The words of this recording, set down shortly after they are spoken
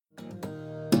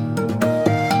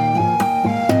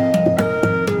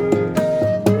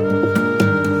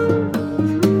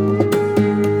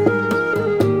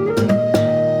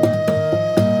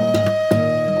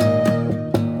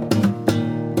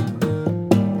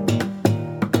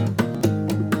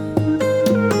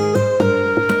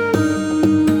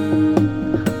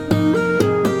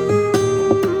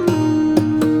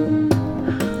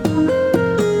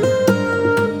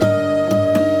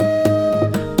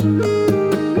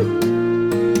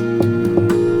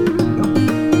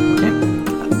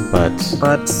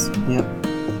Butts. Yep,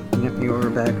 you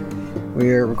were back.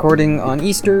 We're recording on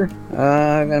Easter.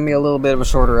 Gonna be a little bit of a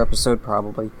shorter episode,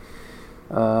 probably.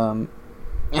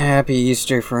 Happy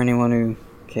Easter for anyone who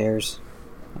cares.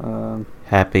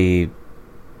 Happy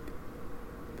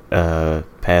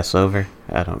Passover?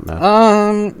 I don't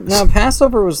know. No,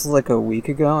 Passover was like a week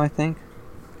ago, I think.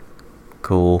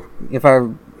 Cool. If I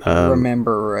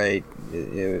remember right,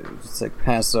 it's like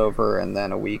Passover, and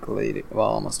then a week later, well,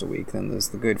 almost a week, then there's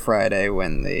the Good Friday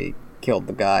when they killed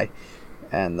the guy,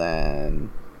 and then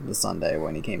the Sunday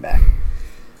when he came back.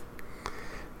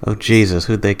 Oh, Jesus,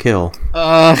 who'd they kill?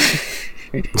 Yeah.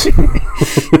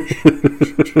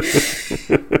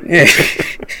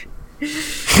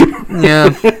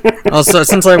 Yeah. Also,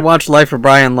 since I watched Life of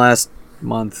Brian last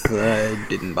month, I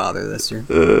didn't bother this year.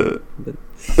 But...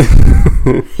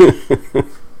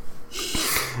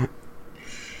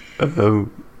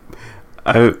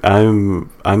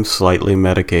 I'm slightly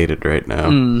medicated right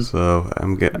now, so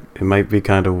it might be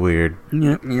kind of weird.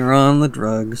 Yep, you're on the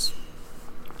drugs.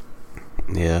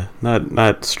 Yeah,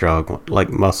 not strong, like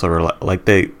muscle, like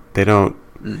they don't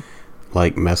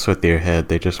like mess with your head.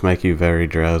 They just make you very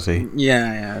drowsy.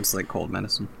 Yeah, it's like cold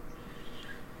medicine.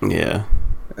 Yeah.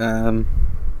 Okay,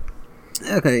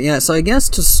 yeah. So I guess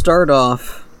to start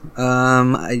off,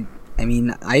 I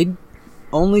mean, I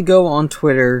only go on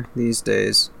Twitter these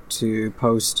days to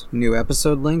post new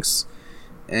episode links,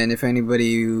 and if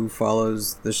anybody who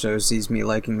follows the show sees me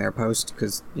liking their post,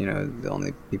 because, you know, the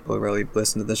only people who really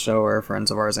listen to the show are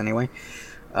friends of ours anyway,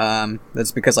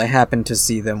 that's because I happen to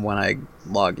see them when I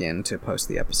log in to post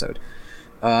the episode.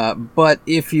 But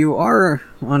if you are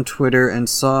on Twitter and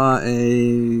saw a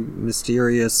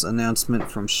mysterious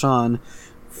announcement from Sean,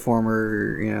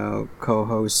 former,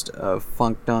 co-host of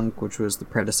Funk Dunk, which was the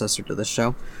predecessor to the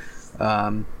show,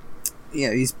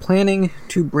 he's planning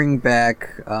to bring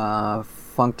back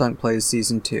Funk Dunk Plays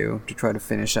Season 2 to try to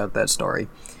finish out that story,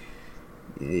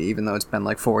 even though it's been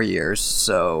like 4 years.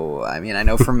 So, I mean, I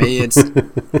know for me it's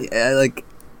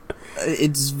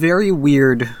it's very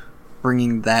weird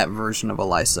bringing that version of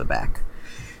Elisa back,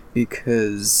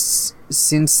 because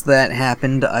since that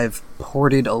happened, I've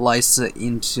ported Elisa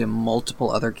into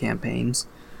multiple other campaigns.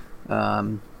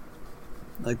 I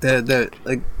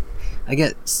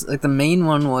guess, like, the main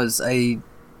one was I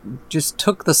just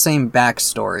took the same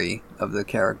backstory of the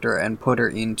character and put her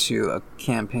into a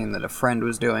campaign that a friend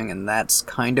was doing, and that's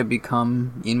kind of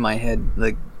become, in my head,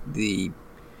 like, the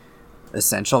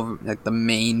essential, like, the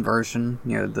main version,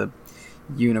 the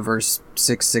Universe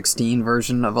 616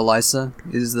 version of Elisa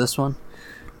is this one.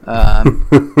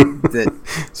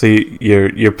 So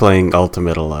you're playing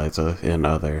Ultimate Elisa in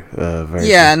other versions.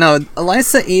 Yeah, no,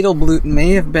 Elisa Edelblut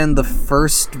may have been the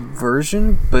first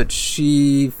version, but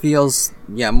she feels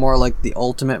more like the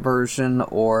Ultimate version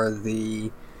or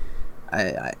the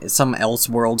some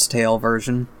Elseworlds Tale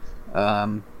version,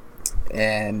 and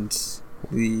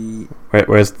the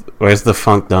where's the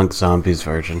Funk Dunk Zombies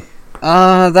version?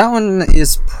 That one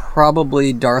is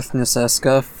probably Darth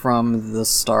Snek from the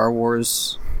Star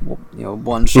Wars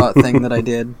one-shot thing that I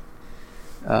did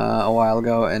a while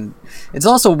ago. And it's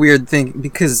also a weird thing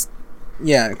because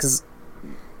Elisa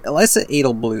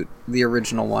Edelblut, the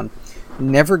original one,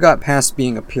 never got past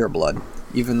being a pureblood,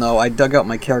 even though I dug out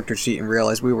my character sheet and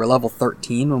realized we were level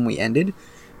 13 when we ended,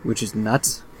 which is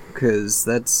nuts, because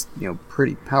that's,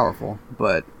 pretty powerful.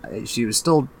 But she was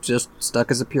still just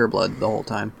stuck as a pureblood the whole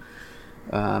time.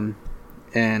 And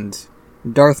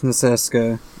Darth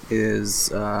Snek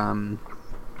is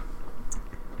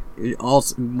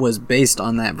also was based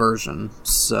on that version,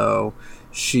 so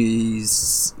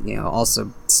she's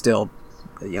also still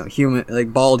human,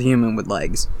 like bald human with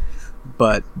legs.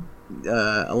 But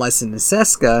Elisa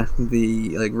Snek,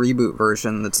 the reboot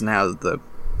version that's now the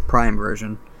Prime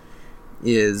version,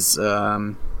 is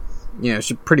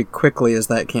she pretty quickly, as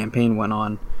that campaign went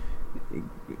on,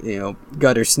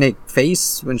 got her snake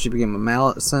face when she became a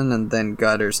Malison, and then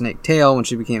got her snake tail when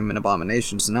she became an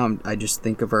Abomination. So now I just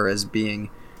think of her as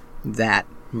being that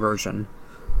version.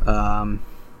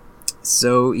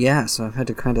 So I've had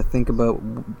to kind of think about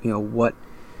what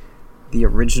the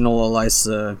original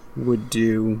Elisa would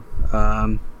do.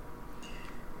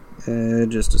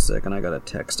 Just a second, I got a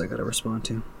text I gotta respond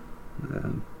to.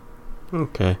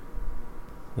 Okay.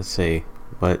 Let's see.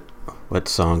 What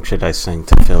song should I sing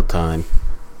to fill time?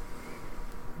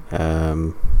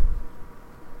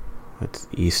 What's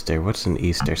Easter? What's an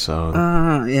Easter song?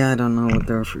 I don't know what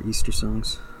there are for Easter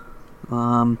songs.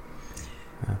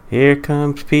 Here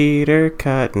comes Peter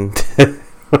Cotton,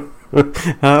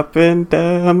 hopping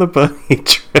down the bunny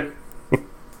trail.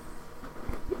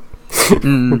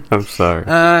 I'm sorry.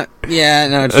 No,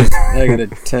 it's just I got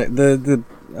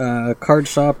the card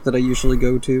shop that I usually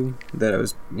go to, that I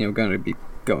was going to be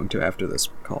going to after this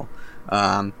call.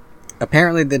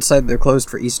 Apparently they decided they're closed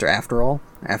for Easter after all.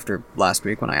 After last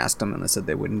week when I asked them and they said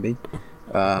they wouldn't be.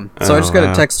 So I just got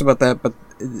a text about that. But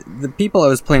the people I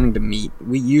was planning to meet,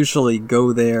 we usually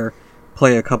go there,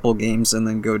 play a couple games, and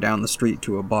then go down the street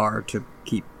to a bar to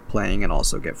keep playing and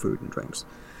also get food and drinks.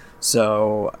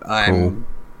 So I'm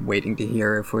waiting to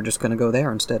hear if we're just going to go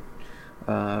there instead,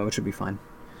 which would be fine.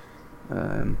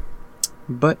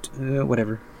 But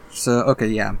whatever. So okay,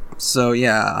 yeah. So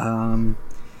yeah,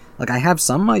 like I have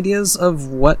some ideas of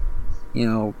what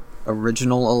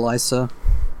original Elisa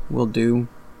will do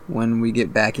when we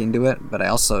get back into it, but I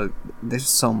also, there's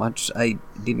so much I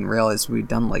didn't realize we'd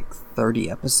done like 30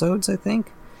 episodes, I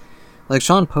think. Like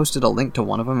Sean posted a link to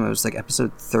one of them. It was like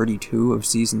episode 32 of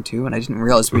season 2, and I didn't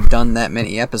realize we'd done that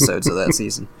many episodes of that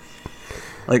season.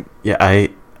 Like, yeah, I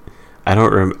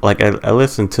don't I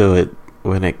listened to it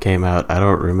when it came out. I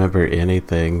don't remember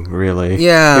anything really.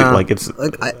 Yeah,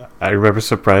 I remember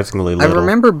surprisingly little. I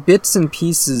remember bits and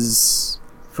pieces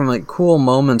from like cool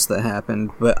moments that happened,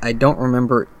 but I don't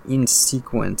remember in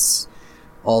sequence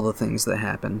all the things that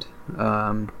happened.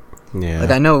 Yeah,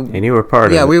 like I know, and you were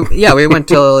part of it. We went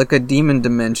to like a demon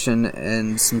dimension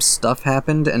and some stuff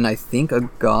happened, and I think a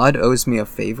god owes me a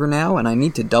favor now, and I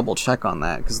need to double check on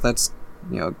that because that's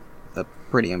a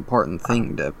pretty important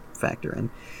thing to factor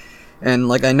in. And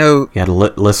like I know, you had to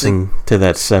listen to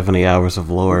that 70 hours of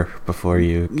lore before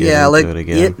you get into it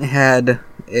again. It had,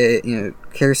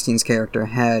 Kirstein's character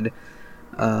had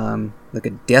like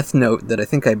a death note that I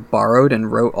think I borrowed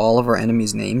and wrote all of our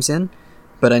enemies' names in,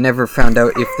 but I never found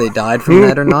out if they died from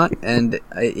that or not. And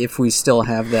if we still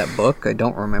have that book, I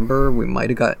don't remember.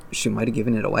 She might have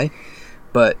given it away,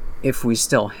 but if we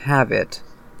still have it,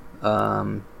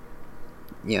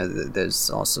 there's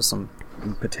also some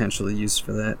potential use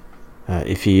for that.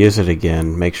 If you use it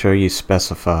again, make sure you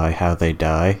specify how they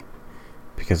die,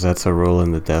 because that's a rule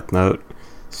in the Death Note.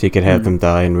 So you could have them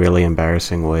die in really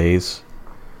embarrassing ways.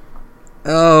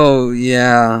 Oh,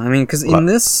 yeah. I mean, because in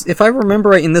this, if I remember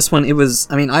right, in this one, it was,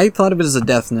 I thought of it as a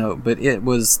Death Note, but it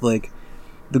was like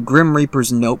the Grim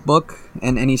Reaper's notebook,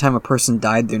 and anytime a person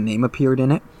died, their name appeared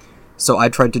in it. So I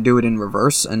tried to do it in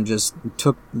reverse and just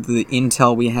took the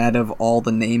intel we had of all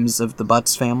the names of the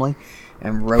Butts family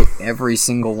and wrote every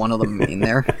single one of them in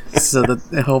there, so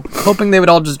that hoping they would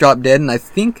all just drop dead. And I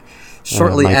think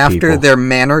shortly after their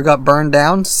manor got burned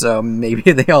down, so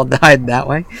maybe they all died that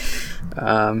way.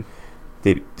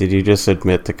 Did you just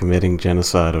admit to committing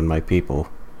genocide on my people?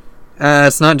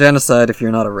 It's not genocide if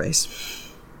you're not a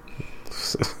race.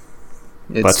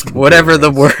 It's whatever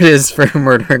the word is for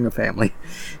murdering a family.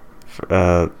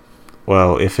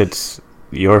 Well, if it's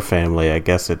your family, I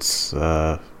guess it's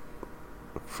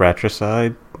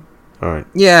fratricide, or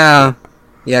because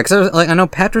I know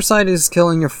patricide is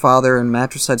killing your father and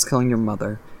matricide's killing your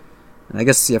mother, and I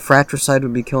guess fratricide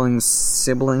would be killing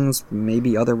siblings,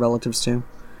 maybe other relatives too.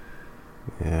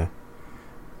 Yeah,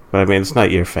 but it's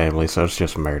not your family, so it's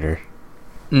just murder.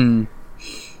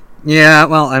 Yeah,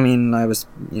 well, I was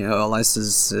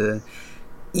Elisa's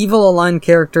evil aligned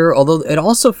character, although it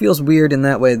also feels weird in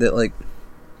that way that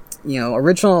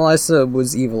original Elisa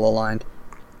was evil aligned.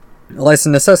 Elisa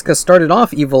Neseska started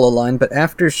off evil aligned, but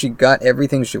after she got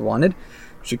everything she wanted,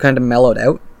 she kind of mellowed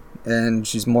out, and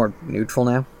she's more neutral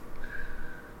now.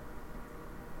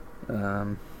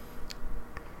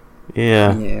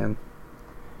 Yeah.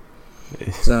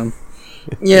 So,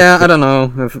 yeah, I don't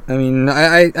know.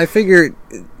 I figure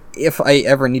if I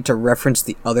ever need to reference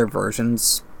the other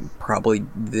versions, probably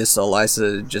this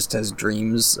Elisa just has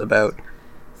dreams about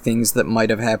things that might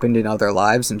have happened in other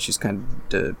lives, and she's kind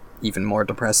of even more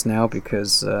depressed now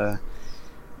because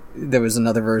there was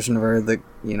another version of her that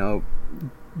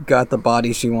got the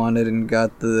body she wanted and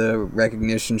got the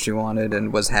recognition she wanted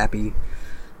and was happy,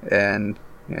 and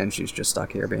she's just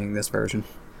stuck here being this version.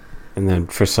 And then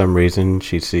for some reason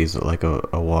she sees like a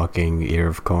walking ear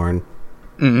of corn.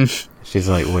 She's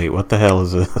like, wait, what the hell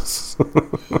is this?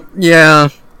 Yeah,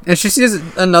 and she sees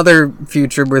another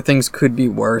future where things could be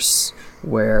worse,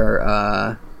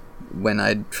 where when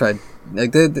I tried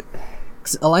Elisa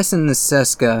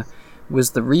Neseska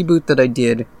was the reboot that I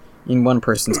did in one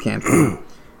person's campaign.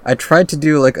 I tried to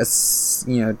do like a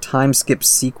time skip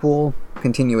sequel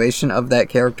continuation of that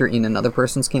character in another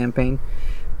person's campaign,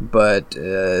 but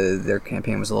their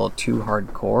campaign was a little too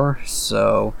hardcore,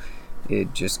 so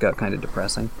it just got kind of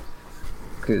depressing.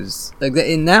 Because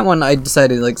in that one, I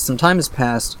decided some time has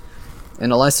passed,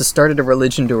 and Elisa started a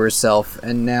religion to herself,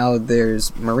 and now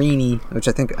there's Marini, which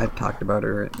I think I've talked about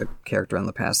her, the character in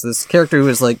the past. This character who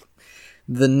is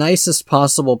the nicest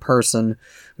possible person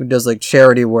who does, like,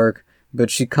 charity work, but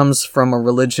she comes from a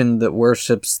religion that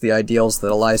worships the ideals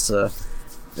that Elisa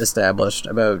established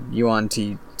about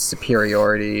yuan-ti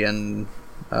superiority and,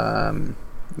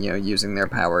 using their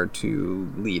power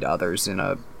to lead others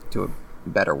to a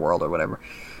better world or whatever.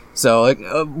 So, like,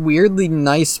 a weirdly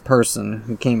nice person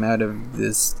who came out of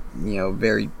this,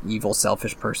 very evil,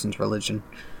 selfish person's religion.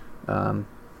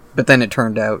 But then it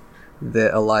turned out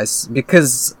that Elisa,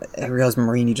 because I realized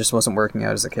Marini just wasn't working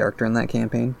out as a character in that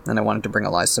campaign, and I wanted to bring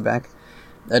Elisa back,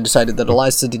 I decided that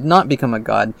Elisa did not become a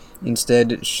god.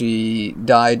 Instead, she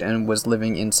died and was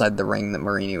living inside the ring that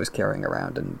Marini was carrying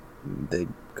around, and they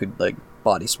could, like,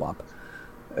 body swap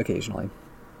occasionally.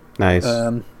 Nice.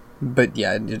 But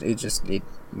yeah, it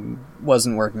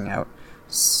wasn't working out.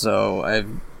 So I've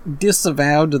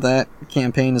disavowed that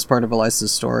campaign as part of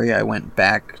Elisa's story. I went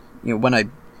back, when I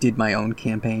did my own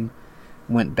campaign,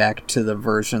 went back to the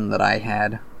version that I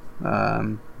had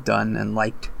done and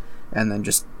liked, and then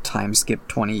just time skipped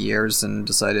 20 years and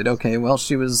decided, okay, well,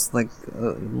 she was like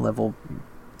level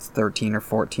 13 or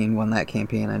 14 when that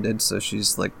campaign ended, so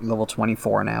she's like level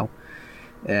 24 now,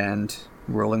 and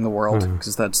ruling the world,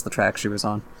 because that's the track she was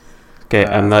on. Okay,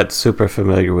 I'm not super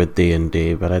familiar with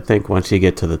D&D, but I think once you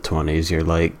get to the 20s, you're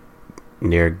like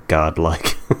near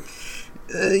godlike.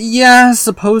 Yeah,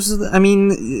 supposedly. I mean,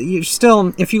 you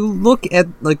still, if you look at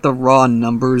like the raw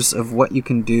numbers of what you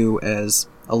can do as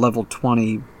a level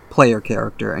 20 player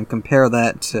character and compare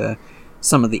that to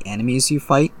some of the enemies you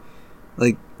fight,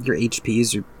 like your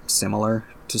HPs are similar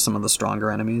to some of the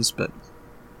stronger enemies, but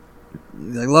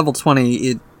like level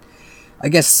 20, I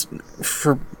guess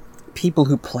for people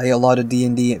who play a lot of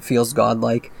D&D, it feels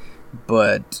godlike,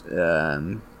 but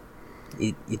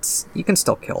it's you can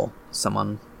still kill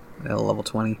someone at level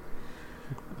 20.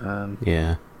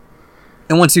 Yeah.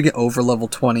 And once you get over level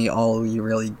 20, all you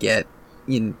really get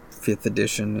in 5th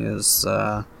edition is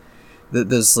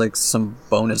there's like some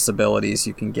bonus abilities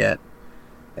you can get,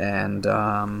 and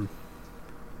then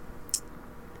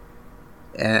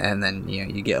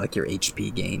you get like your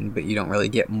HP gain, but you don't really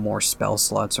get more spell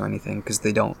slots or anything because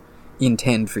they don't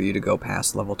intend for you to go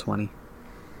past level 20.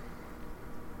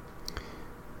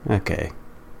 Okay.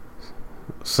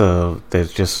 So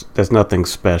there's nothing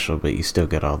special, but you still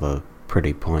get all the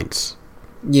pretty points.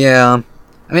 Yeah.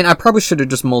 I mean, I probably should have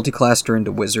just multi-classed her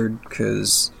into wizard,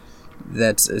 because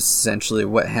that's essentially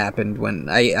what happened when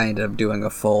I ended up doing a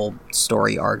full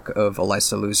story arc of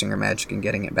Elisa losing her magic and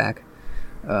getting it back.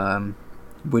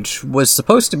 Which was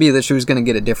supposed to be that she was going to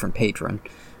get a different patron,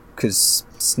 because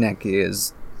Snek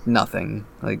is nothing,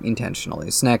 like, intentionally.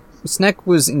 Snek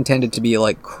was intended to be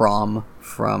like Crom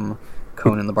from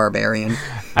Conan the Barbarian.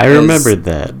 I remembered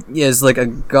that. Yeah, as like a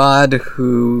god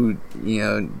who,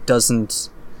 doesn't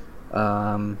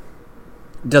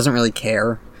really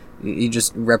care. He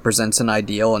just represents an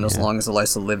ideal, and as long as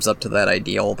Elisa lives up to that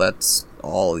ideal, that's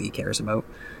all he cares about.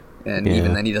 And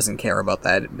even then, he doesn't care about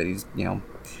that, but he's,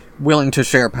 willing to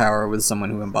share power with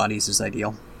someone who embodies his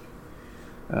ideal.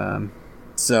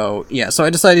 So I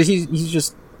decided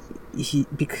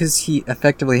because he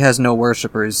effectively has no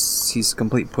worshippers, he's a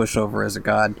complete pushover as a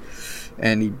god,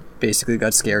 and he basically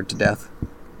got scared to death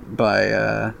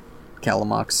by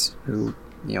Calamox, who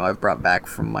I've brought back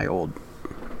from my old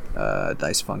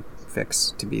Dice Funk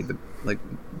fix to be the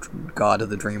god of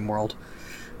the dream world.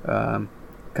 Kind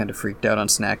of freaked out on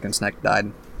Snek, and Snek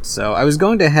died. So I was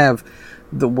going to have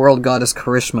the world goddess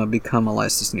Karishma become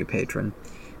Elisa's new patron,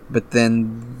 but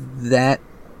then that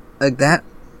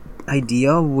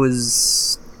idea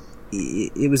was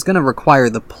going to require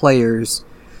the players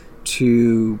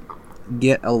to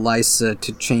get Elisa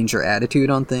to change her attitude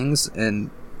on things, and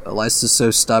Elisa's so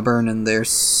stubborn, and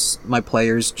my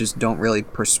players just don't really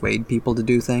persuade people to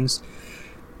do things,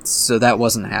 so that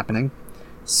wasn't happening.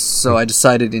 So I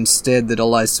decided instead that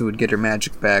Elisa would get her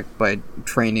magic back by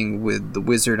training with the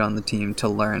wizard on the team to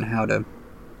learn how to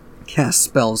cast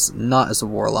spells not as a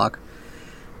warlock,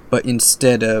 but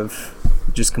instead of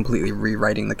just completely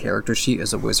rewriting the character sheet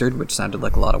as a wizard, which sounded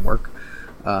like a lot of work,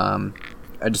 I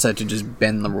decided to just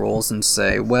bend the rules and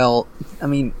say, well, I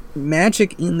mean,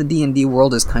 magic in the D&D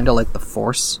world is kind of like the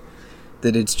Force,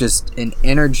 that it's just an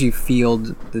energy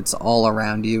field that's all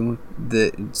around you,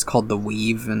 that it's called the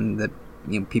weave, and that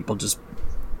people just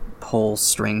pull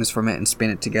strings from it and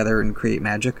spin it together and create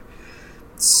magic.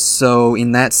 So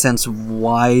in that sense,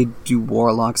 why do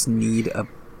warlocks need a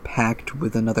pact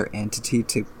with another entity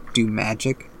to do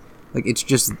magic? Like, it's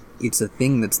a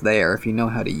thing that's there. If you know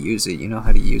how to use it, you know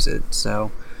how to use it.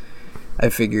 So I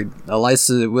figured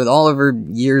Elisa, with all of her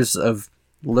years of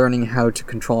learning how to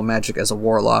control magic as a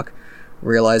warlock,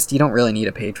 realized you don't really need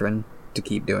a patron. to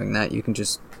keep doing that. You can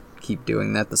just keep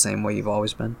doing that the same way you've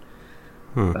always been.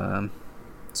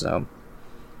 So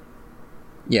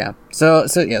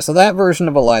that version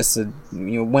of Elisa,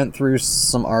 went through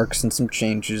some arcs and some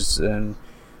changes, and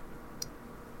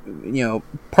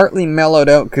partly mellowed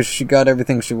out because she got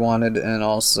everything she wanted, and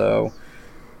also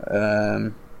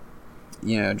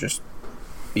just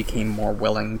became more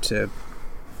willing to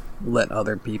let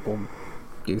other people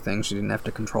do things. She didn't have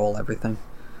to control everything,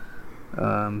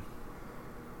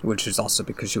 which is also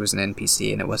because she was an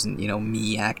NPC and it wasn't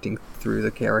me acting through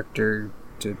the character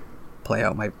to play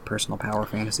out my personal power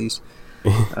fantasies.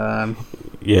 Yeah,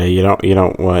 you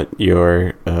don't want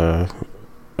your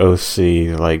OC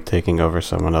like taking over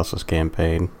someone else's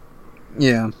campaign.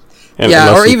 Yeah. And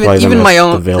or even my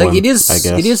own. Villain, it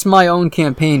is my own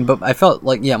campaign, but I felt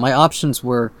like my options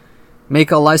were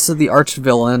make Elisa the arch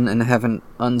villain and have an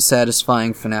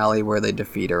unsatisfying finale where they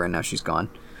defeat her and now she's gone,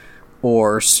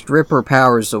 or strip her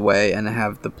powers away and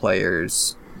have the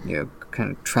players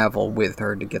kind of travel with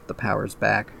her to get the powers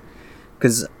back.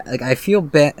 Because I feel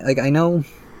bad. I know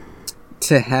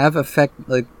to have effect.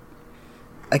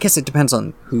 I guess it depends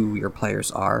on who your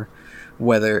players are,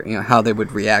 whether how they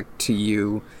would react to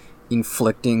you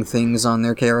inflicting things on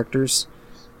their characters.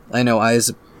 I know I, as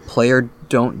a player,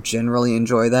 don't generally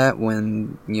enjoy that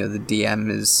when the DM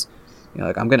is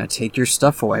I'm gonna take your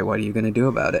stuff away. What are you gonna do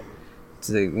about it? It's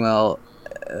like, well,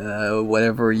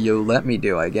 whatever you let me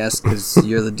do, I guess, because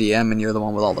you're the DM and you're the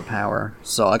one with all the power.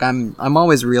 So I'm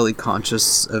always really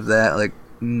conscious of that,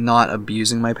 not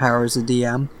abusing my power as a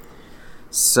DM.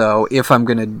 So if I'm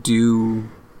gonna do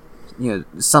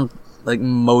some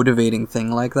motivating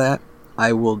thing like that,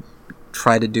 I will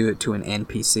try to do it to an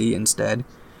NPC instead,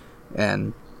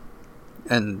 and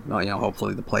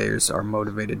hopefully the players are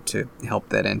motivated to help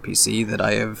that NPC that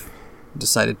I have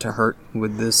decided to hurt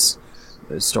with this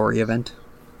story event.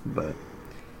 But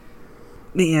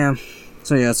so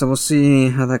we'll see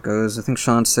how that goes. I think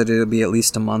Sean said it'll be at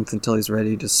least a month until he's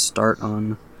ready to start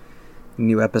on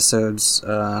new episodes.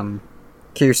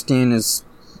 Kirsten is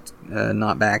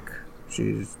not back.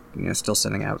 She's still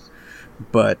sitting out.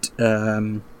 But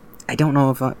I don't know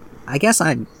if I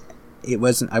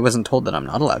wasn't told that I'm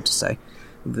not allowed to say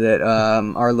that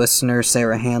our listener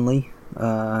Sarah Hanley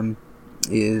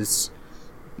is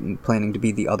planning to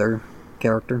be the other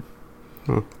character.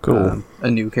 Cool.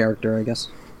 A new character, I guess.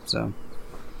 So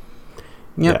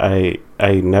yeah,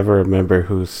 I never remember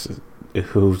who's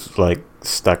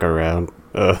stuck around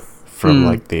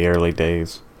from the early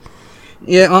days.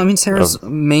 Yeah, well, I mean, Sarah's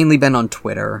mainly been on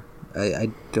Twitter.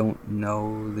 I don't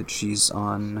know that she's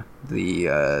on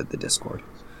the Discord.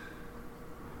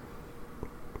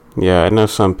 Yeah, I know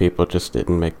some people just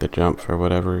didn't make the jump for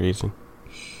whatever reason.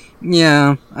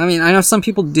 Yeah, I mean, I know some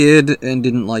people did and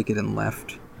didn't like it and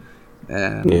left,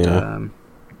 and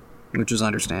which is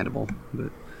understandable.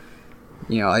 But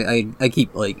I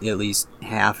keep at least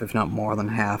half, if not more than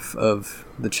half, of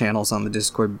the channels on the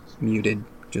Discord muted,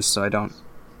 just so I don't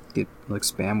get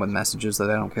spam with messages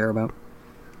that I don't care about.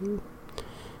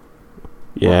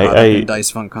 Yeah, I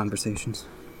Dice Funk conversations.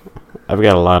 I've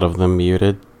got a lot of them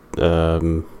muted.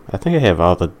 I think I have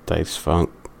all the Dice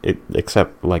Funk,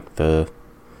 except the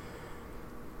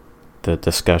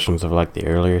discussions of the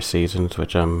earlier seasons,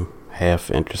 which I'm half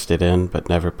interested in but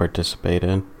never participate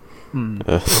in.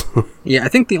 Yeah, I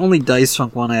think the only Dice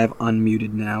Funk one I have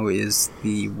unmuted now is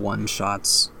the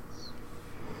one-shots.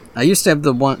 I used to have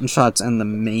the one-shots and the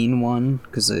main one,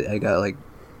 because I got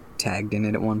tagged in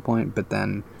it at one point, but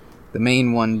then the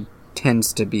main one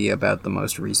tends to be about the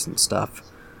most recent stuff,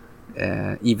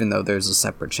 even though there's a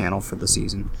separate channel for the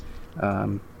season.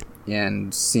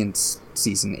 And since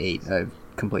Season 8, I've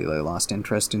completely lost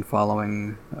interest in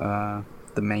following the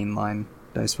mainline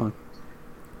Dice Funk.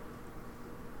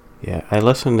 Yeah, I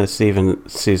listened to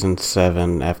season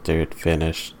 7 after it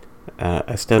finished.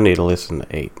 I still need to listen to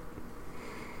 8.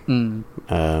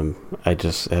 I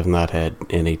just have not had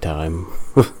any time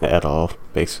at all,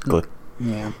 basically.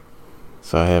 Yeah.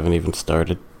 So I haven't even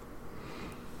started.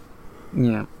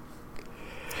 Yeah.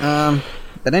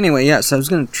 But anyway, so I was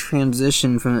going to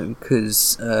transition from it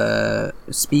because,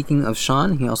 speaking of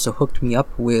Sean, he also hooked me up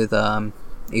with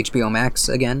HBO Max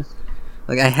again.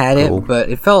 I had it, but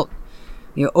it felt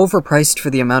overpriced for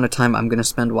the amount of time I'm going to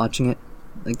spend watching it.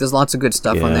 There's lots of good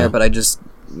stuff on there, but I just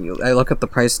I look at the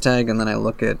price tag and then I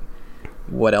look at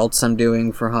what else I'm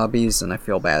doing for hobbies, and I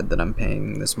feel bad that I'm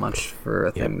paying this much for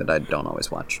a thing that I don't always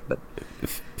watch. But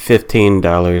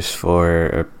 $15 for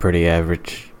a pretty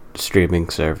average streaming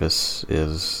service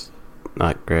is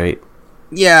not great.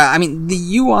 Yeah, I mean,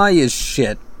 the UI is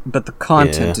shit, but the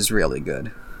content is really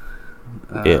good.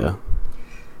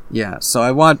 Yeah, so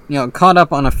I caught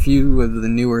up on a few of the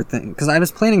newer things because I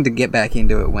was planning to get back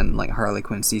into it when like Harley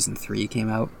Quinn season 3 came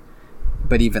out,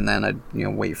 but even then I'd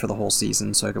wait for the whole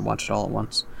season so I could watch it all at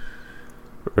once.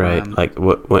 Right, like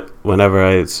whenever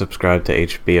I subscribe to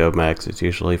HBO Max, it's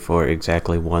usually for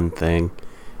exactly one thing,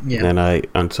 and then I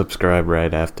unsubscribe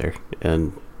right after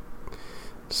and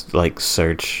like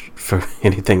search for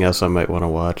anything else I might want to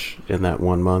watch in that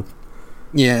 1 month.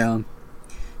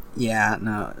 Yeah,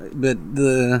 no, but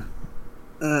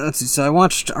let's see. So I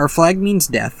watched Our Flag Means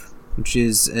Death, which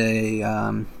is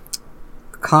a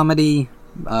comedy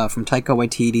from Taika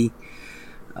Waititi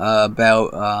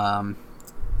about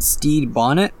Stede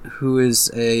Bonnet, who is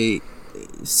a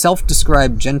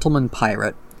self-described gentleman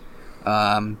pirate.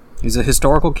 He's a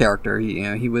historical character.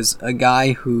 He was a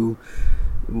guy who,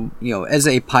 as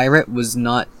a pirate, was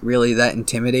not really that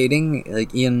intimidating.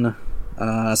 Like in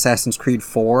Assassin's Creed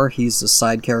 4, he's a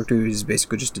side character who's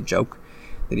basically just a joke.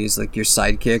 That he's like your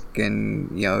sidekick,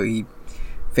 and he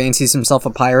fancies himself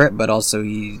a pirate, but also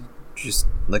he just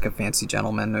like a fancy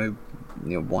gentleman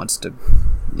who wants to.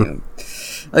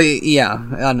 I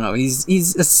don't know. He's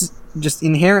just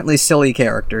inherently silly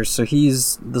character, so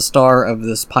he's the star of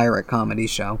this pirate comedy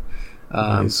show.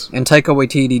 Nice. And Taika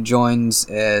Waititi joins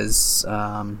as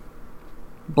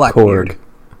Blackbeard.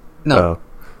 Korg.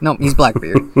 No, he's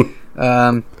Blackbeard.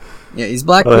 He's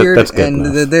Blackbeard, and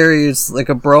there is like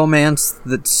a bromance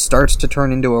that starts to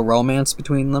turn into a romance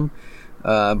between them.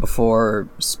 Before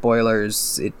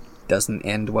spoilers, it doesn't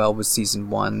end well with season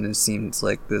 1. It seems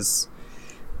like this.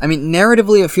 I mean,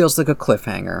 narratively, it feels like a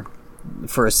cliffhanger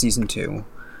for a season 2,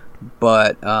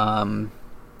 but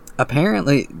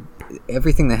apparently,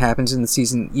 everything that happens in the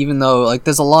season, even though like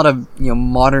there's a lot of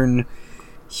modern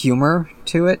humor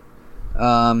to it,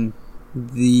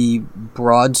 the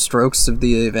broad strokes of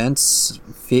the events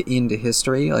fit into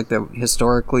history. Like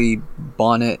historically,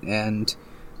 Bonnet and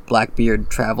Blackbeard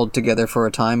traveled together for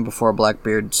a time before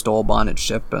Blackbeard stole Bonnet's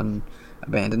ship and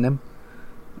abandoned him.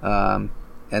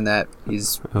 And that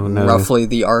is roughly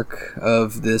the arc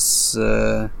of this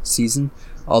season.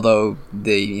 Although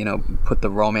they, put the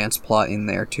romance plot in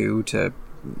there too to,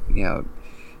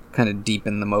 kind of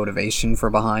deepen the motivation for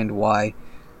behind why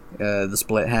the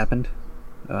split happened.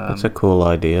 That's a cool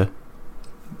idea.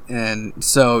 And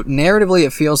so narratively,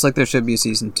 it feels like there should be a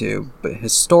season 2, but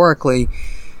historically,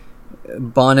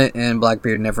 Bonnet and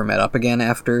Blackbeard never met up again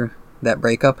after that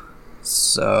breakup.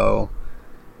 So,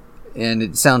 and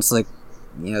it sounds like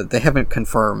they haven't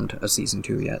confirmed a season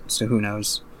 2 yet, so who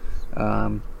knows.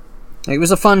 It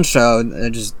was a fun show,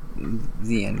 just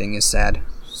the ending is sad,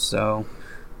 so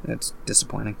that's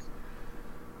disappointing.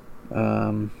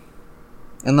 And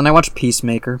then I watched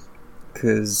Peacemaker,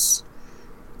 because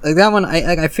like that one,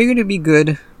 I figured it'd be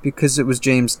good because it was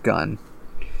James Gunn,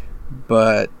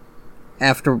 but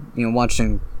after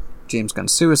watching James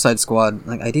Gunn's Suicide Squad,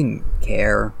 like I didn't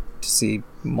care to see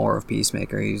more of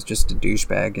Peacemaker. He's just a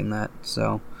douchebag in that.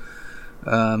 So,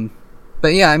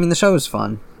 but yeah, I mean the show was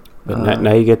fun. But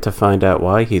now you get to find out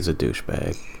why he's a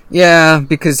douchebag. Yeah,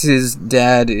 because his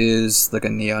dad is like a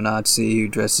neo-Nazi who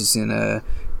dresses in a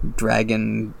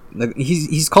dragon. Like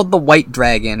he's called the White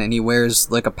Dragon, and he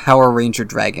wears like a Power Ranger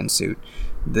dragon suit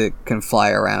that can fly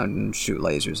around and shoot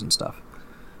lasers and stuff.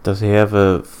 Does he have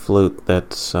a flute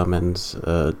that summons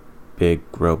a big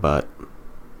robot?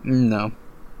 No.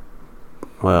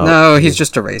 Well, no, he's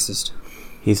just a racist.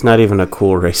 He's not even a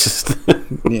cool racist.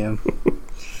 Yeah.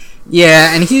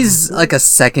 Yeah, and he's like a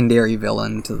secondary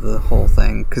villain to the whole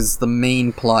thing, because the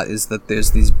main plot is that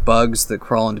there's these bugs that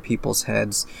crawl into people's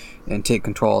heads and take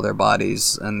control of their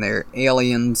bodies, and they're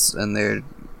aliens, and they're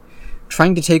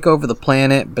trying to take over the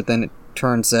planet, but then it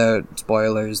turns out,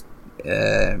 spoilers,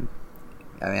 I mean,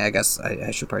 I guess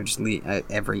I should probably just leave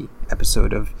every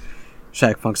episode of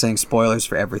Shaq Funk saying spoilers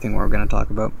for everything we're going to talk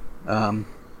about.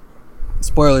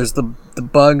 Spoilers, the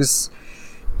bugs,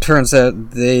 turns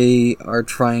out they are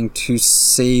trying to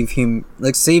save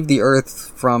the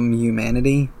Earth from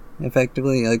humanity,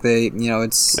 effectively. Like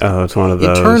it's one of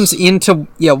those. It turns into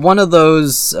one of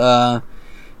those.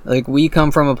 Like we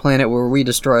come from a planet where we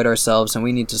destroyed ourselves, and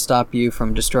we need to stop you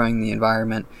from destroying the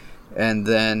environment. And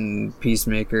then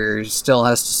Peacemaker still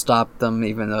has to stop them,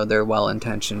 even though they're well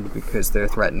intentioned, because they're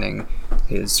threatening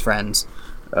his friends.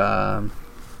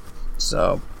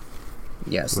 So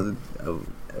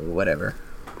whatever.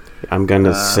 I'm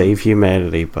gonna save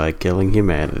humanity by killing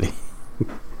humanity.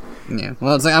 Yeah,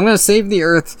 well, it's like I'm gonna save the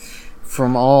Earth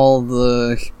from all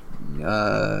the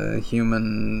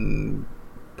human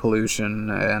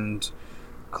pollution and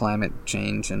climate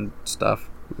change and stuff.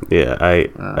 Yeah,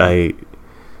 I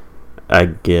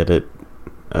get it.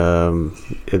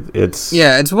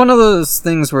 It's one of those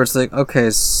things where it's like, okay,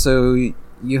 so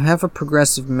you have a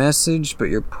progressive message, but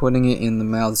you're putting it in the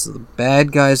mouths of the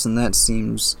bad guys, and that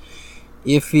seems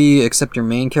iffy, except your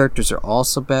main characters are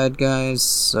also bad guys,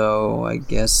 so I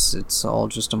guess it's all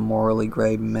just a morally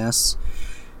gray mess,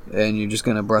 and you're just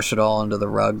gonna brush it all under the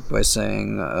rug by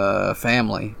saying,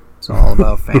 family. It's all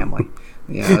about family.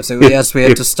 So yes, we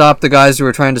had to stop the guys who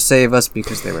were trying to save us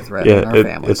because they were threatening our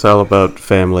family. It's all about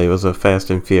family. It was a Fast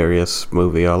and Furious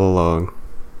movie all along.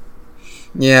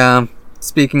 Yeah.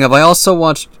 Speaking of, I also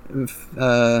watched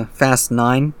Fast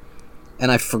 9,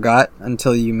 and I forgot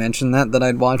until you mentioned that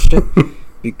I'd watched it,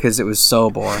 because it was so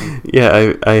boring.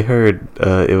 Yeah, I heard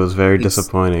it was very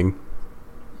disappointing.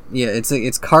 Yeah,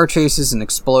 it's car chases and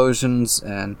explosions,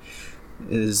 and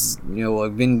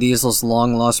Vin Diesel's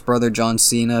long-lost brother John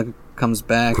Cena comes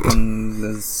back, and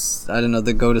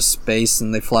they go to space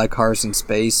and they fly cars in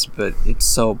space, but it's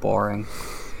so boring.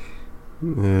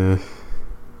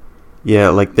 Yeah,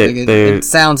 like it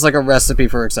sounds like a recipe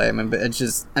for excitement, but it's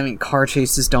just, car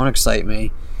chases don't excite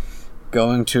me.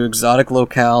 Going to exotic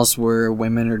locales where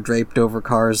women are draped over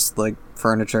cars like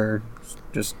furniture,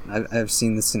 just I've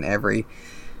seen this in every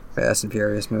Fast and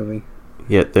Furious movie.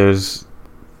 Yeah, there's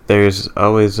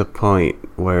always a point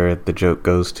where the joke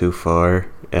goes too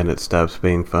far and it stops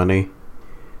being funny.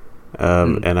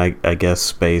 And I guess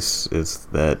space is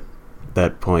that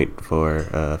point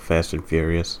for Fast and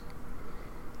Furious.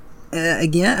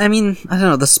 Yeah, I don't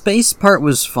know. The space part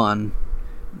was fun,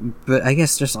 but I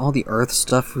guess just all the Earth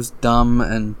stuff was dumb,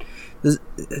 and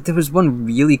there was one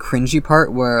really cringy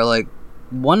part where, like,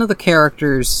 one of the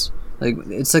characters, like,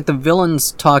 it's like the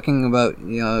villain's talking about,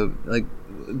 like,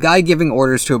 guy giving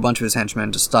orders to a bunch of his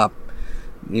henchmen to stop,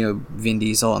 Vin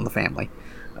Diesel and the family.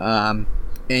 And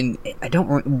I don't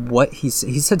remember what he said.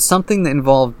 He said something that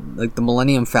involved, like, the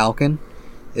Millennium Falcon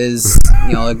is,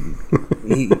 like,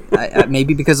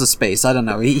 maybe because of space, I don't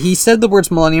know. He said the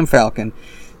words Millennium Falcon,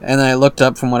 and then I looked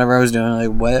up from whatever I was doing,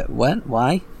 like, what,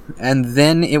 why? And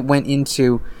then it went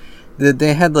into,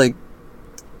 they had, like,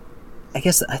 I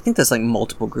think there's, like,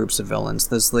 multiple groups of villains.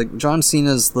 There's, like, John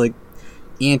Cena's, like,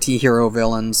 anti-hero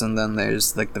villains, and then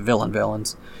there's, like, the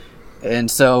villains. And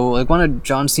so, like, one of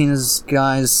John Cena's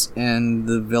guys and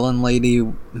the villain lady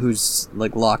who's,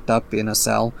 like, locked up in a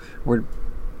cell were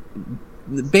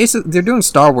basically, they're doing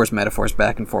Star Wars metaphors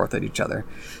back and forth at each other.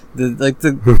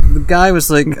 The guy was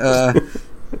like,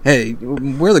 hey,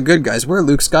 we're the good guys, we're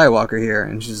Luke Skywalker here,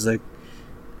 and she's like,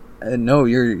 no,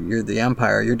 you're the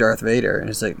Empire, you're Darth Vader. And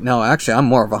it's like, no, actually, I'm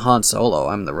more of a Han Solo,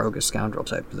 I'm the roguish scoundrel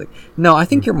type. It's like, no, I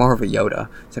think you're more of a Yoda.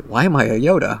 It's like, why am I a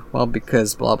Yoda? Well,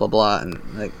 because blah blah blah. And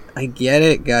like, I get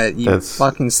it, guys. You've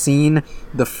fucking seen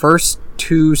the first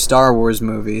 2 Star Wars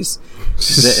movies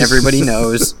that everybody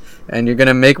knows, and you're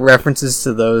gonna make references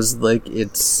to those like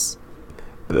it's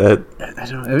that. I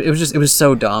don't know. It was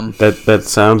so dumb. That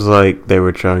sounds like they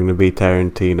were trying to be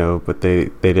Tarantino, but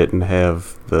they didn't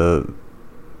have the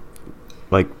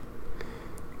like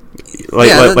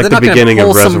the beginning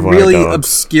of Reservoir some really Dogs.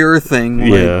 Obscure thing.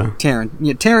 Like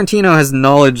Tarantino has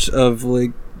knowledge of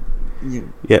like.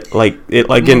 In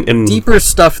deeper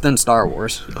stuff than Star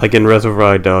Wars. Like in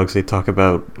Reservoir Dogs, they talk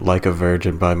about "Like a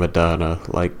Virgin" by Madonna.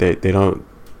 Like they don't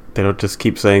just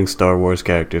keep saying Star Wars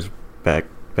characters back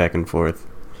and forth.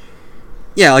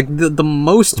 Yeah, like the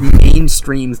most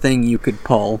mainstream thing you could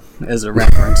pull as a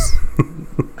reference.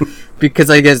 Because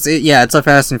I guess it's a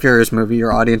Fast and Furious movie.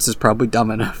 Your audience is probably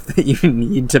dumb enough that you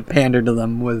need to pander to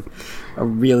them with a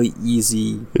really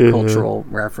easy cultural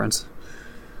reference.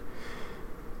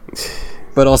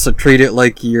 But also treat it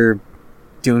like you're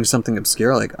doing something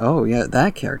obscure, like, oh yeah,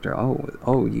 that character.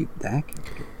 Oh, you that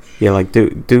character. Yeah, like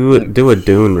do a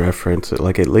Dune reference.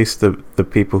 Like at least the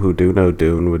people who do know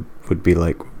Dune would be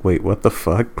like, wait, what the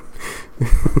fuck?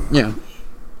 yeah,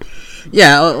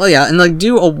 and like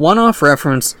do a one-off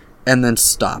reference and then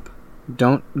stop.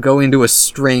 Don't go into a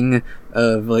string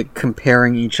of like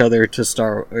comparing each other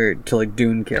to like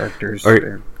Dune characters.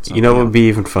 Or you know what would be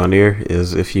even funnier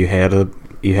is if you had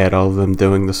all of them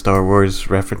doing the Star Wars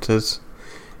references,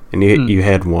 and you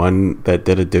had one that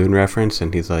did a Dune reference,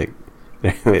 and he's like,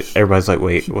 everybody's like,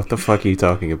 wait, what the fuck are you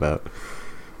talking about?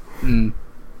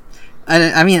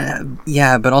 I mean,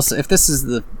 yeah, but also if this is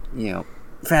the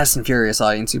Fast and Furious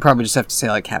audience, you probably just have to say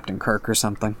like Captain Kirk or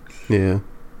something. Yeah.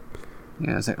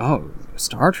 Yeah, it's like, oh,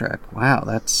 Star Trek. Wow,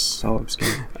 that's so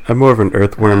obscure. I'm more of an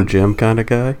Earthworm Jim kind of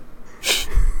guy.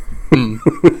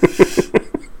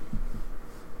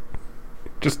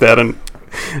 Just out of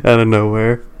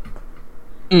nowhere.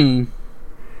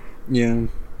 Yeah.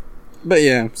 But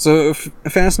yeah, so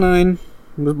Fast 9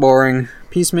 was boring.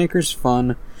 Peacemaker's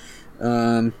fun.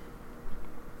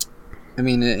 I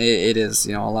mean, it is,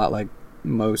 a lot like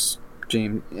most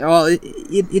James... Well,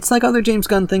 it's like other James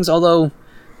Gunn things, although...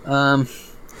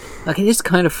 like, it is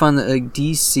kind of fun that, like,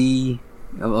 DC,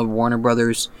 Warner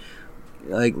Brothers,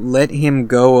 like, let him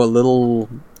go a little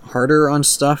harder on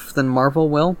stuff than Marvel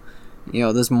will.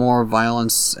 There's more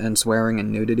violence and swearing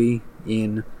and nudity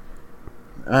in...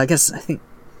 I think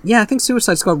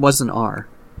Suicide Squad was an R.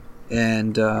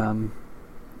 And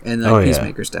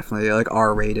Peacemaker's definitely, like,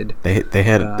 R-rated. They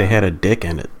had a dick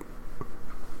in it.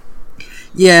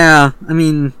 Yeah, I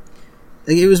mean...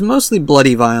 It was mostly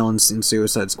bloody violence in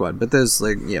Suicide Squad, but there's,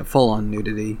 like, full-on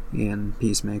nudity in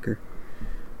Peacemaker.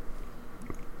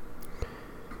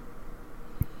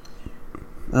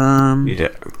 Yeah.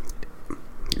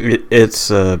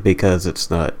 It's because it's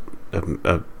not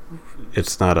a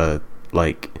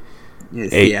like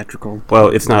theatrical. Well,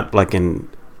 it's not like an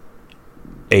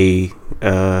A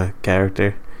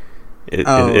character.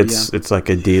 It's like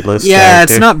a D-list. Yeah,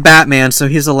 character. It's not Batman, so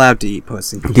he's allowed to eat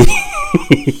pussy.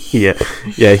 yeah.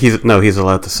 He's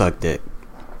allowed to suck dick.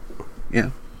 Yeah.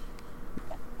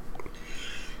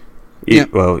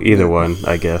 Well, either one,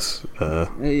 I guess.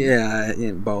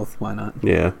 Both. Why not?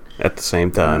 Yeah, at the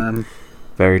same time.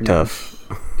 Very tough.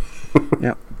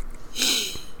 Yep.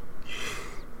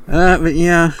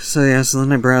 So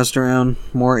then I browsed around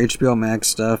more HBO Max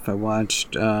stuff. I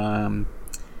watched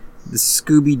the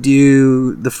Scooby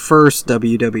Doo, the first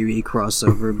WWE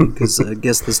crossover, because I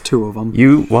guess there's two of them.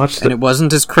 You watched it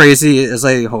wasn't as crazy as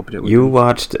I hoped it would. You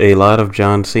watched a lot of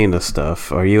John Cena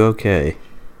stuff. Are you okay?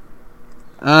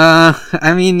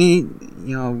 I mean,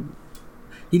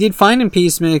 he did fine in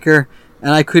Peacemaker,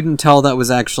 and I couldn't tell that was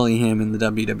actually him in the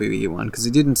WWE one, because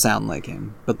he didn't sound like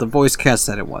him, but the voice cast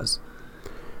said it was.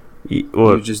 He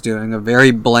was just doing a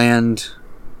very bland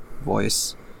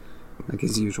voice, like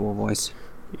his usual voice.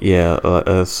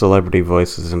 Yeah, celebrity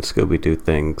voices in Scooby-Doo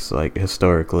things, like,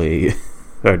 historically,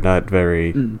 are not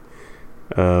very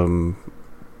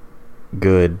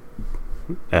good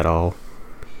at all.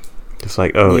 It's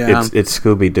like, it's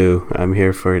Scooby-Doo. I'm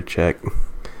here for a check.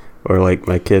 Or, like,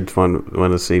 my kids want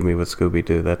to see me with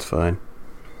Scooby-Doo. That's fine.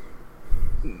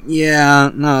 Yeah,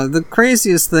 no, the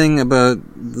craziest thing about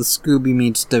the Scooby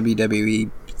meets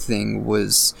WWE thing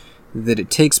was that it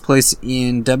takes place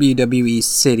in WWE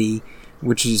City,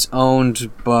 which is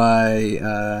owned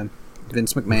by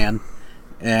Vince McMahon.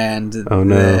 And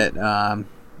that,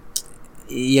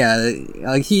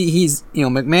 like he's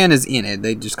McMahon is in it.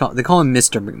 They call him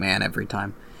Mr. McMahon every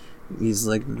time. He's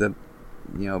like the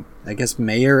I guess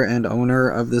mayor and owner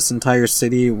of this entire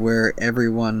city, where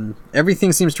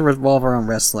everything seems to revolve around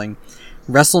wrestling.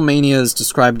 WrestleMania is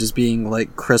described as being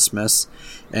like Christmas,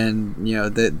 and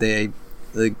that they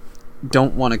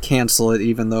don't want to cancel it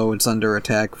even though it's under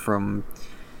attack from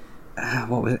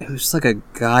what was it? It was like a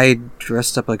guy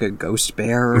dressed up like a ghost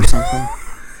bear or something.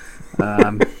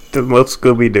 The most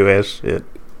Scooby-Doo ass shit.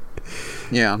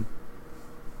 Yeah,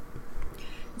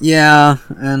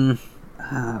 and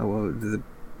I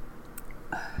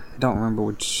don't remember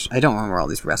all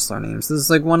these wrestler names. This is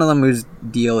like one of them whose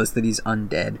deal is that he's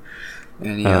undead,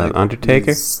 and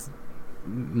Undertaker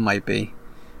might be.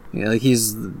 Yeah, like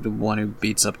he's the one who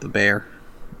beats up the bear.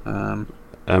 I'm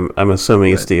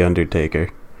assuming it's the Undertaker.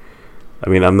 I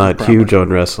mean, I'm not huge on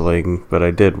wrestling, but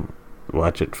I did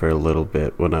watch it for a little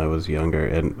bit when I was younger,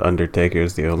 and Undertaker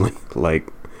is the only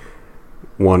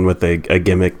one with a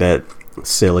gimmick that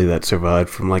survived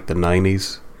from like the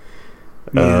 90s.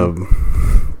 Yeah.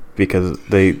 Because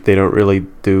they don't really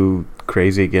do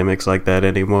crazy gimmicks like that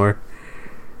anymore.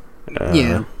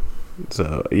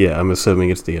 So I'm assuming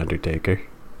it's the Undertaker.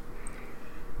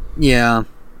 Yeah,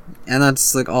 and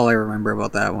that's like all I remember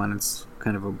about that one. It's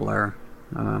kind of a blur.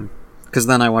 Because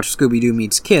then I watched Scooby Doo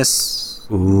meets KISS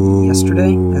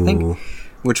yesterday, I think,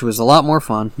 which was a lot more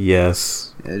fun.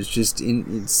 Yes, it's just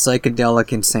it's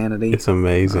psychedelic insanity. It's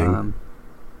amazing.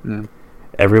 Yeah.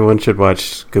 Everyone should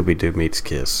watch Scooby Doo meets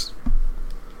KISS.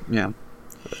 Yeah.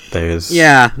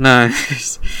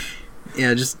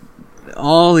 Just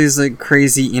all these like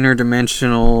crazy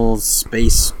interdimensional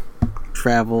space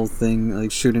travel thing,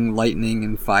 like shooting lightning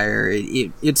and fire.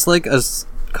 It's like a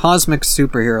cosmic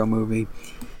superhero movie,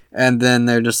 and then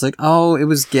they're just like, oh, it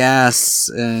was gas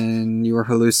and you were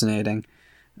hallucinating,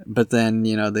 but then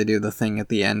they do the thing at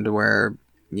the end where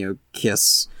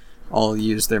KISS all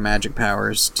use their magic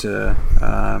powers to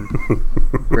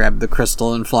grab the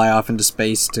crystal and fly off into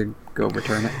space to go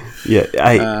return it. Yeah,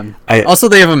 I also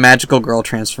they have a magical girl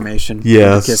transformation.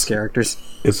 Yes, KISS characters.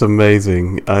 It's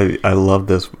amazing. I love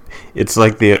this. It's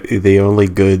like the only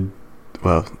good.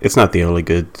 Well, it's not the only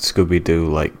good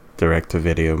Scooby-Doo direct to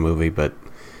video movie, but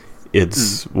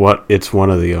it's one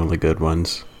of the only good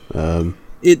ones. I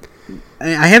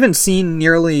haven't seen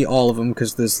nearly all of them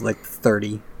because there's like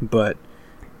 30, but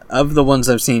of the ones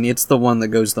I've seen, it's the one that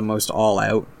goes the most all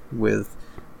out with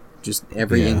just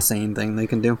every insane thing they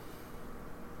can do.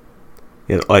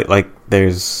 Yeah, like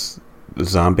there's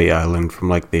Zombie Island from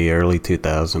like the early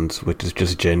 2000s, which is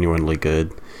just genuinely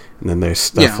good, and then there's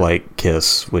stuff like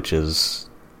KISS, which is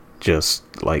just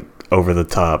like over the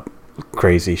top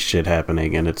crazy shit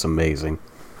happening, and it's amazing.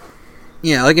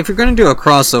 Yeah, like if you're gonna do a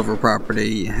crossover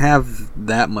property, have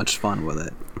that much fun with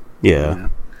it. Yeah. You know?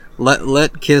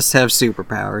 Let KISS have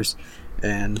superpowers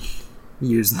and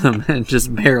use them and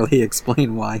just barely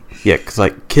explain why. Yeah, because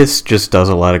like KISS just does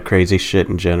a lot of crazy shit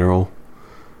in general.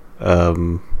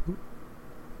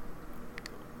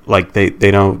 Like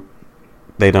they're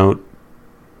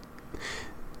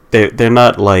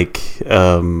not like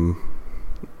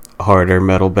harder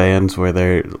metal bands where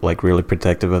they're like really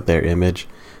protective of their image,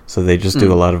 so they just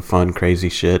do a lot of fun crazy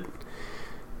shit.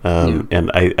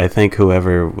 And I think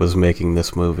whoever was making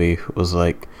this movie was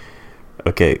like,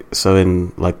 okay, so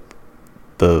in like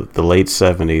the late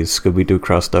 70s, Scooby Doo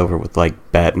crossed over with like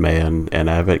Batman and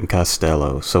Abbott and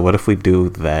Costello, so what if we do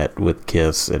that with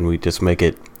KISS and we just make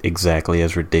it exactly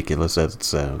as ridiculous as it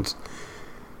sounds?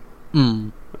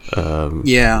 And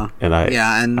I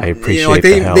appreciate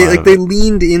the hell out of they it.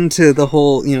 leaned into the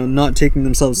whole, not taking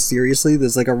themselves seriously.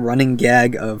 There's like a running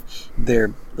gag of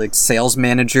their like sales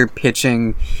manager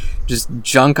pitching just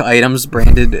junk items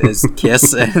branded as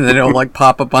KISS, and then it'll like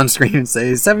pop up on screen and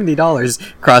say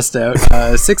 $70 crossed out,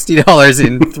 $60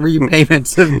 in 3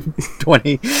 payments of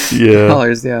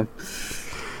 $20.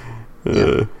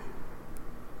 Yeah.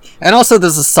 And also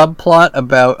there's a subplot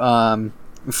about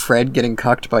Fred getting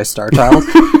cucked by Starchild.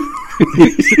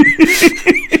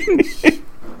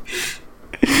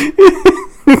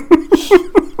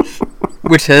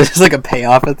 Which has like a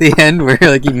payoff at the end where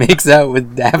like he makes out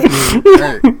with Daphne.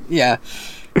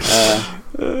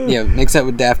 Makes out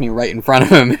with Daphne right in front of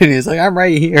him, and he's like, "I'm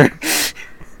right here."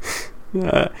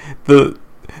 The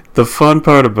fun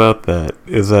part about that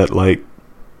is that like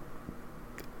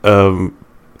the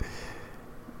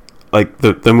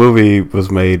movie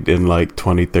was made in like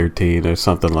 2013 or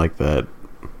something like that,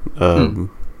 and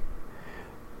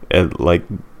like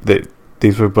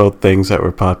these were both things that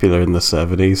were popular in the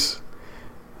 70s.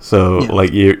 So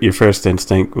like your first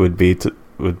instinct would be to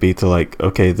like,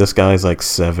 okay, this guy's like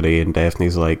 70 and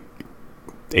Daphne's like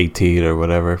 18 or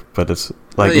whatever, but it's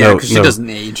like no, she doesn't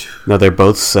age. No, they're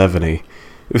both 70.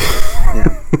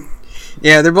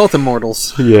 Yeah, they're both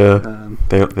immortals. Yeah,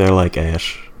 they're like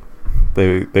Ash.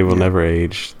 They will never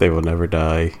age. They will never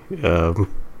die.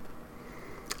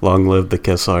 Long live the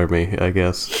KISS Army, I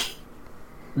guess.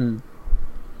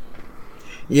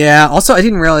 Yeah. Also, I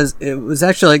didn't realize it was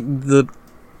actually like the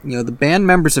band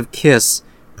members of KISS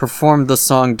performed the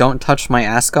song "Don't Touch My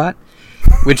Ascot,"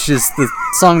 which is the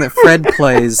song that Fred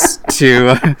plays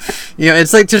to,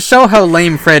 it's like to show how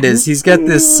lame Fred is. He's got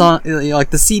this song, like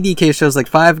the CDK shows like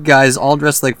 5 guys all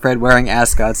dressed like Fred wearing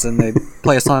ascots, and they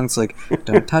play a song that's like,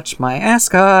 "Don't touch my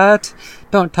ascot,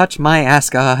 don't touch my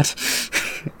ascot,"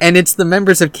 and it's the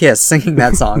members of KISS singing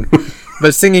that song,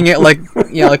 but singing it like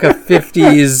like a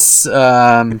 50s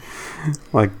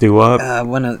like doo-wop.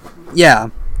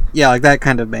 Like that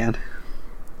kind of band.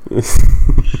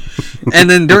 And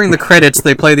then during the credits,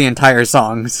 they play the entire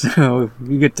song, so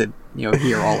you get to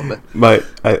hear all of it.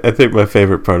 I think my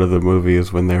favorite part of the movie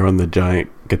is when they're on the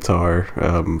giant guitar,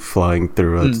 flying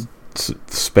through a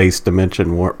space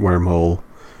dimension wormhole,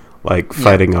 like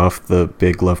fighting off the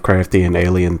big Lovecraftian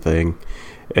alien thing,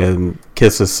 and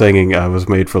KISS is singing "I Was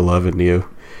Made for Loving You,"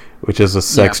 which is a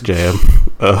sex jam.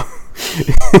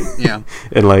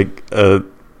 And like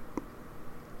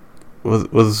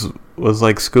was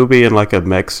like Scooby in like a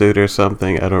mech suit or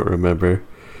something? I don't remember.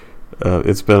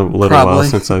 It's been a little while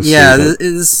since I've seen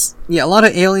it. A lot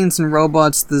of aliens and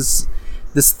robots. This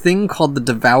thing called the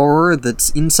Devourer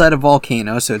that's inside a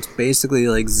volcano, so it's basically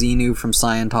like Xenu from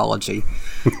Scientology.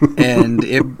 And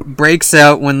it breaks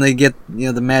out when they get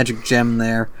the magic gem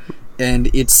there. And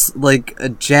it's like a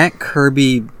Jack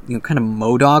Kirby, kind of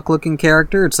MODOK looking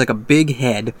character. It's like a big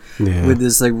head with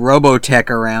this like Robotech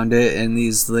around it and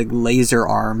these like laser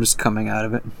arms coming out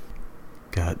of it.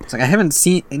 God. It's like I haven't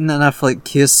seen enough like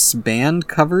KISS band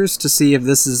covers to see if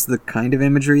this is the kind of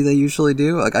imagery they usually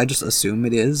do. Like I just assume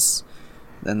it is.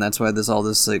 And that's why there's all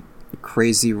this like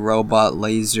crazy robot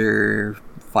laser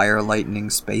fire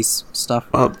lightning space stuff.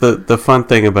 Well, the fun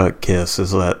thing about KISS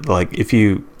is that like if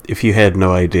you had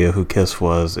no idea who KISS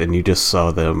was and you just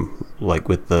saw them like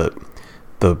with the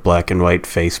black and white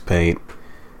face paint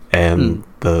and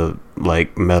the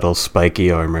like metal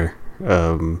spiky armor,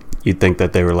 you'd think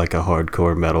that they were like a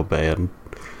hardcore metal band,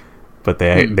 but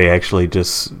they actually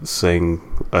just sing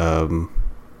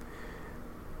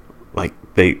like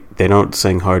they don't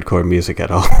sing hardcore music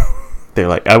at all. They're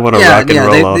like, I want to rock and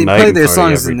roll all night and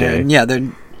party every day.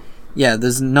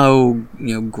 There's no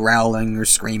growling or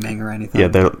screaming or anything. Yeah,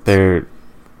 they're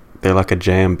like a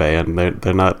jam band.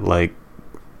 They're not like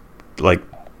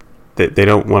they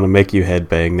don't want to make you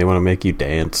headbang. They want to make you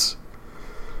dance.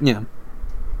 Yeah.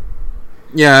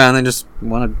 Yeah, and they just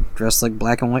want to dress like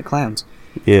black and white clowns.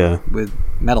 Yeah. With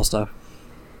metal stuff.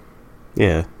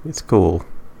 Yeah, it's cool.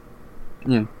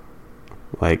 Yeah.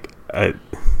 Like I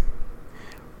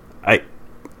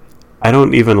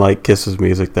don't even like Kiss's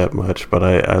music that much, but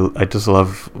I just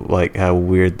love like how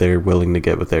weird they're willing to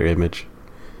get with their image.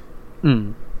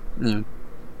 Yeah.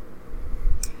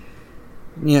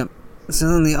 Yeah. So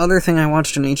then the other thing I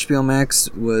watched on HBO Max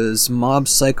was Mob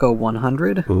Psycho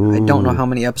 100. Ooh. I don't know how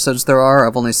many episodes there are.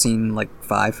 I've only seen like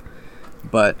 5.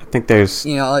 But I think there's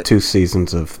 2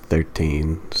 seasons of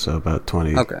 13, so about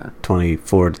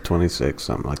 24 to 26,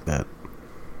 something like that.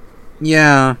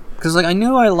 Yeah, because like I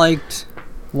knew I liked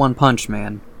One Punch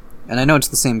Man, and I know it's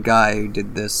the same guy who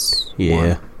did this.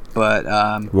 Yeah. But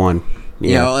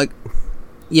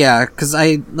Yeah. Because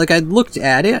I looked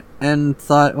at it and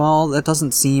thought, well, that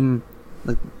doesn't seem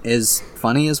like as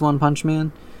funny as One Punch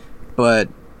Man, but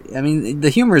I mean the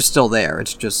humor is still there.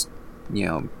 It's just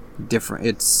different.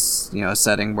 It's a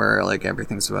setting where like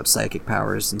everything's about psychic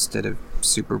powers instead of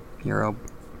superhero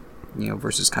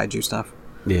versus kaiju stuff.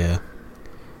 Yeah.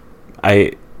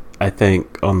 I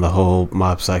think on the whole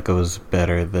Mob Psycho is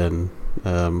better than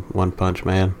One Punch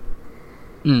Man.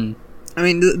 I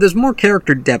mean, there's more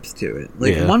character depth to it.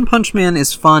 Like One Punch Man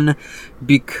is fun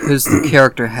because the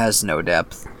character has no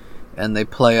depth, and they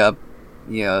play up.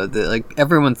 Like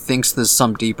everyone thinks there's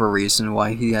some deeper reason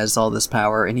why he has all this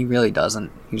power, and he really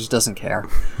doesn't. He just doesn't care.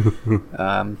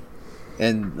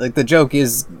 And like the joke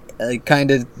is like kind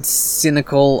of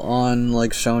cynical on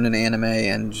like shonen anime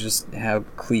and just how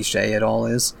cliche it all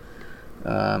is.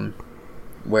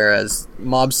 Whereas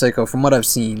Mob Psycho, from what I've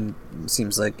seen,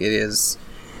 seems like it is.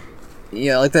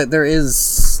 Yeah, like that. There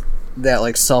is that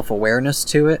like self-awareness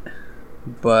to it,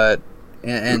 but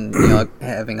and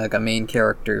having like a main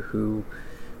character who,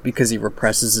 because he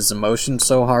represses his emotions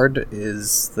so hard,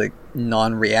 is like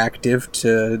non-reactive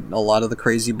to a lot of the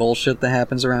crazy bullshit that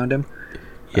happens around him.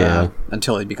 Yeah.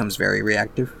 Until he becomes very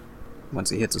reactive once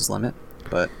he hits his limit.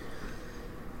 But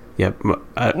yep,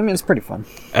 I mean, it's pretty fun.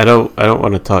 I don't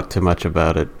want to talk too much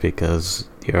about it because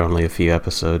you're only a few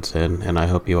episodes in, and I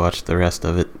hope you watch the rest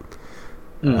of it.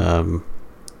 But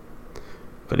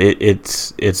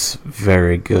it's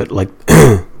very good. Like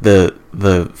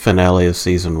the finale of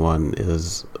season 1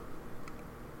 is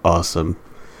awesome,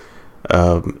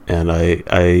 and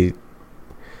I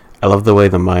love the way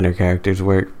the minor characters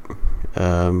work.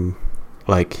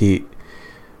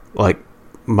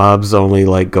 Mob's only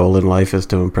like goal in life is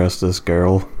to impress this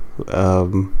girl,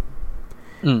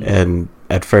 and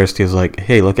at first he was like,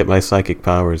 "Hey, look at my psychic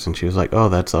powers," and she was like, "Oh,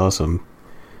 that's awesome."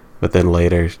 But then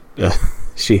later,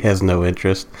 she has no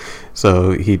interest,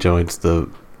 so he joins the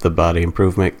Body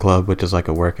Improvement Club, which is like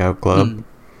a workout club.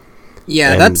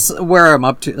 Yeah, and that's where I'm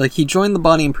up to. Like, he joined the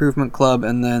Body Improvement Club,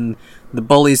 and then the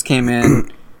bullies came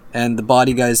in, and the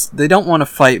body guys, they don't want to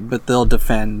fight, but they'll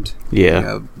defend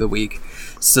the weak.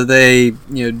 So they,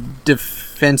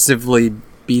 defensively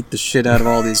beat the shit out of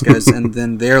all these guys, and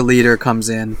then their leader comes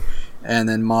in, and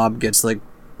then Mob gets, like,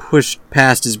 pushed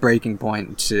past his breaking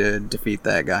point to defeat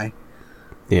that guy.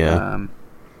 Yeah.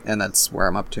 And that's where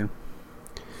I'm up to.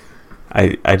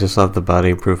 I just love the Body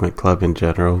Improvement Club in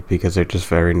general because they're just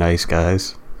very nice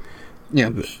guys. Yeah.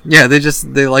 Yeah,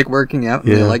 they like working out,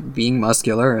 and they like being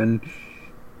muscular, and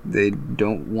they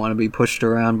don't want to be pushed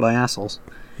around by assholes.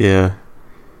 Yeah.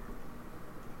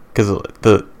 Because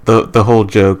the whole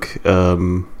joke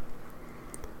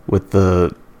with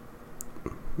the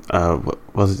what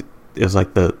was it? It was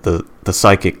like the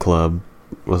psychic club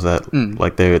was that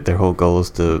like their whole goal is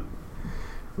to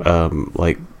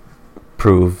like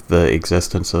prove the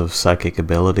existence of psychic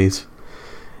abilities,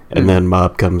 and then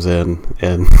Mob comes in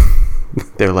and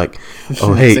they're like,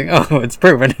 "Oh hey, it's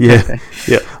proven." Yeah,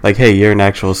 yeah, like, "Hey, you're an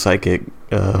actual psychic.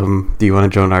 Do you want to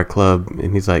join our club?"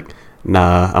 And he's like,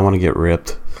 "Nah, I want to get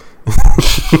ripped."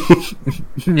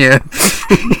 Yeah,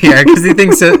 because he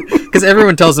thinks that, because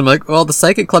everyone tells him like, well, the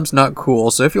psychic club's not cool,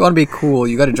 so if you want to be cool,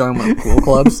 you got to join one of the cool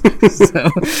clubs.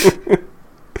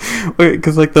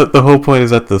 Because like the whole point is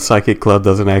that the psychic club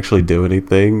doesn't actually do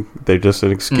anything; they're just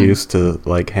an excuse to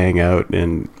like hang out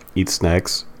and eat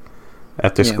snacks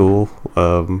after school.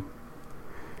 They're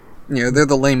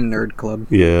the lame nerd club.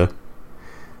 Yeah,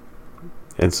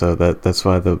 and so that's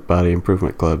why the Body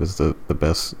Improvement Club is the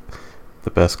best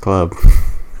club.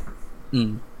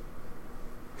 Mm.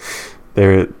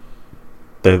 They're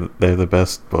the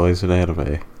best boys in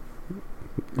anime,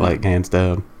 like hands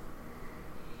down.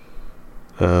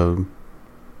 Also,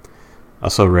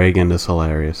 Reagan is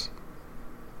hilarious.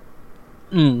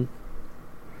 Mm.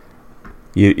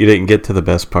 You didn't get to the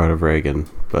best part of Reagan,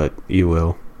 but you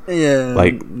will. Yeah.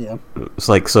 Like, yeah. It's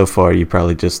like so far you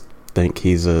probably just think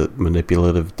he's a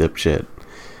manipulative dipshit,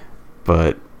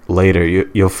 but later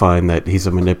you'll find that he's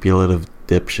a manipulative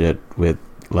dipshit with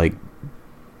like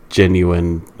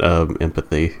genuine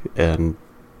empathy, and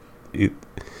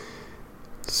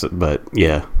but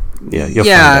yeah, you'll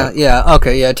find out.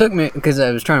 Okay, yeah. It took me because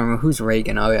I was trying to remember who's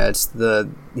Reagan. Oh yeah, it's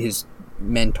his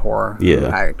mentor who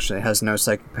actually has no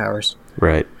psychic powers.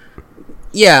 Right.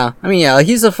 Yeah, I mean, like,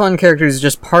 he's a fun character. He's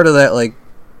just part of that like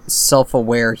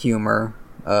self-aware humor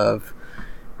of,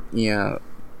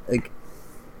 like,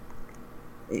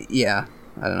 yeah.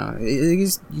 I don't know.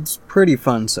 He's pretty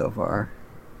fun so far.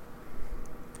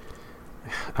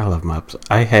 I love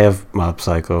I have Mob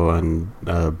Psycho on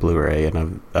Blu-ray,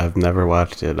 and I've never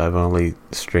watched it. I've only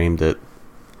streamed it.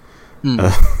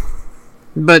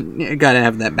 But you gotta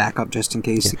have that backup just in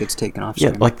case it gets taken off.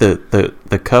 Yeah, like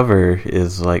the cover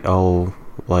is like all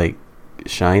like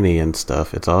shiny and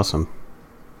stuff. It's awesome.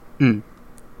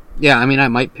 Yeah, I mean, I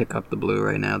might pick up the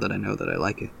Blu-ray now that I know that I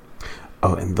like it.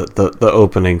 Oh, and the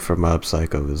opening for Mob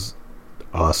Psycho is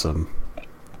awesome.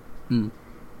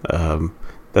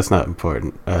 That's not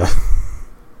important.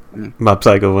 Mob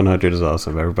Psycho 100 is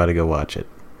awesome. Everybody go watch it,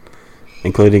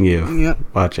 including you. Yep.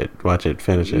 Watch it,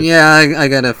 finish it. Yeah, I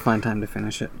gotta find time to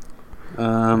finish it.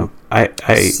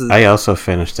 I also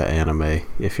finished the anime.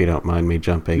 If you don't mind me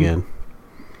jumping in.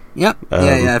 Yep.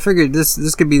 I figured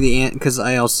this could be the because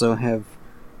I also have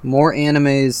more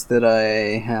animes that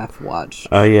I have watched.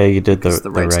 Oh yeah, you did the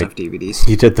right stuff DVDs.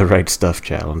 You did the right stuff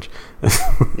challenge.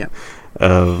 Yep.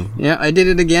 Yeah, I did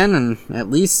it again, and at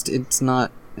least it's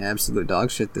not absolute dog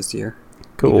shit this year.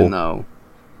 Cool. Even though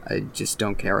I just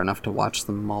don't care enough to watch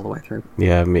them all the way through.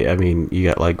 Yeah, I mean, you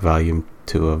got like volume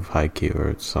 2 of Haikyuu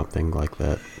or something like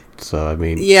that. So I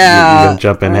mean, you're gonna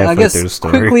jump in halfway through the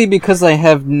story. Quickly, because I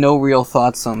have no real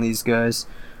thoughts on these guys.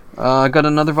 I got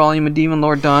another volume of Demon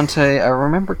Lord Dante. I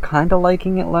remember kind of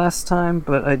liking it last time,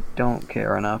 but I don't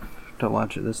care enough to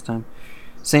watch it this time.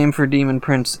 Same for Demon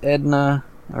Prince Enma.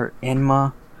 I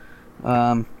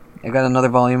got another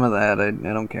volume of that. I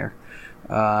don't care.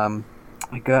 I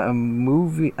got a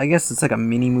movie. I guess it's like a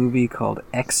mini movie called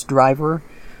X Driver.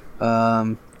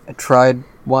 I tried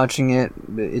watching it.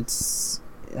 But it's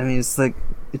a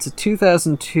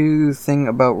 2002 thing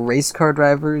about race car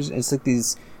drivers. It's like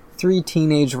these 3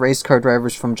 teenage race car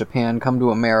drivers from Japan come to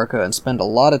America and spend a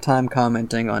lot of time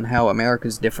commenting on how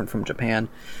America's different from Japan,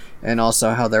 and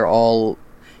also how they're all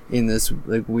in this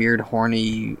like weird,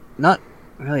 horny, not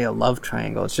really a love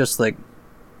triangle. It's just like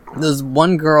there's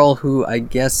one girl who I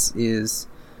guess is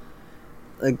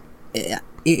like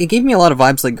it gave me a lot of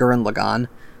vibes like Gurren Lagann.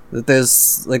 That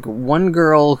there's like one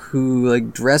girl who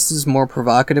like dresses more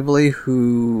provocatively,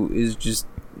 who is just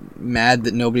mad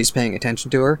that nobody's paying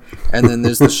attention to her, and then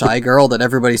there's the shy girl that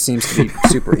everybody seems to be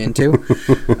super into,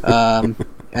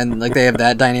 and like they have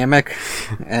that dynamic,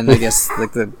 and I guess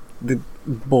like the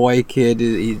boy kid,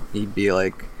 he'd be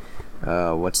like,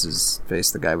 what's his face,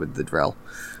 the guy with the drill,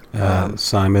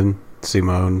 Simone.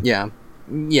 Yeah. I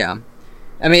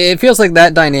mean, it feels like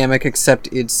that dynamic, except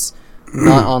it's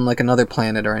not on like another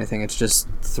planet or anything. It's just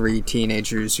 3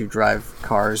 teenagers who drive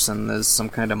cars, and there's some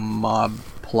kind of mob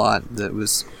plot that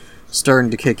was starting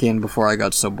to kick in before I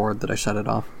got so bored that I shut it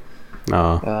off.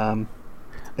 Oh.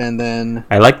 And then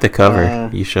I like the cover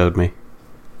you showed me.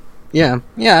 Yeah.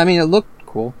 I mean, it looked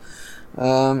cool.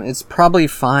 It's probably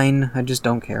fine. I just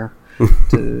don't care.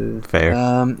 Fair.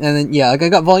 And then like I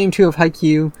got volume 2 of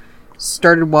Haikyuu,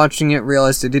 started watching it,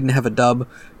 realized it didn't have a dub,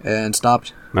 and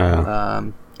stopped.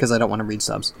 Because I don't want to read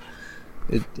subs.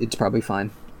 It's probably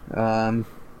fine.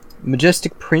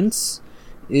 Majestic Prince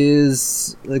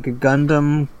is like a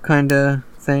Gundam kind of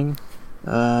thing.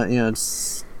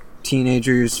 It's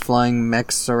teenagers flying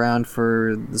mechs around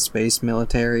for the space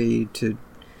military to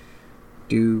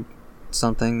do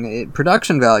something.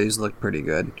 Production values look pretty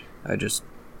good. I just,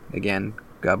 again,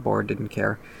 got bored, didn't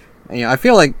care. I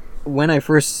feel like when I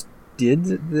first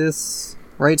did this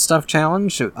Right Stuff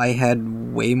challenge, I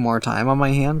had way more time on my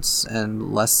hands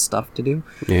and less stuff to do.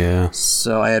 Yeah.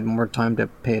 So I had more time to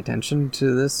pay attention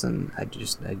to this, and I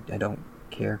don't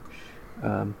care.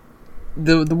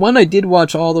 The one I did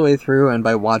watch all the way through, and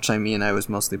by watch I mean I was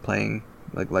mostly playing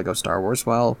like Lego Star Wars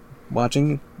while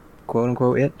watching, quote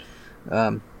unquote, it.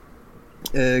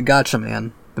 Gotcha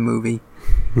Man, the movie.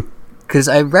 Because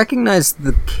I recognize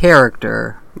the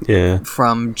character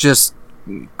from just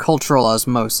cultural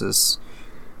osmosis,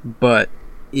 but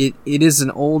it is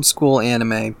an old school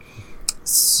anime,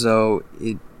 so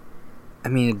it's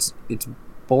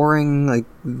boring. Like,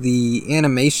 the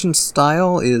animation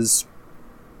style is,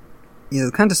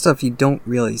 the kind of stuff you don't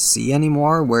really see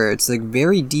anymore, where it's like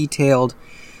very detailed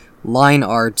line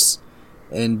arts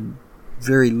and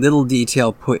very little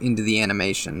detail put into the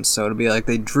animation. So it'll be like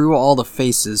they drew all the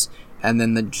faces and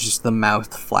then just the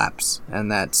mouth flaps,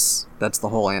 and that's the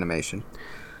whole animation.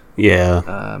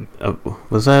 Yeah.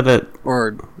 Was that a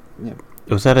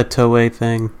Toei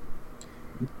thing?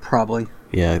 Probably.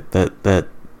 Yeah, that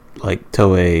like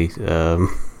Toei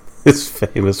is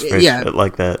famous for shit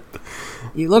like that.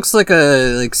 It looks like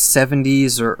a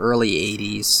 70s or early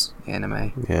 80s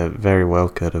anime. Yeah, very well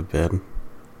could have been.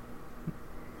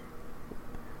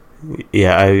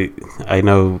 Yeah, I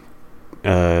know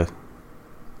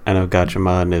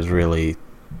Gatchaman is really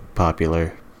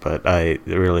popular, but I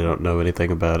really don't know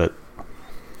anything about it.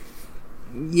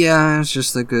 Yeah, it's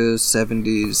just like a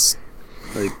 70s,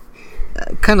 like,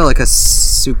 kind of like a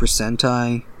Super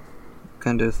Sentai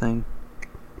kind of thing.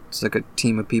 It's like a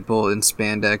team of people in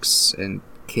spandex and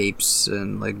capes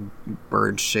and like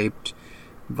bird-shaped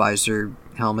visor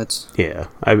helmets. Yeah,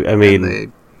 I mean, and they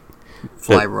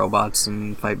fly robots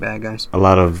and fight bad guys. A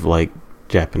lot of like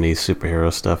Japanese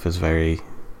superhero stuff is very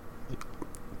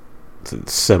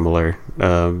similar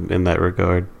in that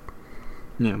regard.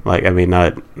 Yeah. Like, I mean,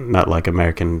 not like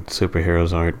American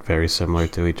superheroes aren't very similar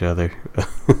to each other.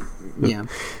 Yeah.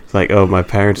 It's like, oh, my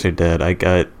parents are dead. I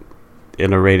got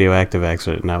in a radioactive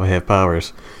accident. Now I have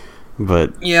powers.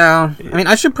 But yeah, I mean,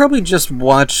 I should probably just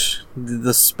watch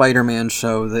the Spider-Man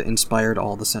show that inspired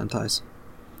all the Sentais.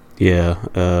 Yeah.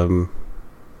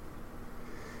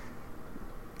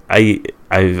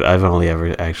 I've only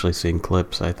ever actually seen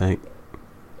clips, I think.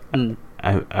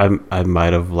 I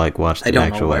might have like watched an actual episode. I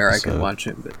don't know where I could watch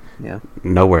it, but yeah.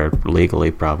 Nowhere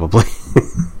legally, probably.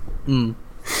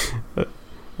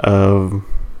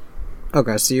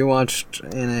 Okay, so you watched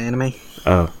an anime?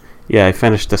 Oh, yeah, I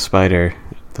finished the spider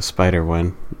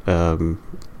one.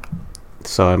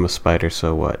 So I'm a spider,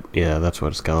 so what? Yeah, that's what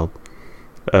it's called.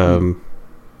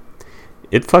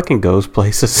 It fucking goes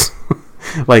places.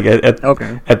 Like at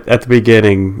the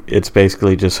beginning, it's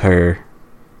basically just her,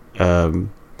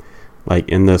 like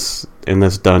in this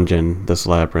dungeon, this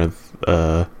labyrinth.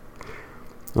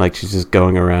 Like she's just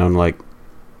going around like,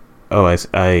 oh, I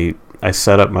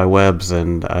set up my webs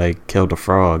and I killed a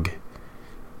frog,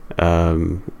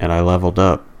 and I leveled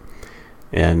up,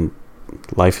 and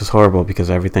life is horrible because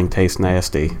everything tastes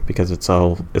nasty because it's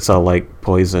all like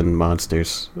poison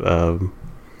monsters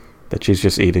that she's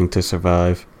just eating to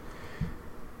survive.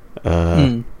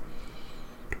 And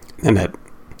at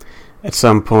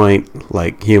some point,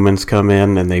 like, humans come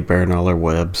in and they burn all her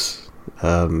webs,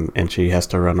 and she has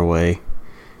to run away.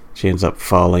 She ends up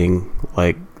falling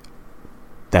like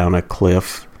down a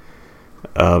cliff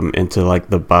into like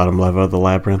the bottom level of the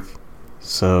labyrinth.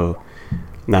 So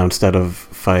now instead of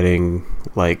fighting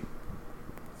like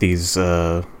these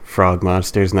frog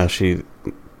monsters, now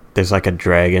there's like a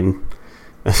dragon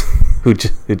who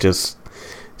just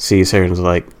sees her and is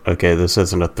like, okay, this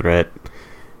isn't a threat,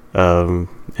 and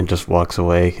just walks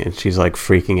away. And she's like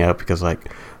freaking out because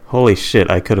like, holy shit,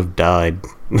 I could have died.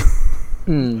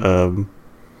 And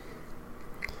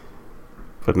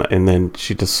then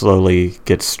she just slowly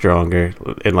gets stronger,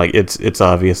 and like it's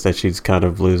obvious that she's kind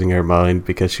of losing her mind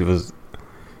because she was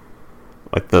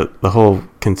like the whole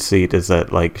conceit is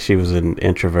that like she was an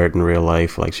introvert in real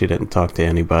life, like she didn't talk to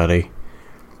anybody,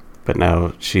 but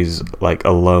now she's like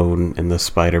alone in the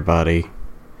spider body,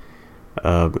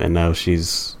 and now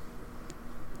she's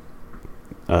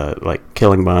like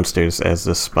killing monsters as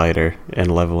this spider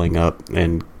and leveling up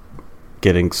and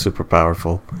getting super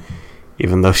powerful,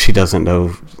 even though she doesn't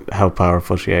know how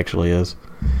powerful she actually is.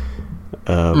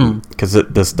 Because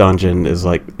this dungeon is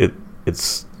like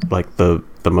it's like the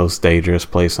most dangerous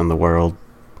place in the world.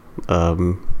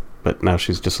 But now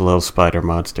she's just a little spider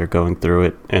monster going through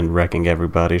it and wrecking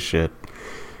everybody's shit.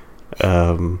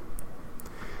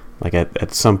 Like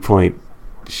at some point,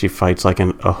 she fights like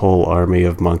a whole army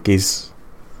of monkeys.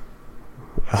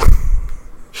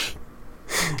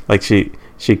 Like she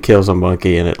kills a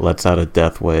monkey and it lets out a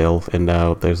death wail, and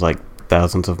now there's like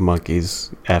thousands of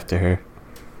monkeys after her.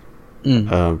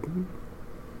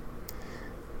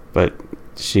 But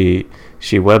she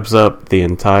webs up the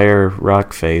entire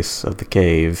rock face of the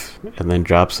cave and then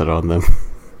drops it on them.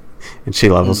 And she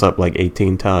levels up like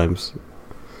 18 times.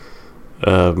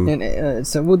 And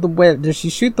so with the web, does she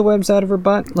shoot the webs out of her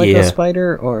butt like a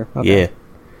spider, or yeah?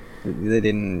 They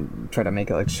didn't try to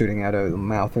make it like shooting out of the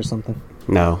mouth or something.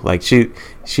 No, like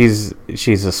she's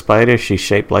a spider. She's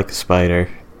shaped like a spider.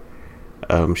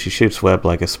 She shoots web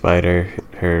like a spider.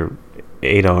 Her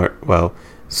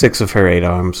 6 of her 8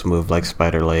 arms move like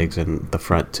spider legs, and the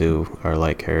front 2 are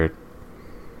like her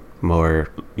more,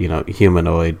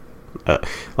 humanoid.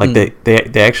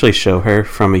 They actually show her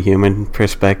from a human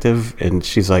perspective, and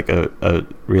she's like a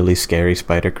really scary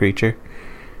spider creature.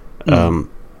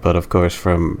 But of course,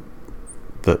 from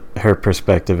her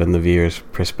perspective and the viewer's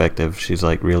perspective, she's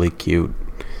like really cute,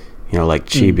 like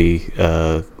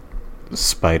chibi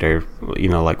spider,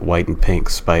 like white and pink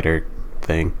spider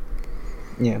thing.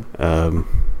 Yeah.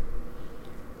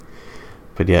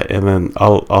 But yeah, and then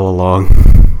all along,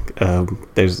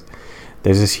 there's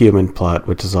this human plot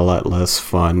which is a lot less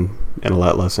fun and a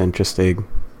lot less interesting,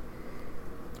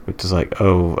 which is like,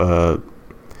 the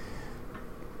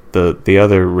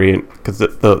other because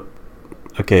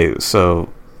okay, so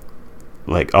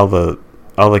like all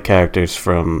the characters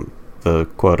from the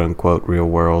quote unquote real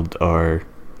world are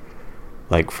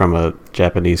like from a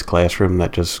Japanese classroom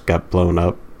that just got blown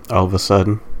up all of a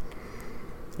sudden.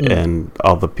 And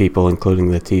all the people, including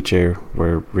the teacher,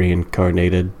 were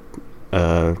reincarnated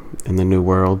in the new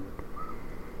world.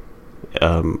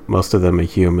 Most of them are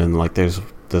human. Like there's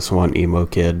this one emo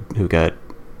kid who got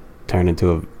turned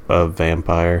into a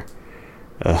vampire.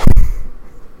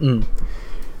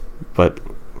 But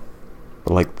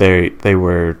like they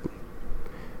were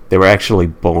actually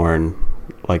born.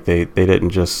 Like they didn't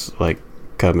just like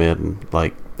come in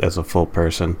like as a full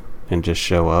person and just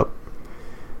show up.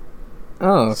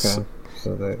 Oh, okay.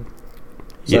 So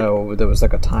there was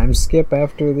like a time skip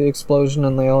after the explosion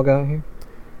and they all got here?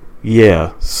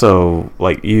 Yeah, so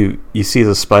like you see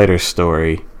the spider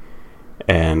story,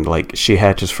 and like she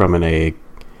hatches from an egg,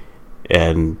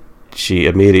 and she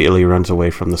immediately runs away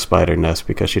from the spider nest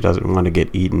because she doesn't want to get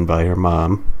eaten by her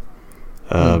mom.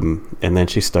 And then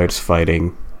she starts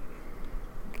fighting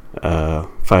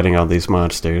all these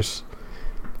monsters,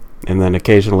 and then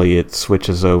occasionally it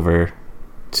switches over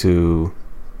to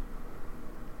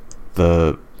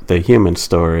the human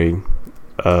story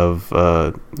of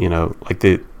like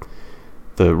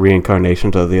the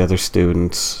reincarnations of the other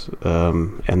students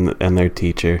and their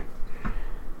teacher,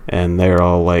 and they're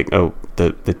all like,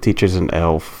 the teacher's an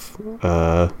elf,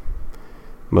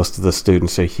 most of the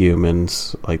students are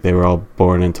humans, like they were all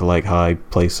born into like high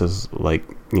places, like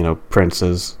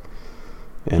princes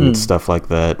and stuff like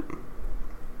that.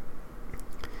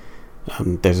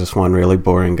 There's this one really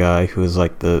boring guy who is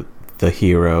like the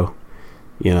hero,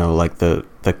 like the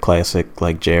classic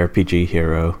like JRPG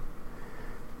hero.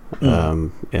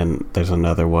 And there's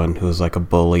another one who's like a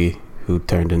bully who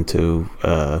turned into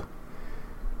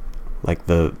like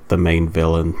the main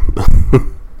villain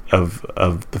of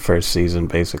the first season,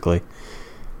 basically,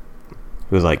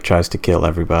 who like tries to kill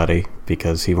everybody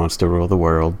because he wants to rule the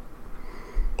world.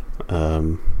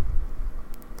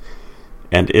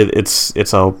 And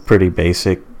it's all pretty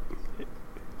basic,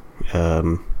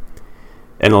 and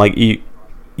like you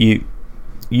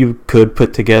could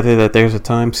put together that there's a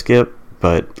time skip,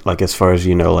 but like as far as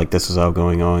like this is all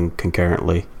going on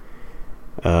concurrently.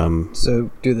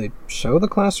 So do they show the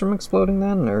classroom exploding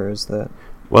then, or is that?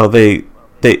 Well, they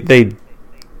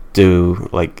do,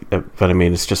 like, but I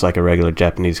mean it's just like a regular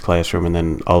Japanese classroom, and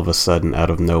then all of a sudden, out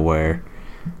of nowhere,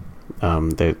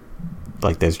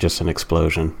 there's just an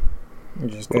explosion. You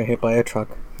just got hit by a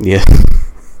truck. Yeah.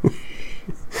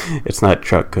 It's not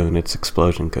truck cone, it's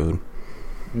explosion cone.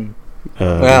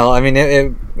 Well, I mean,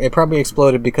 it probably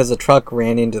exploded because a truck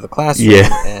ran into the classroom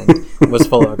and was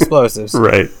full of explosives.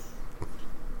 Right.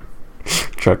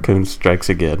 Truck cone strikes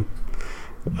again.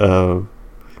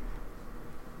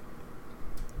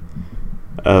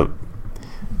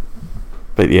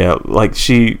 But yeah, like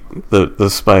the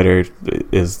spider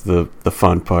is the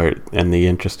fun part and the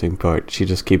interesting part. She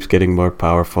just keeps getting more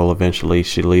powerful. Eventually,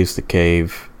 she leaves the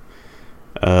cave.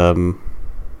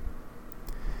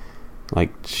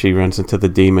 Like she runs into the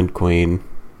demon queen,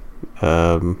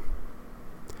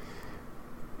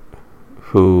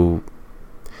 who.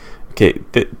 Okay,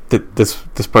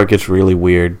 this part gets really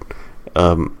weird.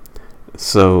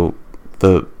 So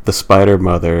the spider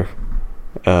mother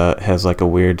has like a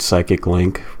weird psychic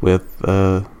link with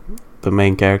the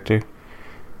main character.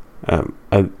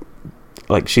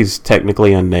 Like she's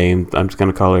technically unnamed. I'm just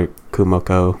gonna call her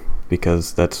Kumoko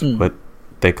because that's what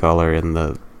they call her in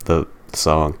the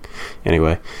song.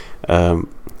 Anyway,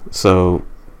 so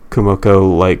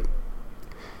Kumoko, like,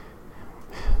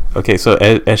 okay, so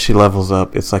as she levels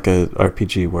up, it's like a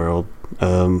RPG world.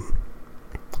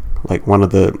 like one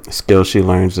of the skills she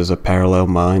learns is a parallel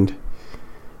mind.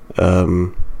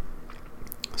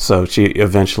 So she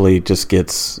eventually just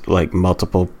gets like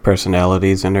multiple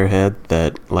personalities in her head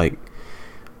that like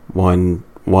one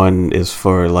is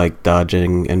for like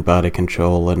dodging and body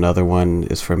control, another one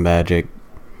is for magic.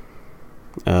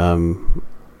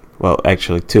 Well,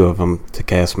 actually two of them to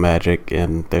cast magic,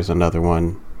 and there's another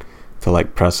one to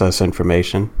like process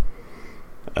information.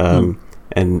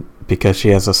 And because she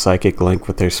has a psychic link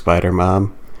with her spider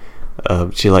mom,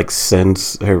 she like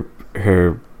sends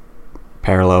her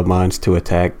parallel minds to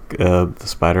attack the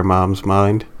spider mom's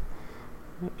mind.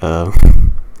 But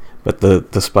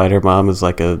the spider mom is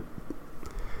like a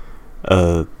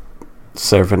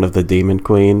servant of the demon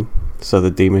queen, so the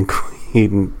demon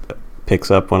queen picks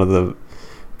up one of the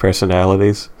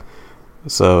personalities.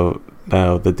 So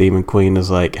now the demon queen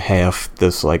is like half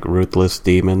this like ruthless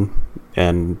demon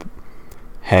and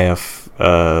half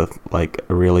like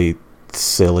a really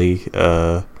silly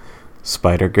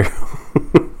spider girl.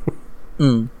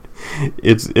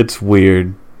 It's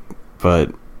weird,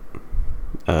 but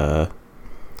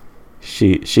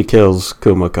she kills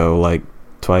Kumiko like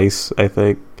twice, I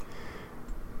think.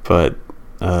 But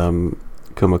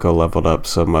Kumiko leveled up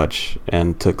so much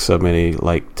and took so many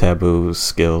like taboo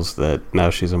skills that now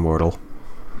she's immortal.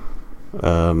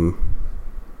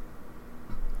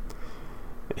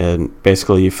 And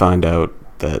basically you find out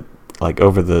that like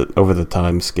over the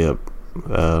time skip,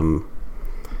 that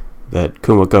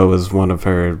Kumiko is one of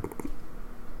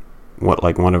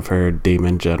her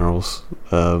demon generals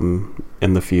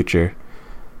in the future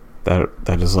that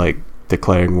is like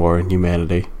declaring war on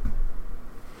humanity.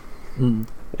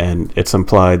 And it's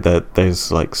implied that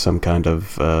there's like some kind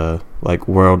of like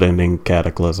world-ending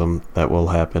cataclysm that will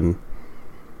happen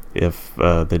if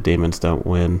the demons don't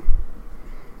win,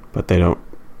 but they don't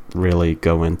really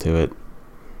go into it.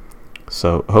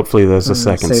 So hopefully there's a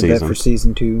second save season. That for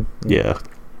season 2. Yeah.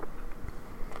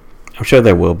 I'm sure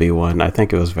there will be one. I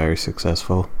think it was very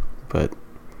successful, but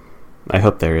I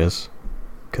hope there is,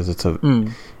 because it's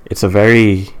a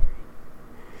very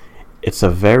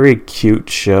cute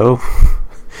show,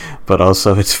 but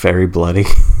also it's very bloody.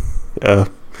 I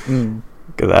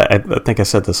think I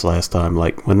said this last time.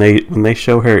 Like when they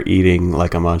show her eating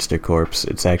like a monster corpse,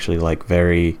 it's actually like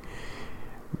very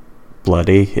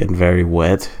bloody and very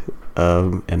wet,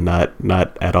 and not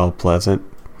at all pleasant.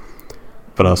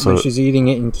 But also, she's eating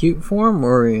it in cute form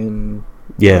or in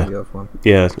video form?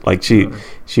 Yeah, like she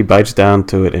bites down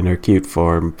to it in her cute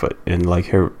form, but and like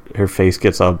her face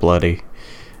gets all bloody.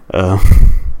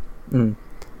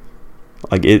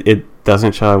 Like it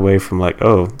doesn't shy away from like,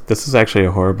 oh, this is actually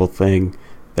a horrible thing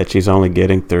that she's only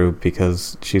getting through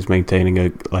because she's maintaining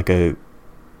a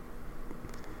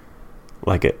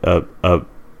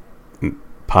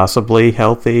possibly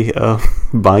healthy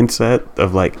mindset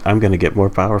of like, I'm gonna get more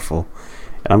powerful,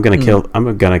 and I'm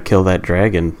gonna kill that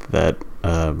dragon that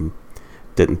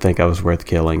didn't think I was worth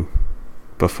killing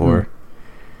before,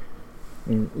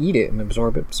 and eat it and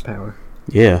absorb its power.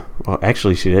 Yeah, well,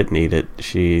 actually, she didn't eat it.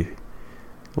 She,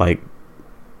 like,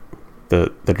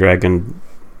 the dragon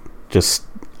just,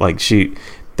 like,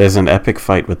 there's an epic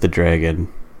fight with the dragon,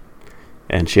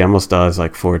 and she almost dies,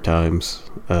 like, 4 times.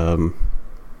 And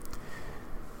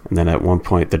then at one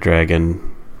point, the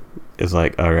dragon is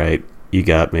like, all right, you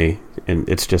got me. And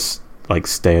it's just, like,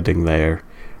 standing there,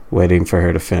 waiting for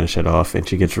her to finish it off, and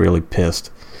she gets really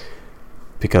pissed.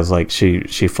 Because like she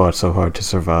fought so hard to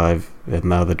survive, and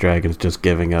now the dragon's just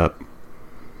giving up.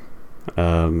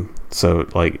 So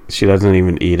like she doesn't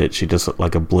even eat it; she just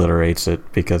like obliterates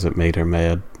it because it made her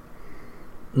mad.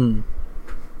 And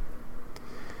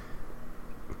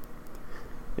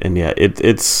yeah,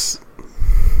 it's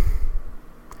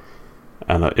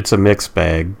I don't know, it's a mixed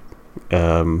bag,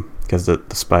 because the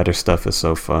spider stuff is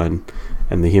so fun,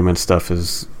 and the human stuff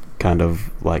is kind of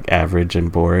like average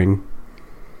and boring.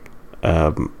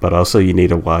 But also you need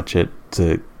to watch it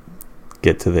to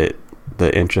get to the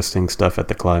interesting stuff at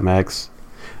the climax.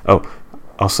 Oh,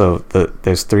 also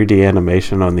there's 3D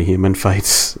animation on the human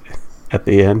fights at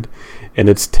the end, and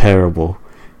it's terrible.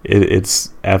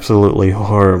 It's absolutely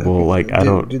horrible. Like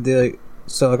did they,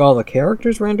 so like all the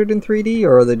characters rendered in 3D,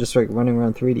 or are they just like running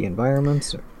around 3D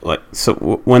environments? Or? Like so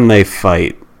when they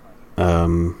fight,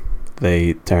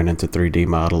 they turn into 3D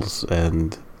models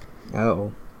and.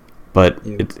 Oh. But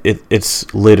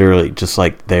it's literally just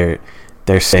like they're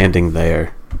standing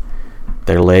there.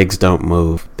 Their legs don't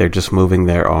move. They're just moving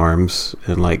their arms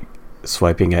and like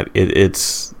swiping at it.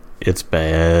 It's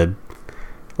bad.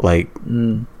 Like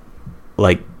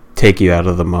take you out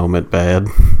of the moment bad.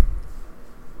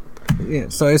 Yeah,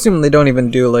 so I assume they don't even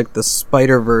do like the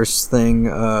Spider-Verse thing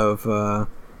of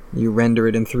you render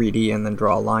it in 3D and then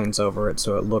draw lines over it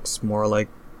so it looks more like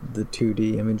the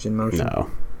 2D image in motion.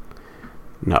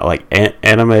 No, like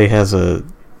anime has a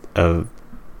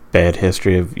bad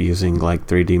history of using like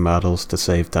 3D models to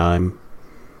save time.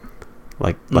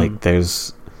 Like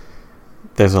there's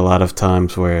a lot of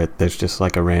times where there's just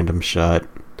like a random shot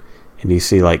and you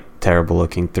see like terrible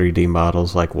looking 3D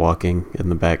models like walking in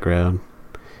the background.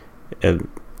 And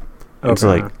it's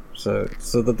like so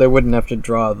that they wouldn't have to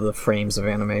draw the frames of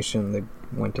animation, they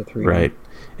went to 3D. Right.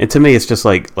 And to me it's just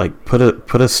like put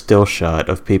a still shot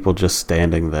of people just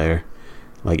standing there.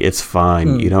 Like it's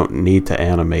fine. You don't need to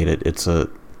animate it. It's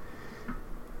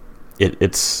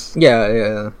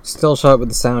still shot with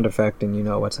the sound effect and you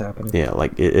know what's happening. Yeah,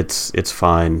 like it's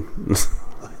fine.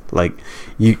 Like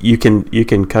you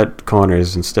can cut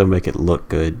corners and still make it look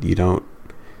good. You don't.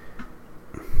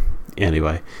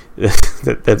 Anyway,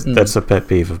 that's a pet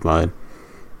peeve of mine.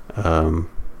 But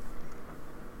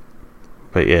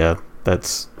yeah,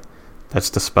 that's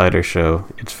the Spider Show.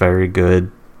 It's very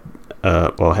good.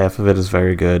 Well, half of it is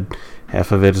very good,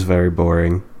 half of it is very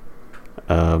boring.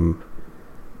 And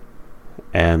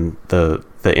the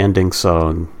ending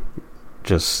song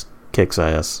just kicks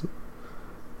ass.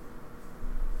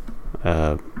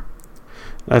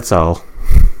 That's all.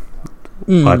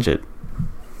 Watch it.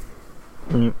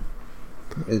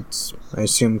 It's, I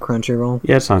assume, Crunchyroll?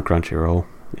 Yeah, it's on Crunchyroll.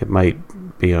 It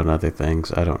might be on other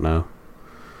things. I don't know.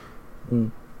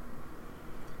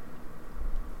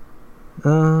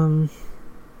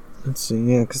 Let's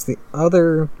see. Yeah, because the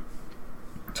other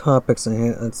topics I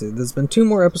had. Let's see. There's been 2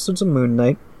 more episodes of Moon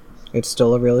Knight. It's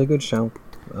still a really good show.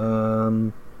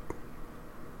 Did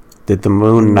the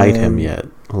moon knight him yet?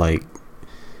 Like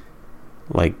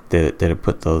did it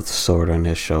put the sword on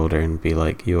his shoulder and be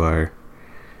like, you are,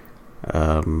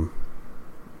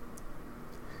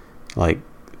 like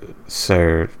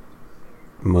Sir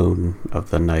Moon of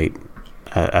the Night?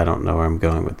 I don't know where I'm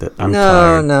going with it. I'm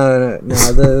tired. No.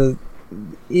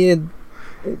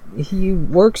 He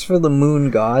works for the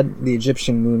moon god, the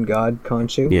Egyptian moon god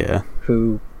Khonshu. Yeah.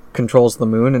 Who controls the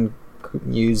moon and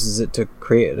uses it to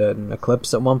create an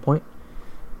eclipse at one point.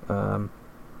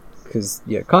 Because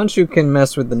Khonshu can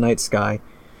mess with the night sky,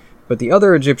 but the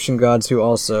other Egyptian gods who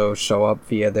also show up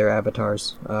via their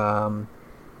avatars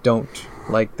don't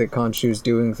like that Khonshu's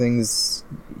doing things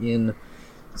in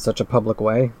such a public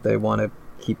way. They want to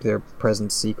keep their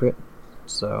presence secret.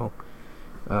 So,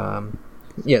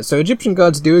 so Egyptian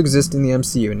gods do exist in the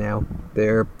MCU now.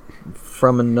 They're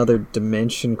from another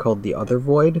dimension called the Other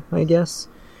Void, I guess,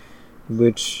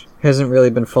 which hasn't really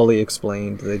been fully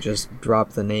explained. They just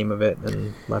dropped the name of it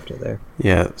and left it there.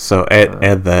 Yeah, so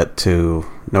add that to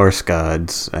Norse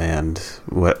gods and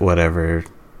whatever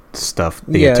stuff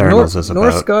the Eternals is about.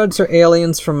 Norse gods are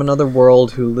aliens from another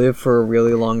world who live for a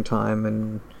really long time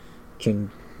and can,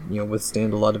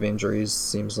 withstand a lot of injuries,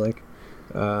 seems like.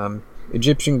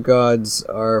 Egyptian gods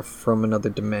are from another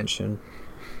dimension.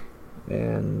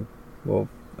 And,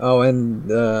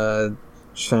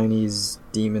 Chinese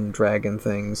demon dragon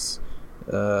things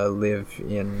live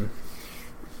in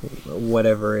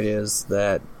whatever it is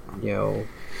that,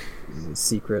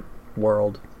 secret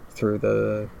world through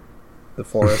the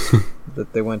forest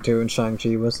that they went to and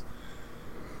Shang-Chi was.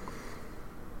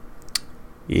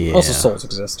 Yeah. Also, souls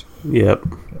exist. Yep.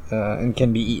 And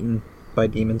can be eaten by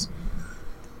demons.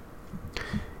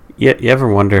 Yeah, you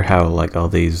ever wonder how all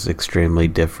these extremely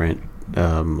different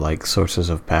sources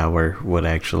of power would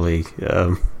actually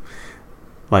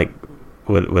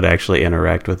would actually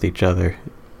interact with each other,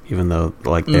 even though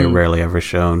they're rarely ever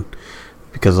shown?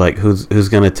 Because who's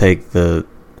gonna take the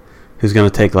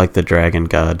dragon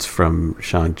gods from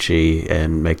Shang-Chi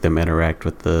and make them interact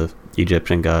with the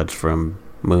Egyptian gods from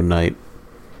Moon Knight?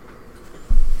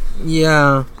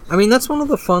 Yeah, I mean, that's one of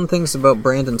the fun things about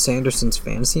Brandon Sanderson's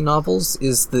fantasy novels,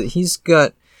 is that he's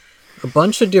got a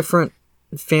bunch of different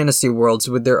fantasy worlds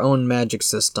with their own magic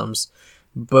systems,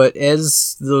 but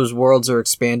as those worlds are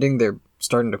expanding, they're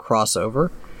starting to cross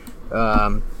over.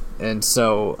 And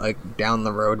so, down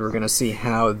the road, we're going to see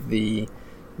how the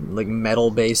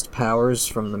metal-based powers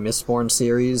from the Mistborn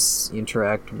series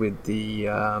interact with the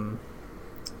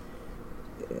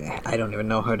I don't even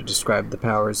know how to describe the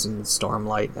powers in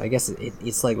Stormlight. I guess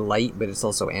it's like light, but it's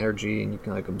also energy, and you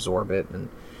can absorb it and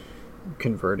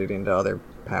convert it into other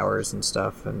powers and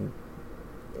stuff. And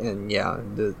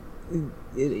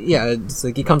it's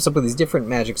he comes up with these different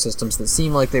magic systems that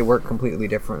seem like they work completely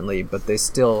differently, but they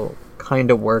still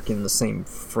kind of work in the same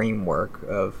framework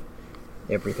of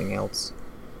everything else.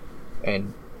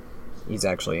 And he's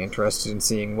actually interested in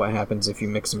seeing what happens if you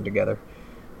mix them together.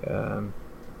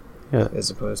 Yeah. As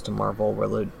opposed to Marvel,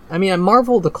 where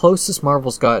Marvel, the closest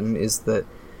Marvel's gotten is that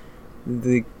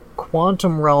the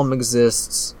quantum realm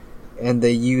exists, and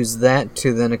they use that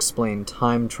to then explain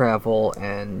time travel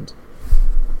and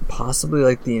possibly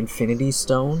like the Infinity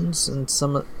Stones and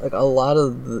some like a lot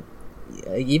of the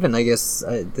even I guess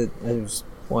I was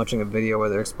watching a video where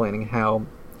they're explaining how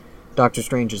Doctor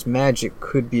Strange's magic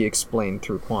could be explained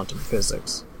through quantum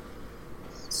physics.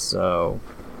 So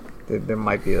there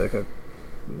might be like a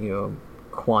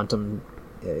quantum,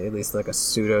 at least like a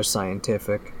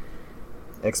pseudo-scientific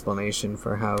explanation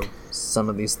for how some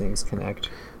of these things connect.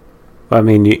 I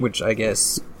mean, which I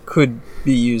guess could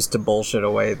be used to bullshit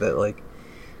away that like,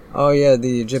 oh yeah,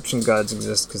 the Egyptian gods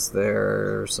exist because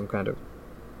they're some kind of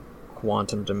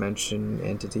quantum dimension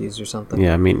entities or something.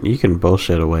 Yeah, I mean, you can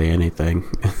bullshit away anything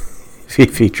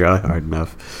if you try hard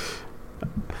enough.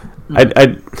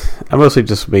 I mostly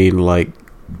just mean like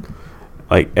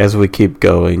as we keep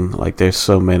going, like there's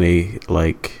so many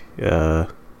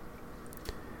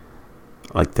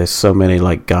there's so many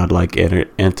like godlike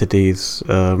entities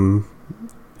in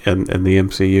the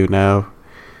MCU now,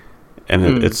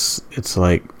 and it's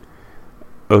like,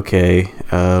 okay,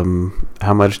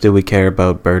 how much do we care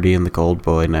about Birdie and the Cold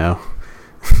Boy now?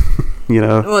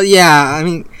 Well, yeah, I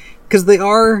mean, because they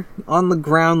are on the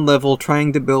ground level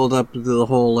trying to build up the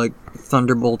whole like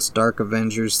Thunderbolts Dark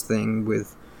Avengers thing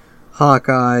with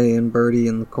Hawkeye and Birdie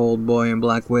and the Cold Boy and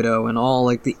Black Widow and all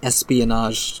like the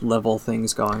espionage level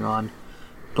things going on.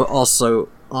 But also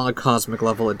on a cosmic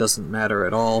level it doesn't matter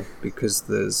at all because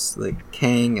there's like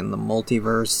Kang and the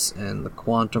multiverse and the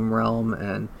quantum realm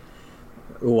and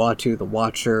Uatu the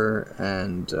Watcher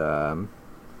and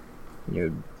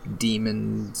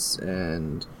demons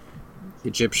and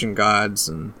Egyptian gods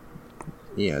and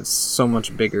it's so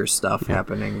much bigger stuff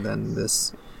happening than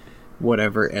this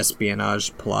whatever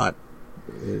espionage plot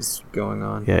is going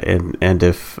on. Yeah, and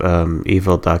if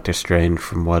evil Doctor Strange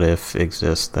from What If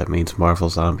exists, that means Marvel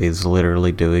Zombies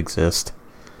literally do exist.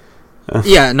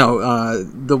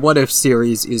 The What If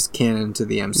series is canon to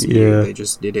the MCU. Yeah. They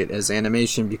just did it as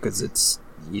animation because it's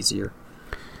easier.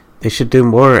 They should do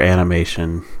more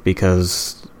animation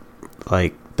because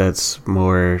like that's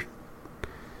more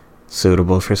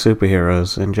suitable for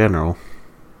superheroes in general.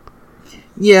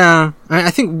 Yeah, I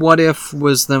think What If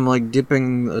was them like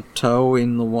dipping a toe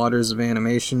in the waters of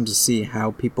animation to see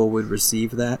how people would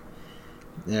receive that,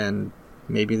 and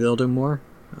maybe they'll do more.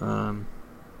 The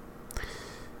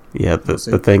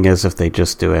thing is, if they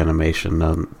just do animation,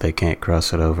 then they can't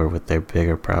cross it over with their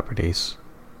bigger properties.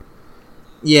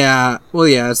 Yeah, well,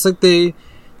 yeah, it's like they're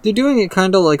doing it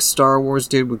kind of like Star Wars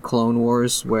did with Clone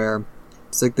Wars, where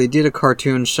it's like they did a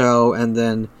cartoon show and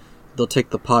then they'll take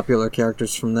the popular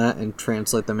characters from that and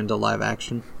translate them into live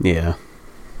action. Yeah.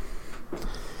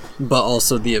 But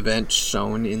also the events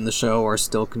shown in the show are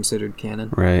still considered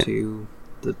canon to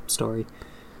the story.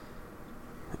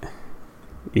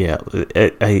 Yeah,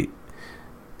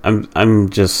 I'm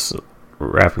just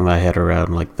wrapping my head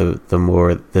around like the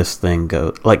more this thing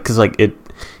goes, like, cause like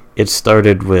it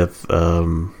started with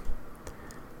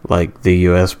like the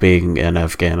U.S. being in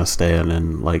Afghanistan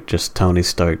and like just Tony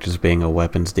Stark just being a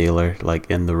weapons dealer like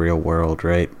in the real world,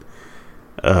 right?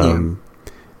 And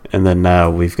then now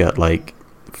we've got like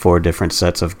 4 different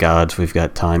sets of gods. We've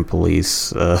got time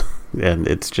police, and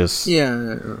it's just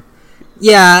and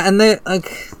they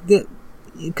like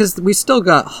because we still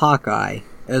got Hawkeye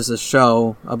as a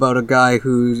show about a guy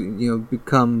who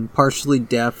become partially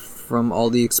deaf from all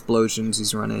the explosions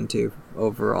he's run into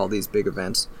over all these big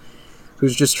events,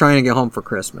 who's just trying to get home for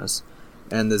Christmas,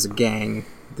 and there's a gang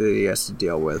that he has to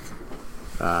deal with,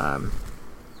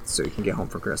 so he can get home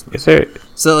for Christmas.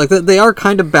 So like they are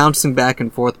kind of bouncing back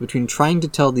and forth between trying to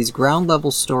tell these ground level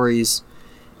stories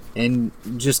and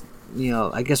just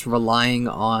I guess relying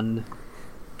on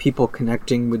people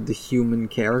connecting with the human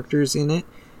characters in it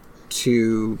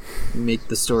to make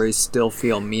the stories still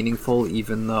feel meaningful,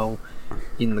 even though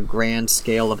in the grand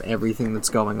scale of everything that's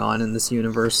going on in this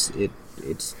universe,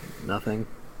 it's nothing.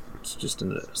 It's just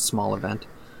a small event.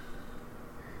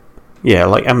 Yeah,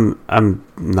 like I'm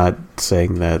not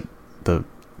saying that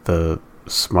the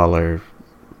smaller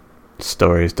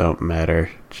stories don't matter.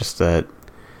 Just that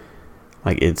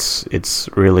like it's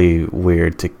really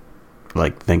weird to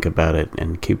like think about it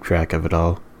and keep track of it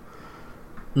all.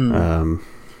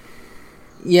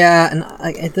 Yeah, and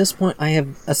at this point, I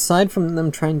have, aside from them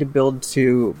trying to build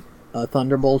to a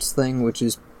Thunderbolts thing, which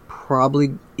is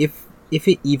probably, if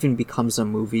it even becomes a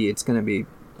movie, it's going to be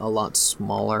a lot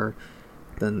smaller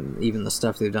than even the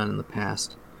stuff they've done in the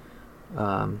past.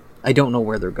 I don't know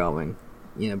where they're going,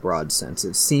 in a broad sense.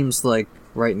 It seems like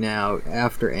right now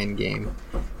after Endgame.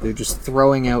 They're just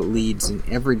throwing out leads in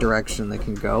every direction they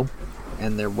can go,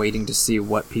 and they're waiting to see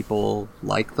what people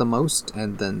like the most,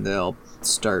 and then they'll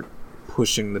start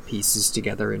pushing the pieces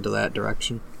together into that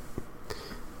direction.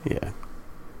 Yeah.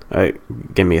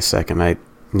 Give me a second. I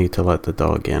need to let the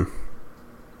dog in.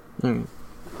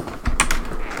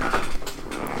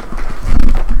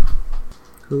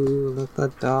 Who let the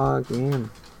dog in?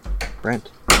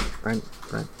 Brent.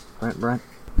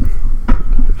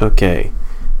 Okay.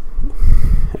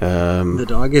 The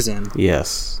dog is in.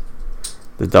 Yes.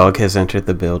 The dog has entered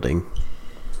the building.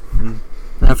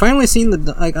 I've finally seen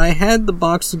I had the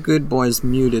box of Good Boys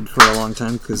muted for a long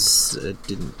time because it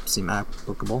didn't seem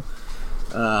applicable.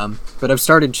 But I've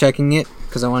started checking it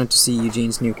because I wanted to see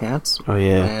Eugene's new cats. Oh,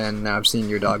 yeah. And now I've seen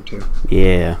your dog, too.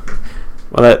 Yeah.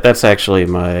 Well, that's actually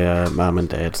my mom and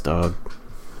dad's dog.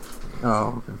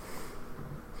 Oh, okay.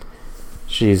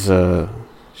 She's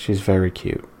very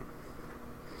cute.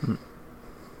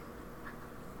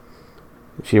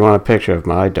 If you want a picture of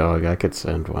my dog, I could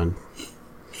send one.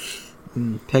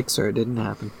 Pixar didn't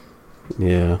happen.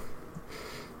 Yeah.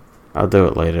 I'll do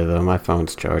it later, though. My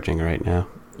phone's charging right now.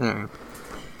 Alright.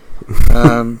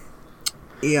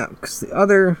 Yeah, because the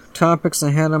other topics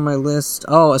I had on my list...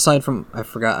 Oh, aside from... I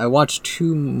forgot. I watched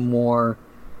 2 more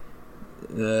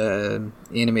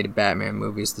animated Batman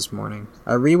movies this morning.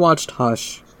 I rewatched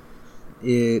Hush.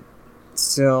 It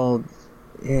still...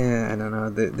 Yeah, I don't know.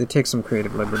 They take some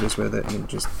creative liberties with it, and it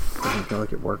just doesn't feel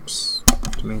like it works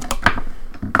to me.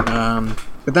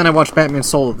 But then I watched Batman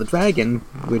Soul of the Dragon,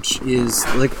 which is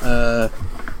like a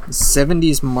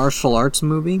 70s martial arts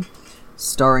movie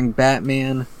starring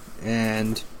Batman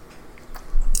and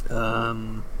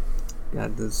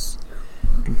this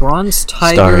Bronze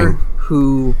Tiger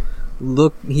who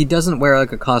he doesn't wear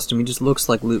like a costume, he just looks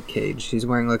like Luke Cage. He's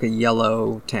wearing like a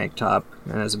yellow tank top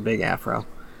and has a big afro.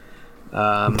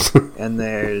 And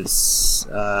there's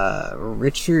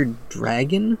Richard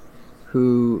Dragon,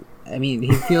 who, I mean,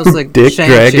 he feels like Dick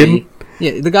Shang-Chi. Dragon?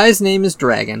 Yeah, the guy's name is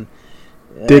Dragon.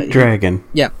 Dick Dragon.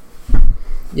 Yeah,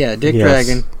 Dick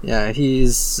Dragon. Yeah, he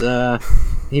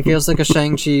feels like a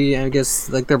Shang-Chi. I guess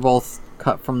like they're both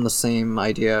cut from the same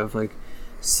idea of like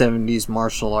 70s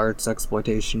martial arts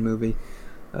exploitation movie.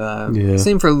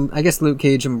 Same for, I guess, Luke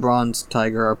Cage and Bronze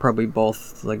Tiger are probably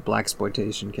both like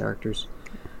blaxploitation characters.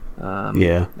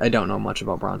 I don't know much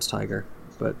about Bronze Tiger,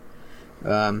 but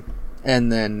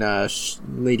and then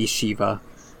Lady Shiva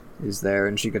is there,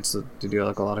 and she gets to do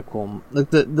like a lot of cool, like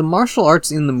the martial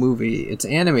arts in the movie. It's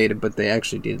animated, but they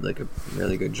actually did like a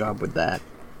really good job with that.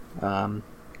 And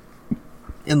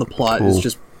the plot is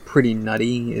just pretty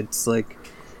nutty. It's like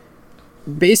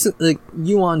basically like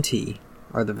Yuan Ti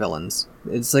are the villains.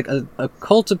 It's like a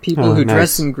cult of people who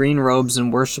dress in green robes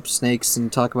and worship snakes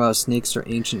and talk about how snakes are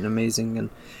ancient and amazing, and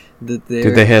that they're...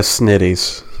 Do they have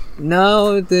snitties?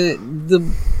 No, the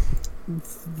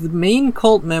main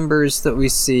cult members that we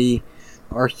see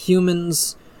are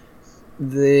humans.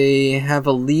 They have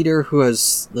a leader who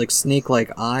has like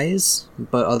snake-like eyes,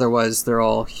 but otherwise they're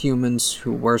all humans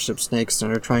who worship snakes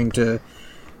and are trying to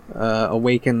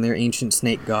awaken their ancient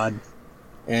snake god.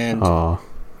 And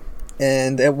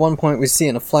at one point we see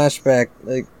in a flashback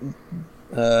like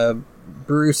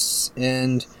Bruce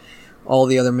and all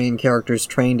the other main characters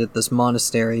trained at this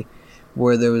monastery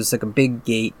where there was like a big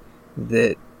gate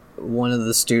that one of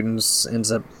the students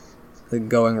ends up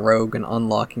going rogue and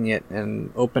unlocking it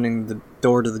and opening the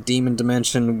door to the demon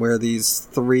dimension where these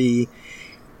 3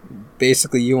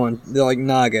 basically they're like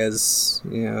Nagas,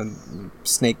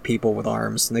 snake people with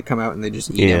arms, and they come out and they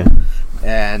just eat them.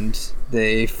 And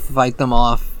they fight them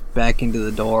off back into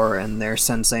the door, and their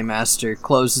sensei master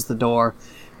closes the door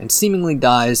and seemingly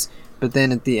dies, but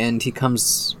then at the end he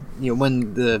comes,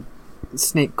 when the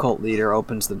snake cult leader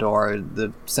opens the door,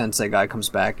 the sensei guy comes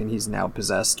back and he's now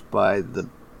possessed by the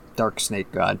dark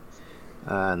snake god,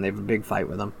 and they have a big fight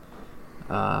with him.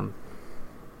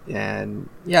 And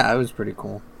yeah, it was pretty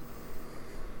cool.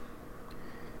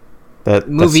 The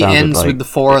movie ends with the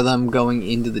 4 of them going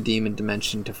into the demon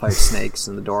dimension to fight snakes,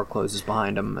 and the door closes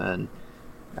behind them, and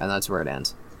that's where it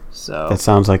ends. So that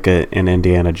sounds like an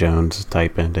Indiana Jones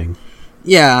type ending.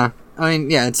 Yeah, I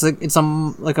mean, yeah, it's like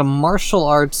a martial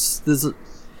arts. There's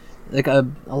like a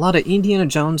lot of Indiana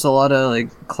Jones, a lot of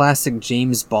like classic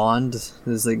James Bond.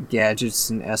 There's like gadgets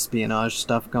and espionage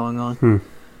stuff going on.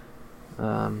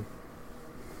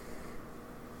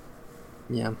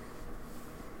 Yeah.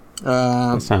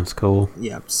 That sounds cool.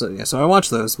 Yeah, so I watched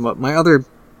those. My other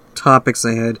topics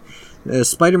I had,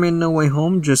 Spider-Man No Way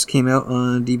Home just came out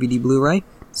on DVD Blu-ray,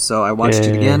 so I watched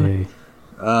it again.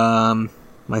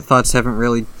 My thoughts haven't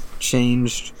really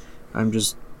changed. I'm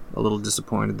just a little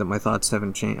disappointed that my thoughts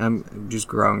haven't changed. I'm just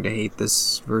growing to hate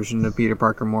this version of Peter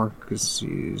Parker more because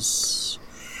he's.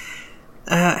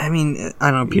 I mean,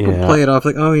 I don't know. People play it off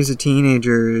like, oh, he's a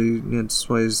teenager. That's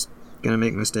why he's gonna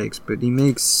make mistakes, but he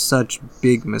makes such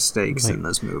big mistakes in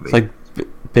this movie. It's like,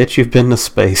 bitch, you've been to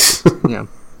space. Yeah.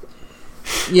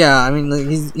 Yeah, I mean, like,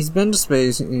 he's been to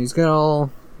space. He's got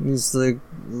all these like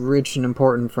rich and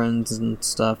important friends and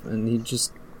stuff, and he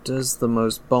just does the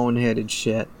most boneheaded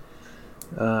shit,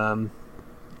 and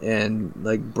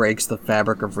like breaks the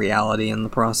fabric of reality in the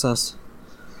process.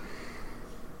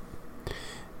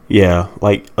 Yeah,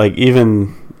 like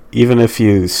even if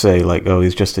you say like, oh,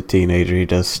 he's just a teenager, he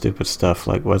does stupid stuff.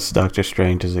 Like, what's Doctor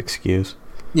Strange's excuse?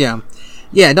 Yeah,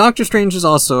 Doctor Strange is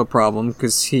also a problem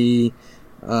because he,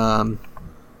 Peter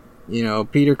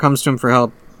comes to him for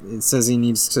help. It says he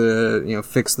needs to,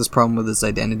 fix this problem with his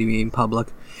identity being public.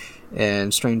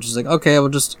 And Strange is like, okay, I will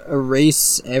just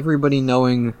erase everybody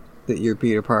knowing that you're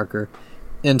Peter Parker.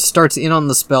 And starts in on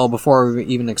the spell before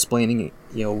even explaining,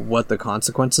 what the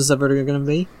consequences of it are going to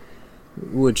be.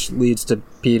 Which leads to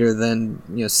Peter then,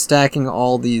 stacking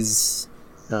all these,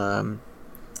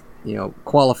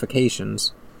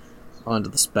 qualifications onto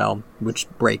the spell, which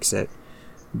breaks it.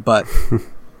 But,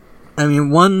 I mean,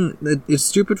 one, it's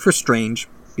stupid for Strange,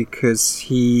 because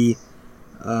he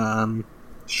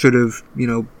should have,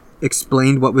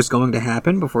 explained what was going to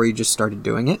happen before he just started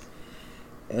doing it.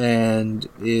 And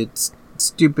it's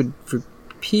stupid for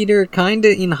Peter, kind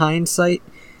of in hindsight,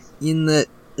 in that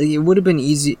it would have been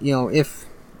easy, if,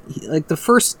 like, the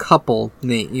first couple,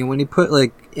 when he put,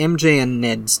 like, MJ and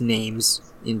Ned's names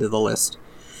into the list,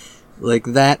 like,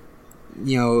 that,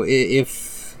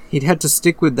 if he'd had to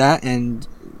stick with that and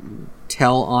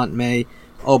tell Aunt May,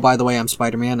 oh, by the way, I'm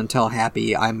Spider-Man, and tell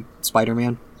Happy I'm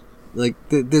Spider-Man. Like,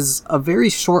 there's a very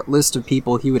short list of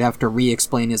people he would have to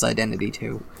re-explain his identity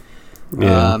to.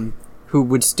 Yeah. Who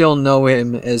would still know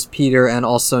him as Peter and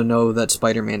also know that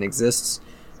Spider-Man exists.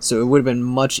 So it would have been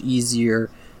much easier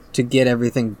to get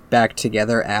everything back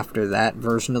together after that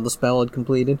version of the spell had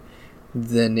completed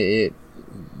than it,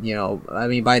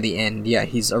 by the end,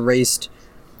 he's erased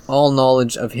all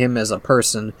knowledge of him as a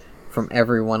person from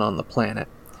everyone on the planet.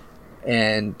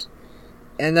 And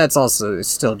that's also, it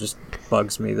still just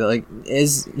bugs me that, like,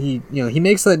 as he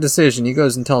makes that decision, he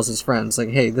goes and tells his friends, like,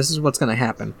 hey, this is what's going to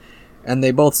happen. And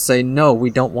they both say, no, we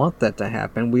don't want that to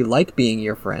happen. We like being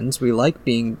your friends. We like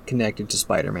being connected to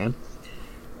Spider-Man.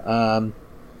 And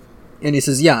he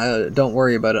says, don't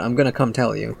worry about it. I'm going to come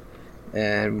tell you.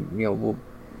 And, we'll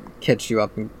catch you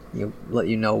up and let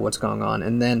you know what's going on.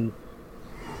 And then,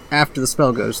 after the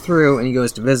spell goes through and he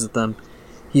goes to visit them,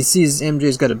 he sees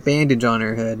MJ's got a bandage on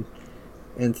her head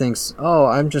and thinks, oh,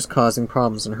 I'm just causing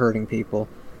problems and hurting people.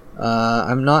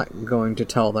 I'm not going to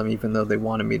tell them, even though they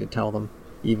wanted me to tell them.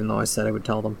 Even though I said I would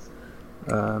tell them.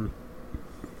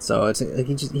 So it's like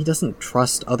he doesn't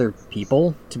trust other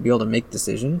people to be able to make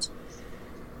decisions.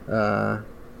 I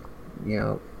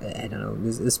don't know.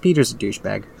 This Peter's a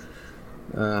douchebag.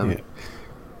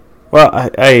 Well,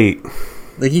 I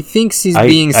like, he thinks he's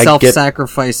being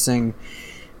self-sacrificing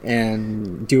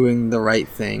and doing the right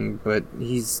thing, but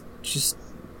he's just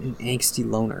an angsty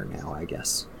loner now, I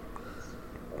guess.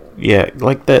 Yeah,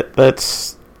 like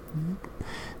that's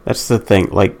the thing.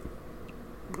 Like,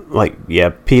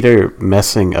 Peter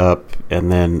messing up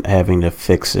and then having to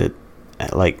fix it,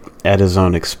 at his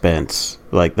own expense.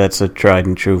 Like, that's a tried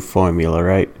and true formula,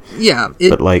 right? Yeah.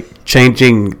 But, like,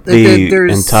 changing the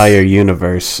entire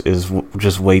universe is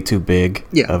just way too big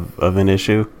of an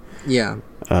issue. Yeah.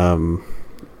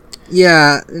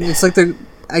 Yeah, it's like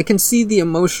I can see the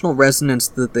emotional resonance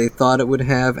that they thought it would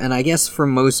have, and I guess for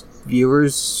most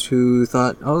viewers who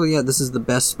thought, oh yeah, this is the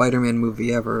best Spider-Man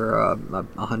movie ever,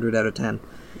 100 out of 10.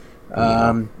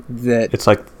 That it's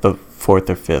like the 4th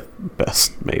or 5th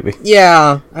best, maybe.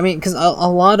 Yeah, I mean, because a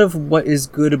lot of what is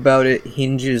good about it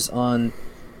hinges on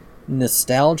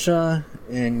nostalgia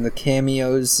and the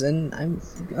cameos, and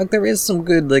there is some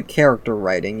good, like, character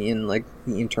writing in, like,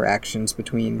 the interactions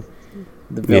between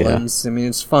the villains. Yeah. I mean,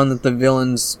 it's fun that the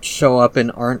villains show up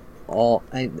and aren't all...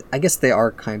 I guess they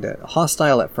are kind of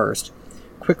hostile at first,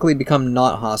 quickly become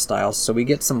not hostile, so we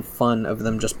get some fun of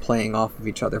them just playing off of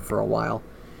each other for a while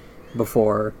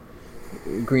before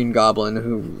Green Goblin,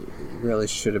 who really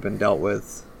should have been dealt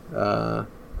with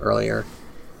earlier.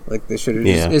 Like, they should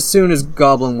have as soon as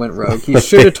Goblin went rogue, he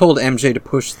should have told MJ to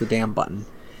push the damn button.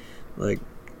 Like,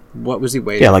 what was he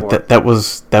waiting for? Yeah, like, that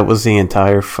was the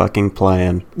entire fucking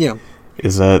plan. Yeah.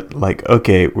 Is that, like,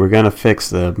 okay, we're gonna fix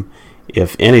them.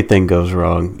 If anything goes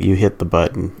wrong, you hit the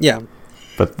button. Yeah.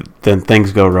 But then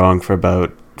things go wrong for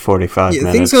about 45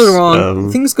 minutes. Things go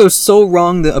wrong. Things go so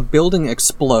wrong that a building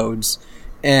explodes,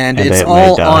 and it's Aunt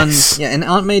all May on. dies. Yeah, and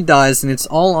Aunt May dies, and it's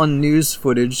all on news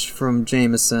footage from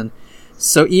Jameson.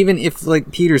 So even if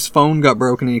like Peter's phone got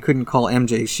broken and he couldn't call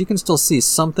MJ, she can still see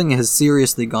something has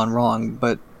seriously gone wrong.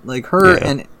 But like her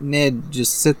and Ned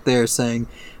just sit there saying,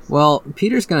 "Well,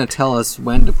 Peter's going to tell us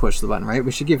when to push the button, right?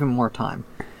 We should give him more time."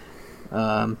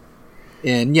 And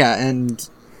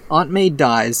Aunt May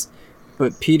dies,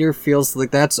 but Peter feels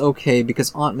like that's okay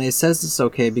because Aunt May says it's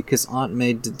okay because Aunt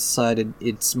May decided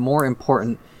it's more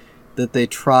important that they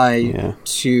try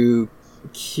to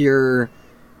cure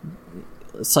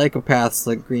psychopaths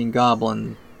like Green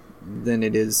Goblin than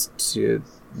it is to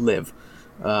live,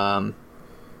 I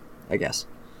guess.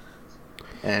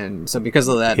 And so because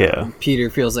of that,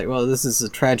 Peter feels like, well, this is a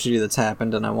tragedy that's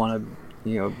happened and I want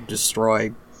to,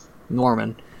 destroy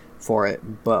Norman for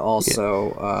it. But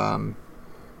also,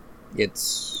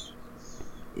 it's...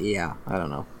 Yeah, I don't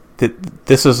know.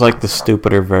 This is like the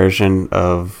stupider version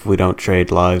of We Don't Trade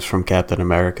Lives from Captain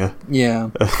America. Yeah.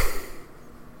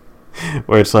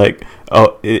 Where it's like,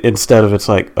 instead of it's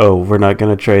like, we're not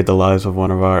going to trade the lives of one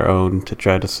of our own to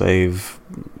try to save,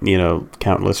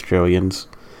 countless trillions.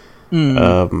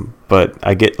 But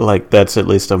I get like that's at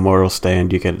least a moral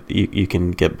stand you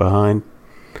can get behind.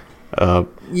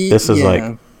 This is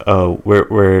like,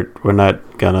 we're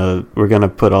gonna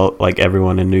put all like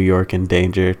everyone in New York in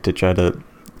danger to try to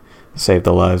save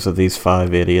the lives of these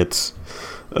 5 idiots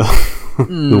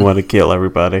who want to kill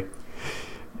everybody.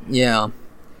 Yeah,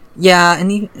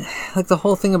 and like the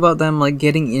whole thing about them like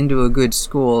getting into a good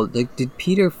school. Like, did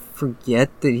Peter forget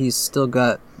that he's still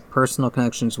got personal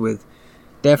connections with?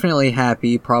 Definitely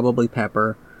Happy, probably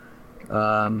Pepper.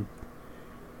 I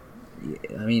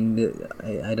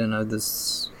don't know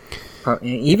this.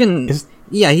 He's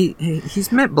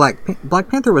met Black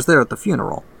Panther was there at the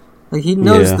funeral. Like he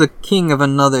knows the king of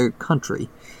another country.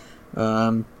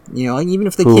 Even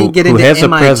if they can't get into MIT, who has a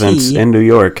presence in New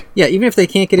York. Yeah, even if they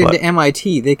can't get into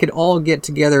MIT, they could all get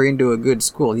together into a good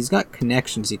school. He's got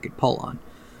connections he could pull on.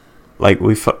 Like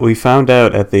we found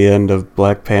out at the end of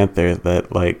Black Panther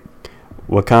that like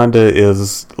Wakanda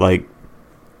is like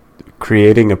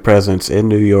creating a presence in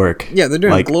New York. Yeah, they're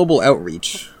doing global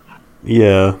outreach.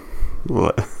 Yeah,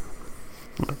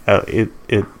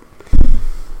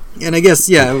 And I guess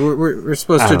we're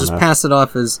supposed to just pass it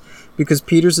off as because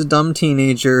Peter's a dumb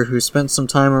teenager who spent some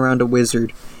time around a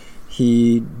wizard.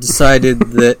 He decided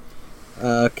that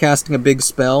casting a big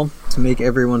spell to make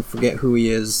everyone forget who he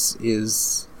is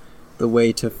the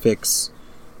way to fix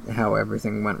how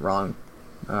everything went wrong.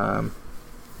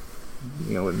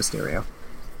 With Mysterio.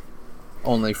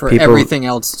 Only for everything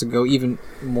else to go even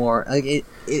more... Like,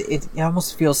 it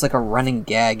almost feels like a running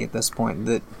gag at this point,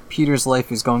 that Peter's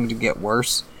life is going to get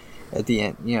worse at the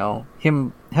end.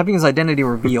 Him having his identity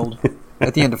revealed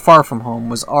at the end of Far From Home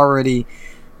was already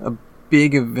a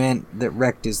big event that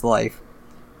wrecked his life.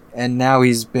 And now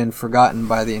he's been forgotten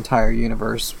by the entire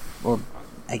universe, or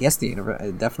I guess the universe,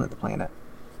 definitely the planet.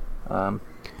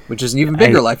 Which is an even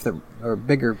bigger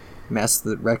bigger mess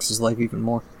that wrecks his life even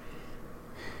more.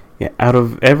 Yeah, out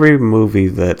of every movie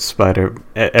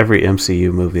every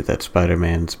MCU movie that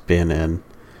Spider-Man's been in,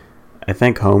 I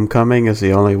think Homecoming is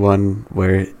the only one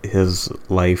where his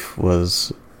life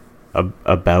was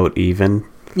about even.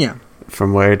 Yeah.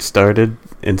 From where it started,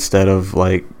 instead of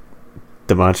like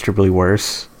demonstrably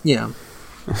worse. Yeah.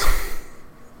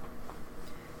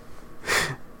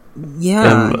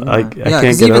 Yeah, I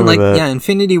can't get over that. Yeah,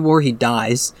 Infinity War he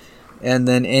dies, and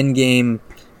then Endgame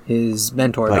his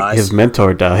mentor dies. His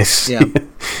mentor dies. Yeah.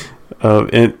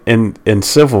 In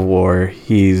Civil War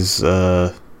he's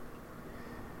I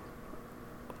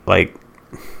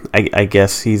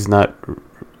guess he's not.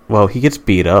 Well, he gets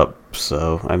beat up,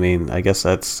 so I mean I guess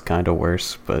that's kind of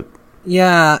worse. But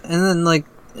yeah, and then like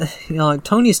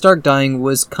Tony Stark dying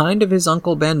was kind of his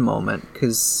Uncle Ben moment,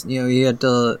 because he had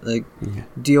to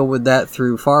deal with that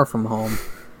through Far From Home.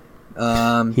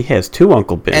 He has 2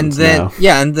 Uncle Bens and then, now.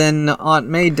 Yeah, and then Aunt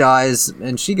May dies,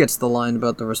 and she gets the line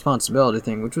about the responsibility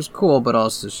thing, which was cool, but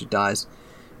also she dies.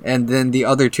 And then the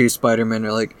other 2 Spider-Men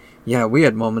are like, yeah, we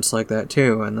had moments like that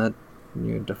too, and that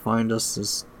defined us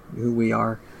as who we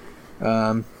are.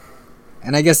 And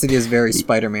I guess it is very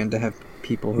Spider-Man to have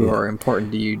people who are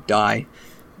important to you die.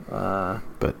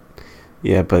 But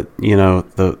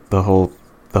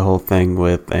the whole thing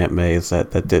with Aunt May is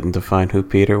that didn't define who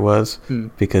Peter was,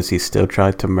 because he still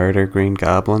tried to murder Green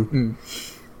Goblin.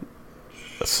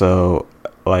 So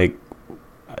like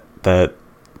that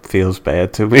feels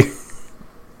bad to me.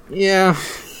 Yeah.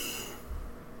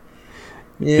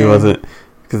 He wasn't,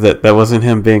 Because that wasn't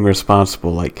him being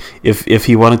responsible. Like, if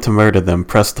he wanted to murder them,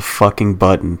 press the fucking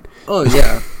button. Oh,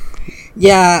 yeah.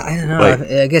 Yeah, I don't know. Like,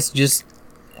 I guess just...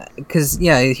 Because,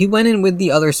 yeah, he went in with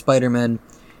the other Spider-Men,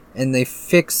 and they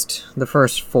fixed the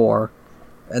first 4.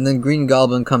 And then Green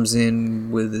Goblin comes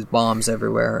in with his bombs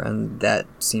everywhere, and that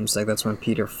seems like that's when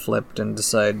Peter flipped and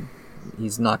decided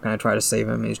he's not going to try to save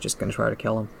him, he's just going to try to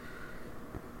kill him.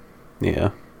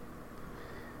 Yeah.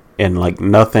 And, like,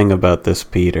 nothing about this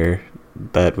Peter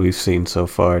that we've seen so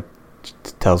far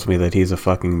tells me that he's a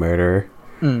fucking murderer.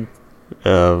 Mm.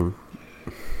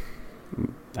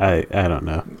 I don't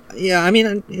know. Yeah, I mean,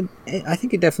 I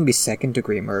think it'd definitely be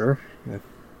second-degree murder. It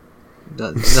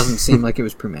doesn't seem like it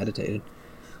was premeditated.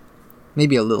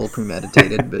 Maybe a little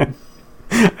premeditated, but...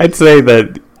 I'd say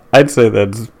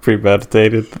that's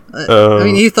premeditated. I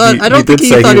mean, I don't think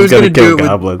he thought he was going to do it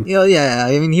Goblin. Yeah,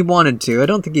 I mean, he wanted to. I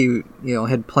don't think he,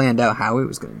 had planned out how he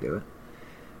was going to do it.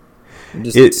 He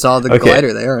just saw the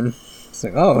glider there, and it's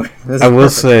like, oh, this is I will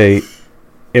say,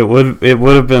 it would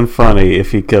have been funny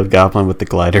if he killed Goblin with the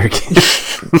glider again.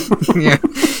 Yeah.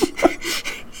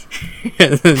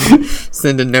 And then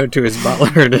send a note to his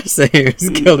butler to say he was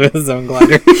killed with his own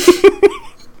glider.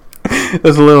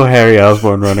 There's a little Harry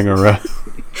Osborn running around.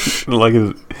 Like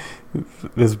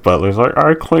his butler's like,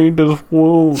 I cleaned his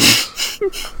wounds.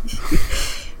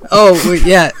 Oh, wait,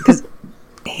 yeah, because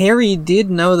Harry did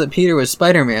know that Peter was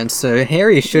Spider-Man, so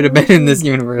Harry should have been in this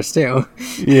universe too.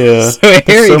 Yeah. So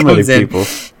Harry comes in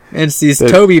and sees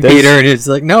Toby Peter, and it's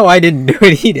like, no, I didn't do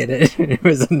it, he did it. It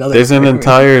was another There's an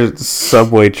entire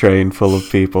subway train full of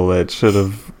people that should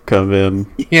have come in.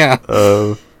 Yeah.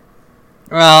 Well,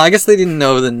 I guess they didn't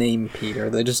know the name Peter.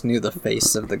 They just knew the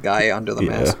face of the guy under the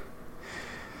mask.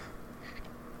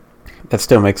 That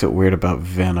still makes it weird about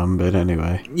Venom, but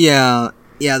anyway. Yeah,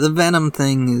 the Venom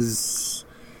thing is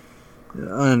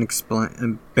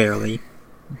unexplained, barely,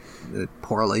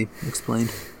 poorly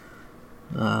explained.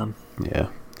 Yeah,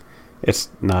 it's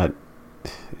not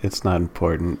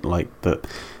important. Like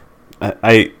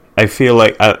I feel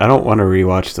like I don't want to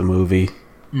rewatch the movie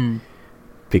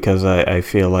because I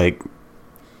feel like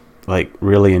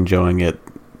really enjoying it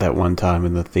that one time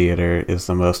in the theater is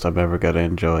the most I'm ever going to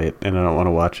enjoy it, and I don't want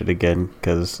to watch it again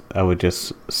because I would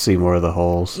just see more of the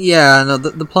holes. Yeah, no,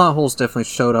 the plot holes definitely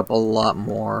showed up a lot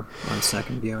more on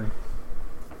second viewing.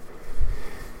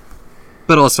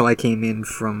 But also I came in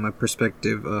from a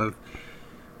perspective of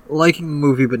liking the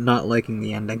movie but not liking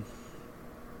the ending.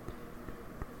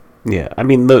 Yeah, I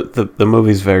mean the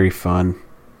movie's very fun.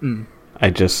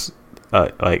 I just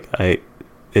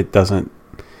it doesn't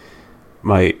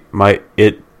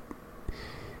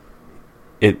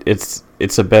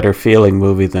it's a better feeling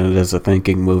movie than it is a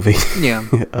thinking movie. Yeah.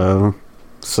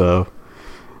 So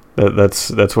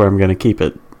that's where I'm gonna keep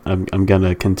it. I'm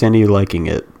gonna continue liking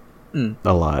it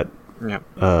a lot. Yeah.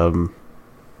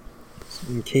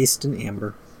 Encased in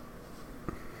amber.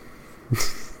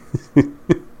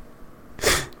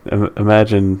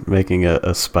 Imagine making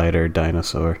a spider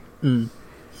dinosaur.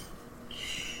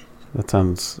 That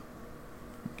sounds...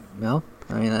 Well,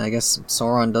 I mean, I guess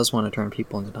Sauron does want to turn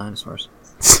people into dinosaurs.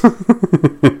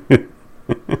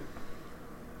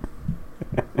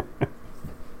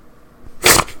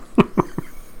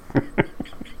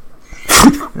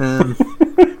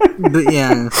 But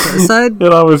yeah, aside...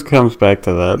 It always comes back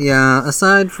to that. Yeah,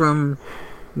 aside from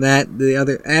that,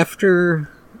 after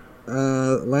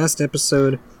last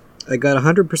episode, I got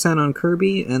 100% on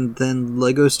Kirby, and then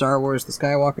Lego Star Wars The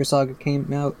Skywalker Saga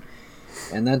came out,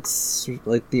 and that's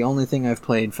like the only thing I've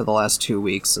played for the last 2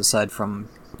 weeks, aside from,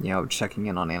 checking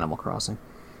in on Animal Crossing.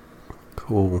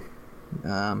 Cool.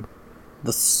 The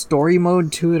story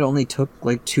mode to it only took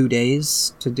like 2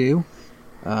 days to do.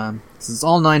 It's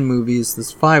all 9 movies,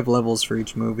 there's 5 levels for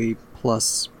each movie,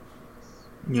 plus,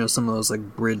 some of those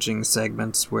like bridging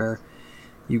segments where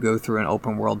you go through an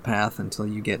open world path until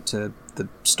you get to the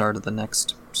start of the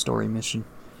next story mission.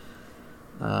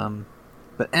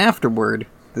 But afterward,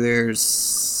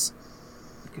 there's...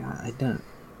 I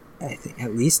think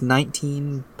at least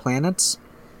 19 planets.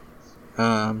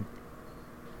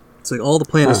 It's like all the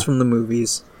planets from the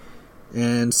movies,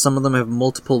 and some of them have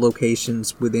multiple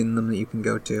locations within them that you can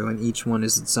go to, and each one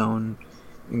is its own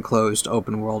enclosed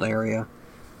open world area,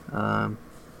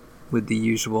 with the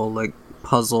usual like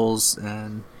puzzles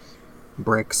and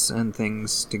bricks and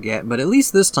things to get. But at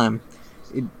least this time,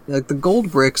 the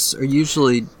gold bricks are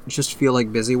usually just feel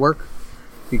like busy work,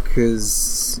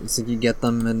 because it's like you get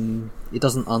them and it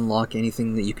doesn't unlock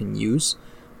anything that you can use.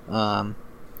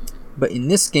 But in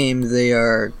this game, they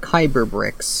are Kyber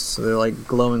bricks, so they're like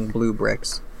glowing blue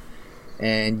bricks,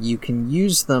 and you can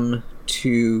use them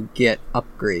to get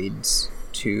upgrades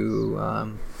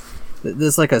to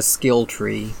there's like a skill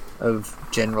tree of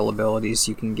general abilities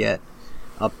you can get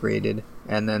upgraded,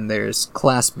 and then there's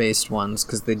class-based ones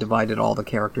because they divided all the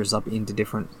characters up into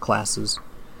different classes.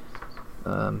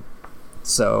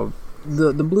 So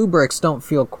the blue bricks don't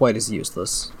feel quite as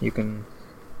useless. You can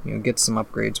get some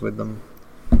upgrades with them.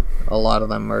 A lot of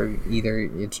them are either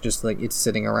it's just like it's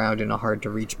sitting around in a hard to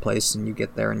reach place and you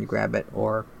get there and you grab it,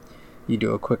 or you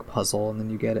do a quick puzzle and then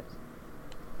you get it.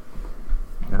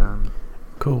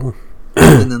 Cool.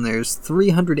 And then there's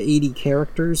 380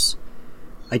 characters.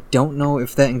 I don't know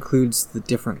if that includes the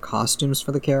different costumes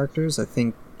for the characters. I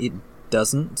think it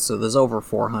doesn't, so there's over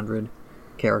 400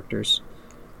 characters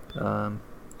to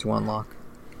unlock.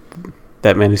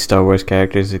 That many Star Wars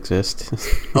characters exist?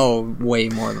 Oh, way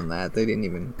more than that. They didn't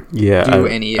even do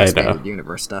any expanded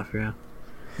universe stuff, yeah.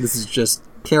 This is just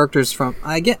characters from...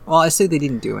 I say they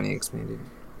didn't do any expanded...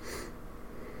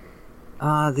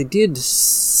 they did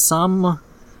some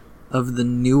of the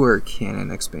newer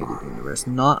canon expanded universe.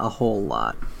 Not a whole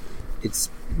lot. It's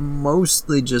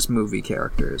mostly just movie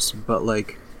characters, but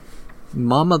like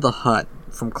Mama the Hutt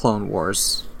from Clone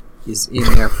Wars is in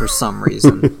there for some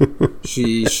reason.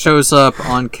 She shows up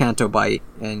on Canto Bight,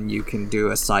 and you can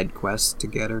do a side quest to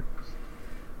get her.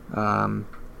 And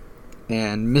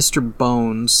Mr.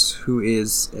 Bones, who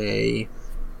is a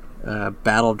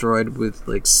battle droid with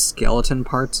like skeleton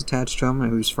parts attached to him,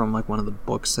 who's from like one of the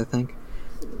books, I think.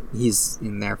 He's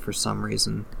in there for some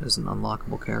reason as an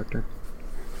unlockable character.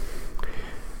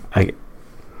 I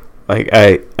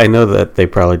know that they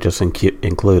probably just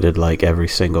included like every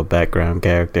single background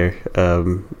character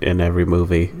in every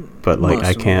movie, but like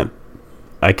I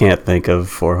can't think of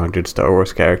 400 Star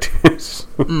Wars characters.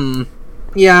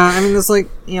 Yeah, I mean there's like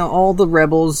all the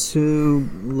rebels who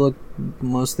look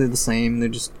mostly the same. They're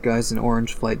just guys in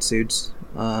orange flight suits.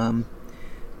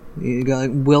 You got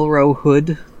like Wilro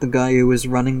Hood, the guy who was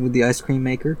running with the ice cream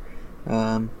maker.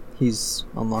 He's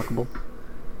unlockable.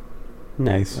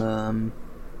 Nice.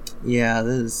 Yeah,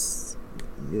 there's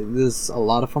a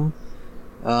lot of them.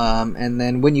 And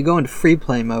then when you go into free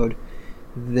play mode,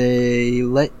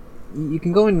 you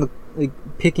can go into like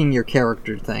picking your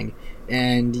character thing,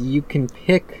 and you can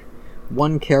pick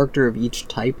one character of each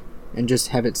type and just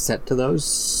have it set to those.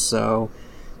 So,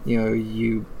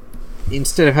 you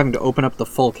instead of having to open up the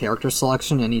full character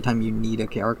selection anytime you need a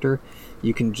character,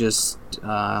 you can just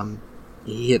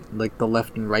hit like the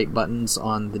left and right buttons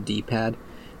on the D-pad,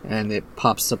 and it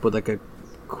pops up with like a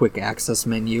quick access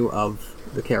menu of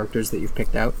the characters that you've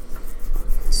picked out.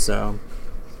 So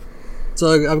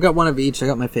I've got one of each. I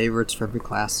got my favorites for every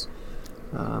class.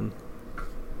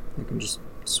 I can just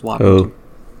swap them.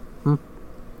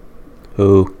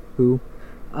 Who?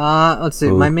 Let's see.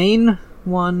 My main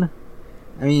one,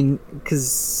 I mean,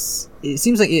 because it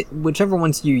seems like whichever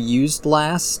ones you used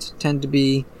last tend to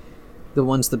be the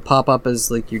ones that pop up as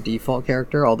like your default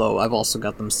character, although I've also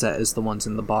got them set as the ones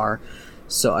in the bar.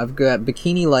 So I've got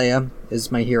Bikini Leia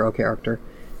as my hero character,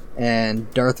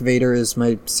 and Darth Vader is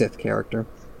my Sith character,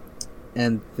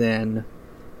 and then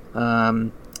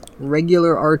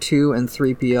regular R2 and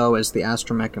 3PO as the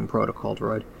Astromech and Protocol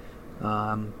droid.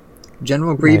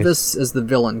 General Grievous as the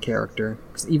villain character,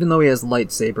 because even though he has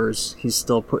lightsabers, he's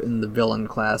still put in the villain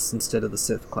class instead of the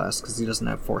Sith class because he doesn't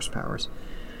have force powers.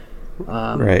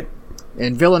 Right.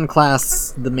 And villain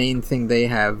class, the main thing they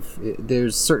have,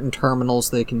 there's certain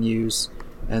terminals they can use,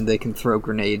 and they can throw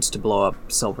grenades to blow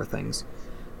up silver things.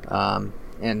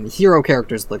 And hero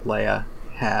characters like Leia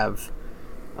have,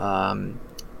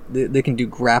 they can do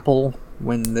grapple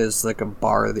when there's like a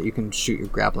bar that you can shoot your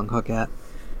grappling hook at,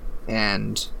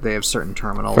 and they have certain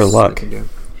terminals for luck. They can do.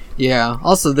 Yeah,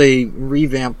 also they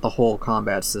revamped the whole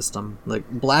combat system. Like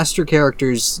blaster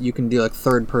characters, you can do like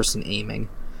third-person aiming.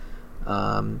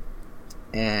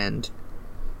 And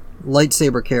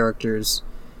lightsaber characters,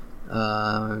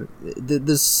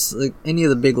 this like any of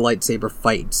the big lightsaber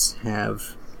fights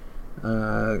have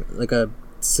like a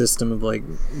system of like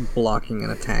blocking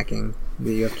and attacking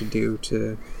that you have to do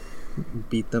to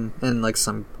beat them, and like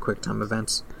some quick time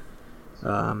events.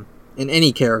 And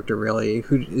any character really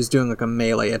who is doing like a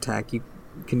melee attack, you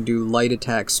can do light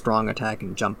attack, strong attack,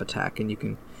 and jump attack, and you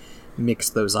can mix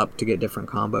those up to get different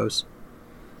combos.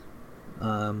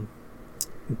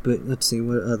 But let's see,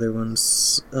 what other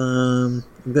ones? I've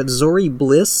got Zori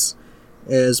Bliss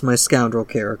as my scoundrel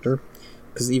character,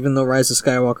 because even though Rise of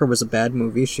Skywalker was a bad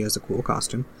movie, she has a cool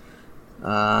costume.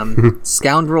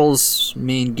 Scoundrel's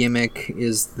main gimmick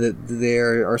is that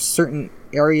there are certain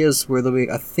areas where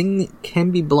a thing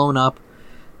can be blown up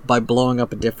by blowing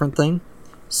up a different thing.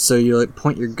 So you like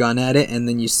point your gun at it, and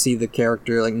then you see the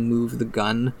character like move the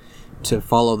gun to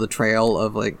follow the trail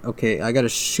of like, okay, I gotta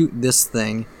shoot this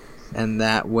thing, and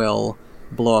that will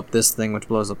blow up this thing, which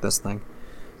blows up this thing.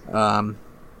 Let's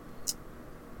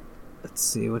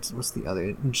see, what's the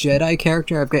other Jedi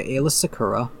character? I've got Elisa.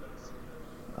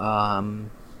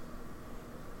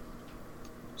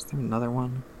 Is there another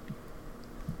one?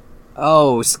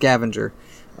 Oh, Scavenger.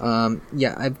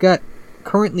 Yeah, I've got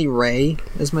currently Rey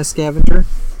as my Scavenger.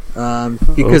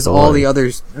 Because all the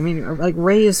others, I mean, like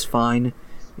Rey is fine.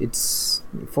 It's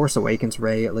Force Awakens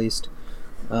Rey at least.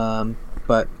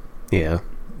 But yeah,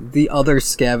 the other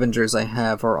Scavengers I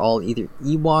have are all either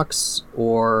Ewoks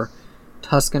or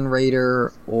Tusken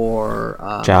Raider or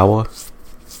Jawa.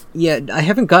 Yeah, I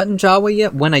haven't gotten Jawa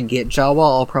yet. When I get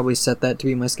Jawa, I'll probably set that to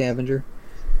be my Scavenger.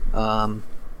 What's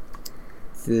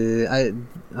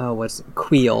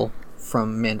Queel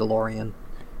from Mandalorian?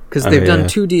 Because they've done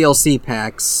 2 DLC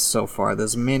packs so far.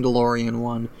 There's a Mandalorian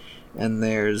one, and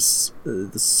there's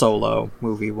the Solo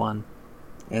movie one,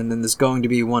 and then there's going to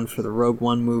be one for the Rogue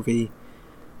One movie,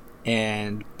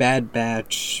 and Bad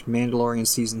Batch, Mandalorian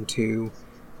Season 2,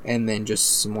 and then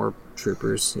just some more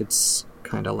troopers. It's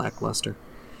kind of lackluster.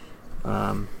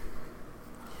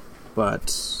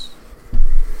 But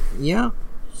yeah,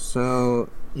 so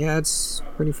yeah, it's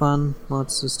pretty fun.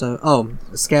 Lots of stuff. Oh,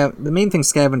 the main thing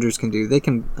Scavengers can do, they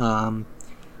can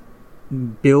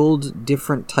build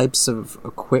different types of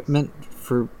equipment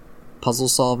for puzzle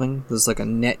solving. There's like a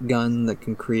net gun that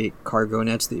can create cargo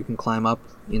nets that you can climb up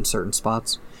in certain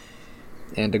spots,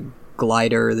 and a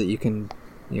glider that you can,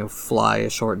 fly a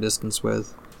short distance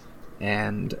with,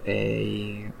 and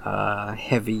a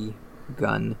heavy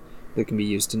gun that can be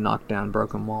used to knock down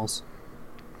broken walls.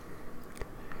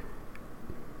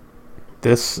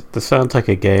 This sounds like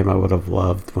a game I would have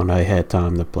loved when I had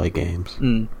time to play games.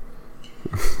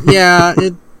 Yeah,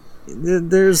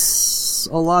 there's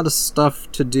a lot of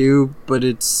stuff to do, but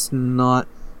it's not,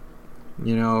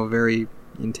 very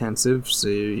intensive, so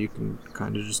you can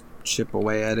kind of just chip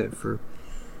away at it for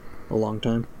a long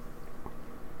time.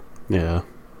 Yeah.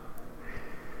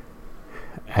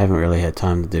 I haven't really had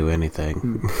time to do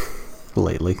anything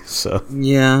lately, so...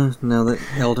 Yeah, now that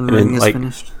Elden Ring is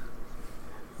finished.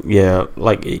 Yeah,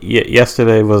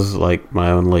 yesterday was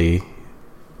my only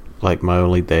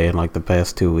day in the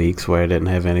past 2 weeks where I didn't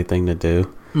have anything to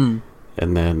do. And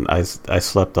then I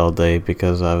slept all day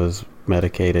because I was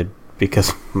medicated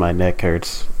because my neck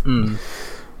hurts.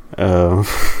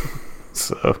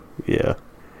 So yeah.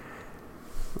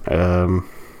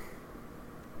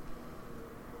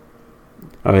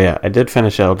 Oh yeah, I did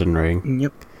finish Elden Ring.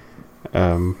 Yep.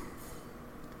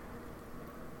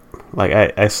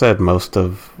 I said most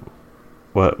of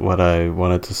what I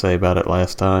wanted to say about it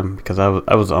last time, because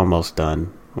I was almost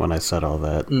done when I said all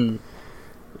that.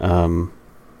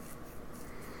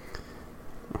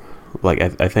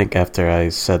 I think after I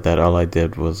said that, all I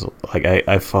did was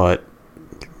I fought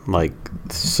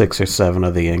 6 or 7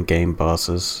 of the in-game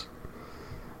bosses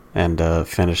and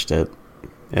finished it.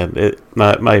 And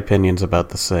my opinion's about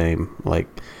the same.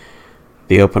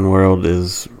 The open world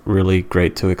is really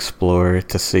great to explore,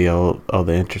 to see all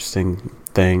the interesting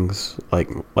things.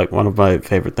 One of my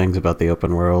favorite things about the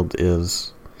open world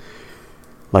is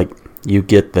you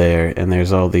get there and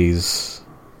there's all these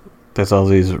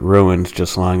ruins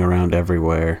just lying around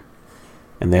everywhere,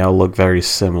 and they all look very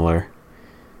similar.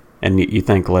 And you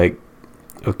think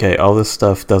okay, all this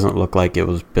stuff doesn't look like it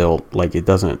was built. It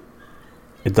doesn't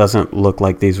look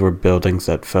like these were buildings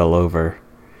that fell over.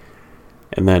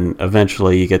 And then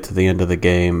eventually you get to the end of the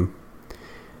game,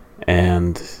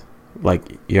 and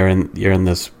you're in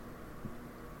this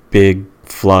big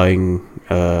flying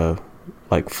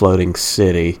floating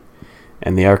city,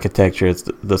 and the architecture is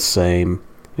the same.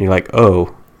 And you're like,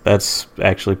 oh, that's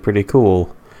actually pretty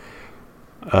cool.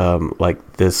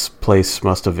 This place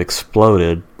must have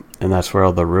exploded, and that's where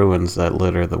all the ruins that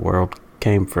litter the world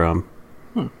came from.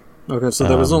 Okay, so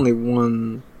there was only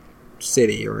one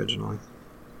city originally.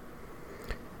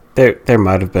 There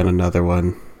might have been another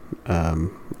one,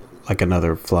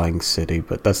 another flying city,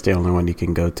 but that's the only one you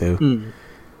can go to.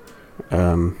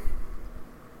 And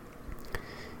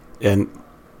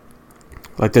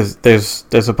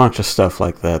there's a bunch of stuff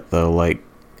like that though.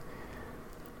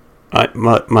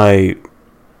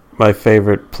 My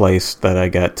favorite place that I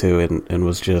got to and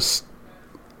was just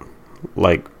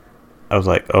I was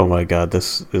like, oh my god,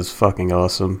 this is fucking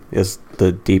awesome, is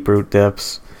the Deep-Root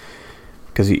Depths.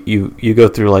 Because you go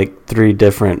through 3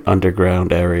 different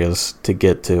underground areas to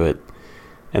get to it,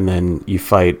 and then you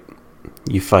fight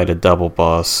a double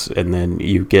boss, and then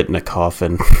you get in a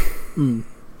coffin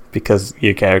because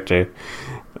your character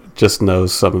just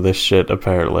knows some of this shit,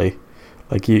 apparently.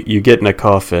 Like, you get in a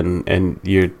coffin, and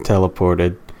you're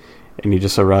teleported, and you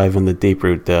just arrive in the deep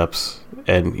root depths,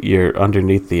 and you're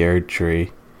underneath the Erd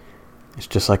Tree. It's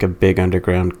just like a big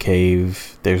underground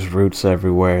cave. There's roots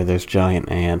everywhere. There's giant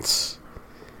ants.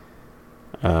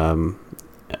 And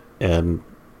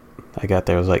I got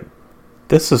there, I was like,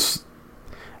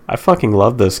 I fucking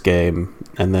love this game.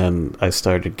 And then I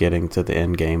started getting to the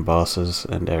end game bosses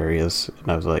and areas,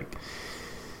 and I was like,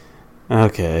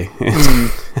 okay.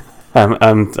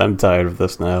 I'm tired of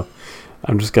this now.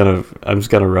 I'm just gonna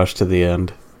rush to the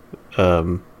end,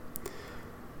 because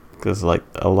like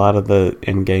a lot of the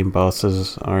in-game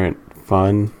bosses aren't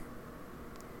fun.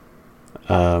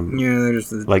 There's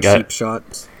the like cheap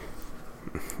shots.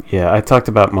 Yeah, I talked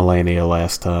about Melania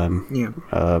last time. Yeah.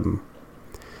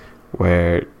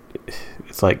 Where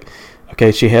it's like,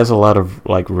 okay, she has a lot of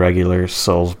like regular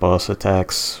Souls boss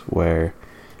attacks where,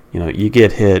 you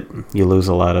get hit, you lose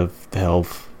a lot of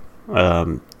health.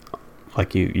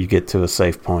 Like you get to a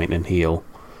safe point and heal.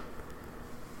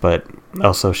 But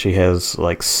also she has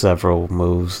like several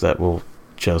moves that will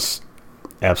just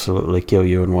absolutely kill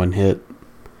you in one hit.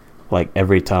 Like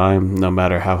every time, no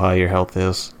matter how high your health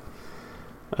is.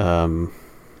 And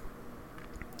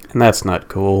that's not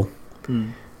cool.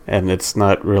 And it's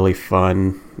not really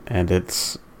fun, and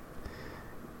it's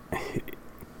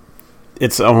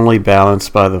only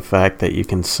balanced by the fact that you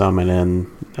can summon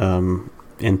in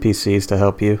NPCs to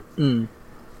help you.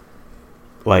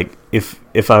 Like if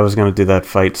I was going to do that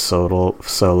fight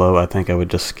solo, I think I would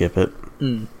just skip it.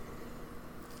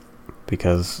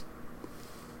 Because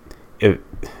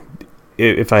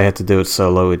if I had to do it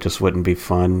solo, it just wouldn't be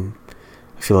fun.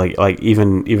 I feel like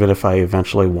even if I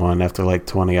eventually won after like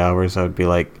 20 hours, I would be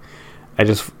like, I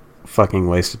just fucking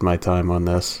wasted my time on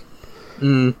this.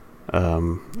 So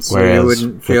you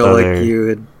wouldn't feel like you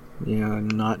had,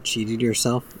 not cheated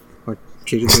yourself or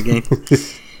cheated the game?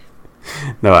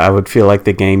 No, I would feel like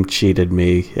the game cheated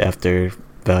me after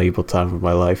valuable time of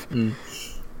my life.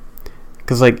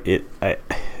 Because like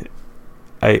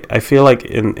I feel like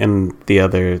in the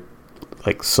other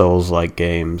like Souls-like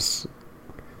games,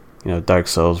 Dark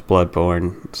Souls,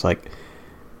 Bloodborne, it's like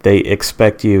they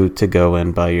expect you to go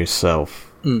in by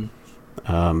yourself and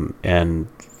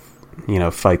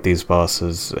fight these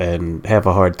bosses and have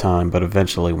a hard time, but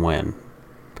eventually win.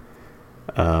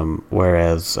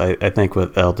 Whereas I think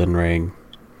with Elden Ring,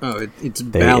 it's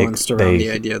balanced around the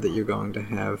idea that you're going to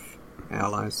have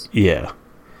allies. Yeah,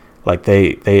 like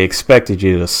they expected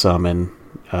you to summon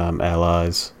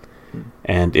allies,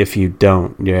 and if you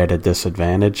don't, you're at a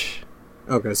disadvantage.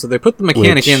 Okay, so they put the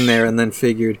mechanic in there and then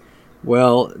figured,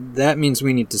 well, that means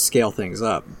we need to scale things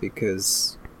up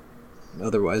because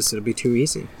otherwise it'll be too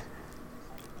easy.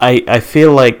 I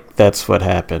feel like that's what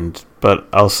happened, but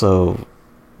also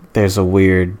there's a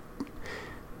weird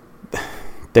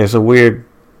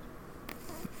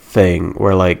thing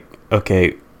where like,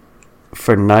 okay,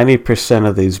 for 90%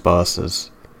 of these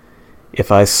bosses,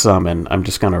 if I summon, I'm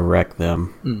just gonna wreck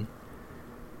them.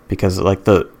 Because like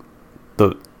the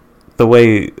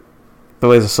way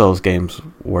the Souls games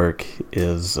work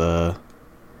is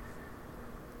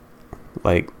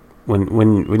like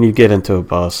when you get into a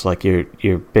boss, like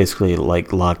you're basically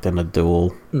like locked in a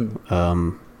duel.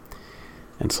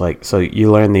 It's like, so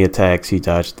you learn the attacks, you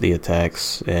dodge the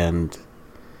attacks, and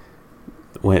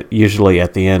usually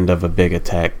at the end of a big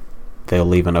attack, they'll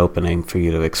leave an opening for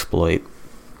you to exploit.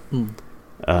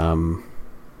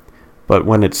 But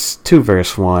when it's 2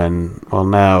 versus 1, well,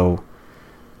 now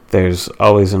there's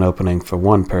always an opening for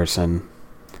one person.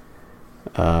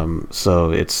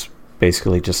 So it's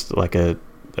basically just like a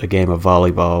game of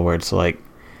volleyball where it's like,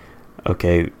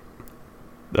 okay,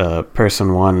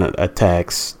 person 1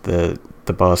 attacks, the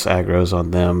boss aggroes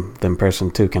on them, then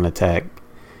person 2 can attack,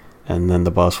 and then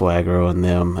the boss will aggro on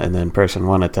them, and then person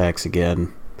 1 attacks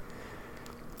again.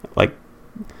 Like,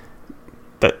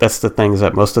 that's the things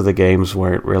that most of the games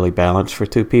weren't really balanced for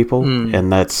 2 people,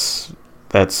 and that's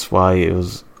why it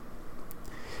was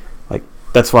like,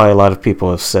 that's why a lot of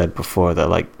people have said before that,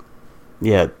 like,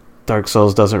 yeah, Dark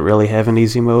Souls doesn't really have an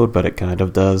easy mode, but it kind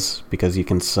of does, because you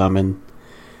can summon,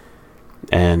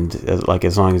 and like,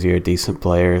 as long as you're a decent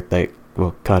player, they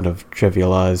will kind of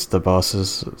trivialize the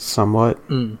bosses somewhat.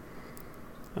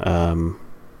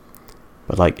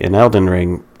 But like in Elden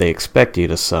Ring, they expect you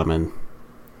to summon.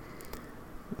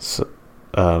 So,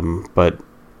 but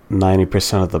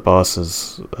 90% of the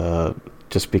bosses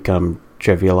just become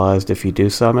trivialized if you do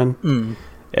summon,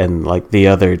 and like the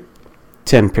other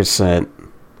 10%,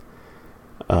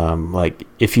 like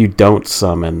if you don't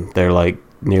summon, they're like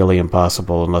nearly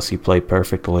impossible unless you play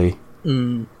perfectly.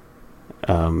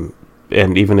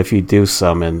 and even if you do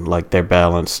summon, like, they're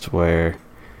balanced where,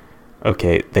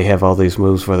 okay, they have all these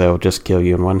moves where they'll just kill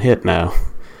you in one hit now.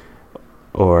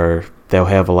 Or they'll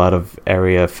have a lot of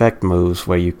area effect moves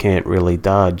where you can't really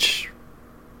dodge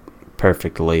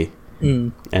perfectly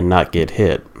and not get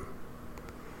hit.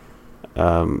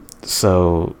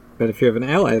 So... But if you have an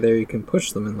ally there, you can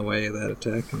push them in the way of that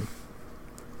attack.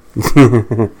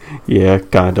 Yeah,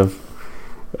 kind of.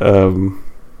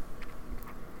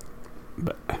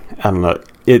 But, I don't know.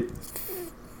 It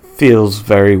feels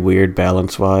very weird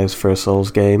balance-wise for a Souls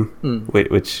game.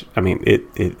 Which, I mean, it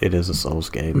is a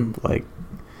Souls game. Like,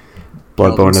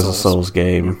 Bloodborne is a Souls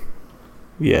game.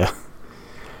 Yeah.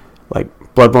 Like,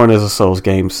 Bloodborne is a Souls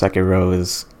game. Sekiro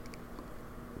is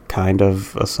kind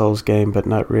of a Souls game, but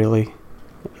not really.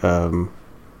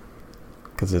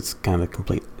 Because it's kind of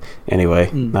complete.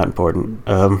 Anyway, not important.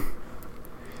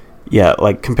 Yeah,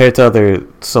 like, compared to other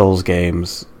Souls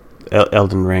games,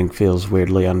 Elden Ring feels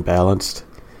weirdly unbalanced.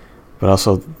 But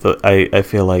also, I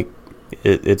feel like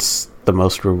it's the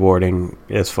most rewarding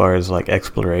as far as, like,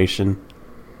 exploration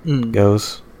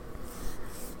goes.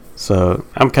 So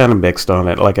I'm kind of mixed on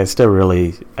it. Like, I still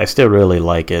really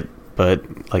like it,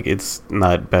 but, like, it's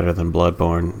not better than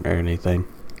Bloodborne or anything.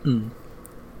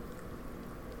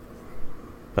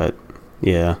 But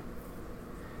yeah.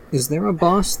 Is there a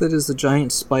boss that is a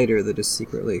giant spider that is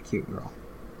secretly a cute girl?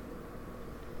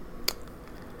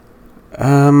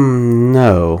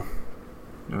 No.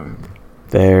 I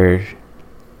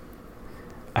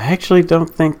actually don't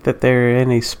think that there are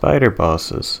any spider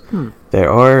bosses. There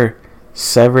are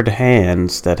severed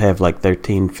hands that have like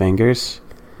 13 fingers.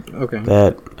 Okay.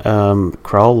 That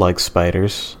crawl like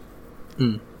spiders.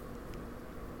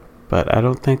 But I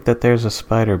don't think that there's a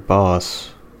spider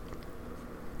boss.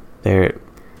 There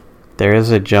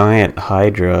is a giant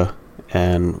Hydra,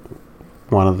 and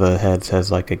one of the heads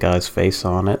has like a guy's face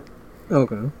on it.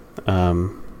 Okay.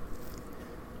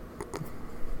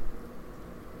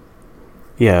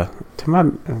 Yeah,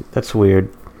 that's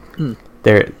weird.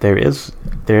 There is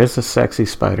a sexy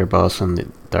spider boss in the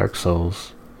Dark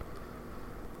Souls.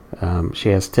 She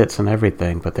has tits and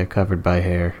everything, but they're covered by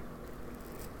hair.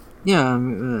 Yeah,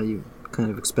 you kind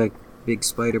of expect big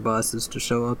spider bosses to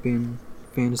show up in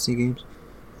fantasy games.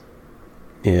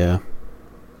 Yeah.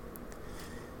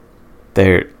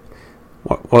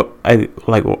 What I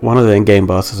like, one of the in-game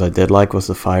bosses I did like was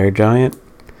the fire giant,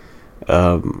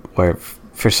 where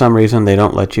for some reason they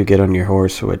don't let you get on your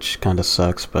horse, which kind of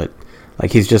sucks. But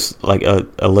like, he's just like a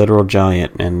literal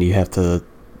giant, and you have to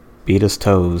beat his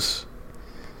toes.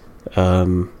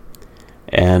 And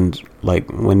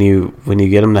like when you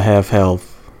get him to half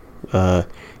health,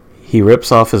 he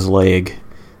rips off his leg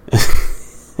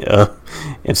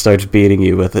and starts beating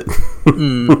you with it,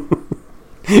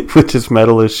 which is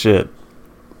metal as shit.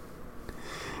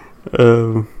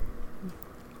 But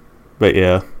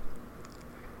yeah,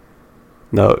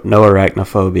 no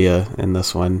arachnophobia in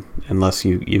this one, unless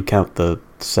you count the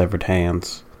severed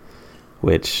hands,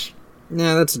 which...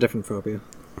 Yeah, that's a different phobia.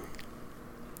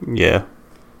 Yeah.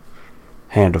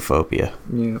 Handophobia.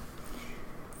 Yeah.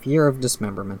 Fear of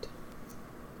dismemberment.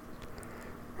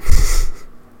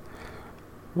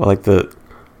 Well, like the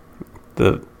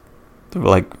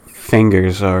like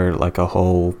fingers are like a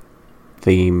whole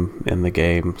theme in the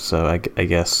game, so I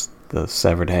guess the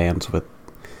severed hands with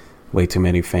way too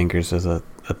many fingers is a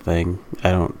thing.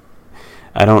 I don't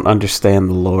understand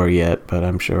the lore yet, but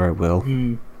I'm sure I will.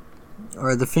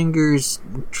 Are the fingers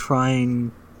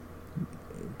trying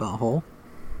butthole?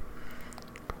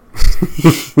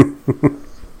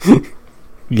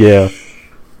 Yeah.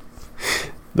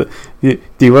 Do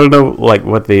you want to know like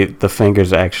what the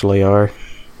fingers actually are?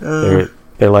 They're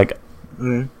like...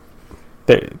 Okay.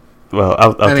 Well,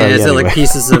 I'll tell you is anyway. it like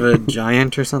pieces of a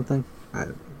giant or something?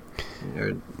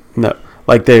 No,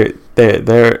 like there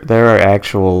are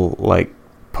actual like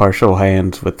partial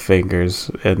hands with fingers,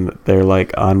 and they're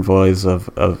like envoys of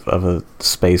a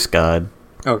space god.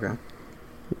 Okay.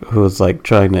 Who's like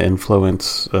trying to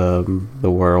influence the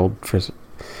world for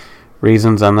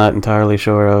reasons I'm not entirely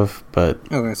sure of, but...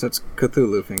 Okay, so it's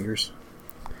Cthulhu fingers.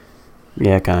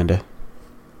 Yeah, kinda.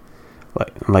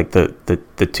 Like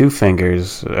the two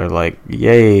fingers are like,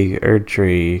 yay,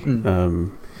 Erdtree.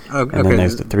 And then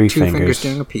there's the three two fingers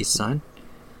doing a peace sign.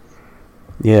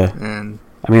 Yeah. And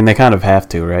I mean, they kind of have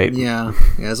to, right? yeah,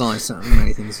 there's only so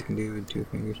many things you can do with two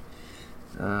fingers.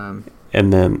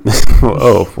 And then,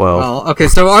 oh, well. Okay,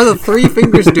 so are the three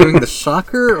fingers doing the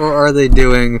shocker, or are they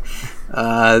doing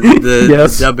the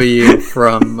yes. W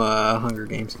from Hunger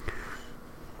Games?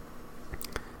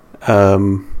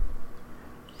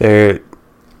 They're...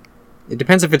 It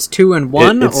depends if it's two and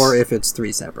one, or if it's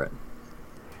three separate.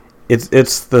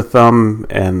 It's the thumb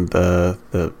and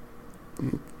the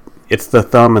it's the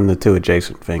thumb and the two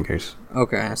adjacent fingers.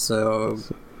 Okay, so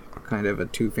kind of a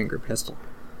 2-finger pistol.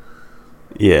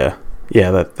 Yeah,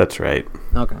 that's right.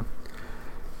 Okay.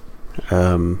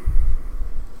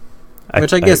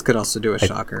 Which I guess could also do a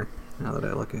shocker. Now that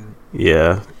I look at it.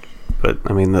 Yeah, but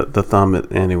I mean the thumb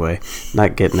anyway.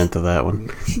 Not getting into that one.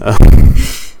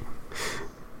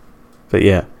 But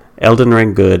yeah, Elden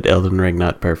Ring good. Elden Ring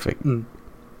not perfect.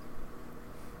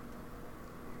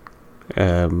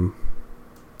 I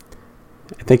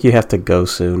think you have to go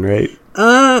soon, right?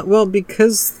 Well,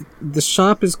 because the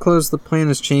shop is closed, the plan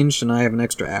has changed, and I have an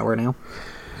extra hour now.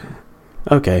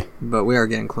 Okay. But we are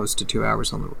getting close to 2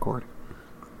 hours on the record.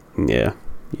 Yeah.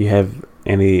 You have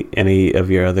any of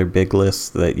your other big lists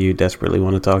that you desperately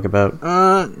want to talk about?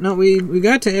 No, we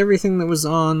got to everything that was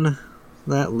on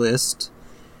that list.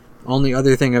 Only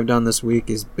other thing I've done this week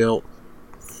is built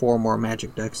 4 more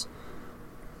magic decks.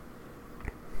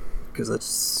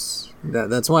 Because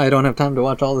that's why I don't have time to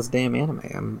watch all this damn anime.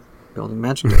 I'm building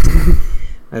magic decks.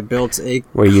 I built a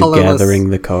Were you gathering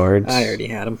the cards? I already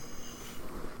had them.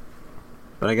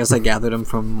 But I guess I gathered them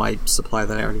from my supply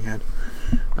that I already had.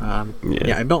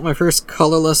 Yeah, I built my first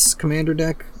colorless commander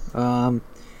deck,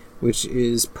 which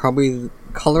is probably,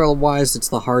 color-wise, it's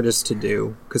the hardest to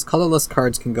do. Because colorless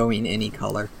cards can go in any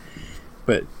color.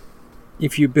 But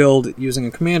if you build using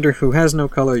a commander who has no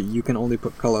color, you can only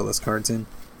put colorless cards in.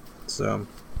 So,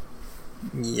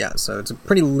 yeah, so it's a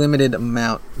pretty limited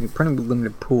amount, a pretty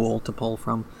limited pool to pull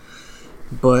from.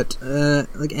 But,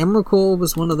 like, Emrakul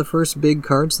was one of the first big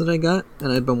cards that I got,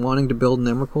 and I'd been wanting to build an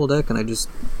Emrakul deck, and I just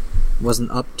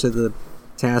wasn't up to the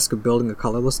task of building a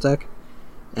colorless deck.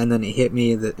 And then it hit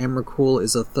me that Emrakul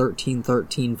is a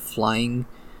 13/13 flying,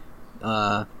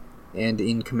 and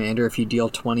in Commander, if you deal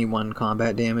 21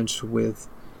 combat damage with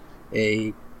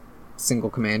a single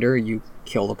commander, you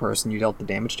kill the person you dealt the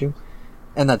damage to.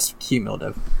 And that's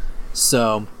cumulative.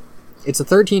 So, it's a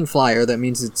 13 flyer, that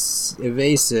means it's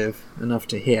evasive enough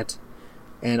to hit,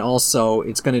 and also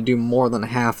it's going to do more than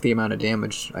half the amount of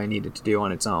damage I needed to do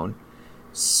on its own.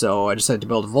 So I decided to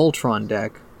build a Voltron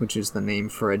deck, which is the name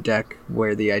for a deck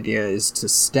where the idea is to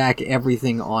stack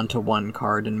everything onto one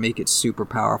card and make it super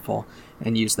powerful,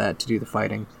 and use that to do the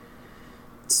fighting.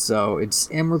 So it's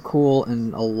Emrakul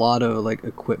and a lot of like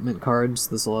equipment cards.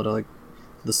 There's a lot of like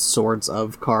the Swords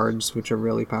of cards, which are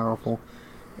really powerful.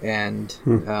 And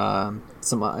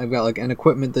I've got like an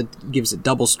equipment that gives it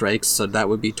double strikes, so that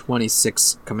would be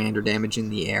 26 commander damage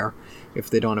in the air. If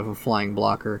they don't have a flying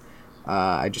blocker,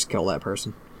 I just kill that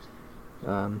person.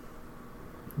 The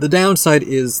downside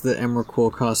is that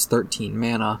Emrakul costs 13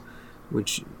 mana,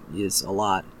 which is a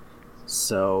lot.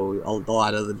 So a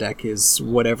lot of the deck is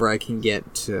whatever I can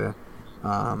get to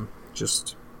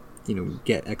just,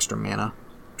 get extra mana.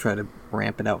 Try to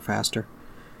ramp it out faster.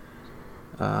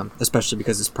 Especially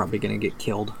because it's probably going to get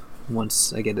killed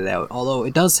once I get it out. Although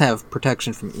it does have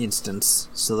protection from instants,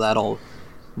 so that'll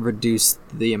reduce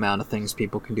the amount of things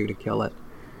people can do to kill it.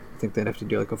 I think they'd have to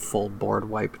do like a full board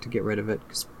wipe to get rid of it,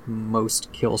 because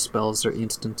most kill spells are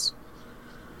instants.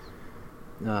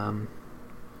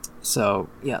 So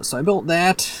I built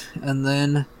that, and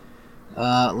then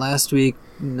last week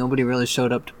nobody really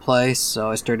showed up to play, so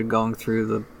I started going through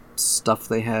the stuff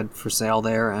they had for sale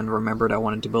there, and remembered I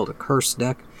wanted to build a curse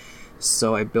deck.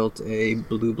 So I built a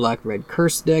blue, black, red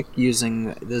curse deck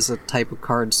using, there's a type of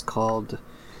cards called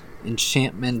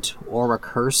Enchantment or a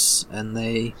Curse, and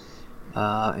they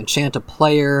enchant a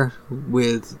player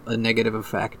with a negative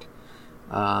effect.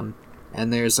 And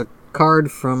there's a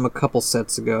card from a couple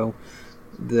sets ago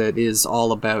that is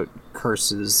all about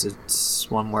curses. It's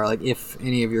one where, like, if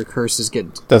any of your curses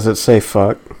get... Does it say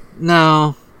fuck?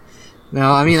 No,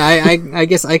 I mean, I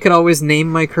guess I could always name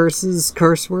my curses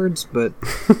curse words, but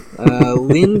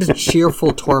Lind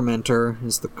Cheerful Tormentor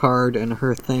is the card, and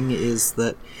her thing is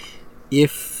that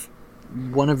if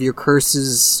one of your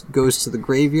curses goes to the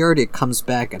graveyard, it comes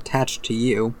back attached to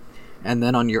you, and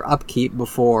then on your upkeep,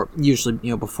 before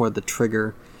the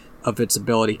trigger of its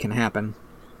ability can happen,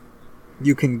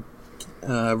 you can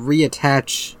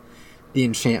reattach the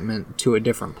enchantment to a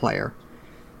different player.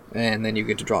 And then you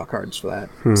get to draw cards for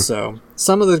that. So,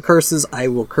 some of the curses I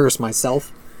will curse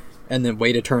myself, and then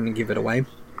wait a turn and give it away.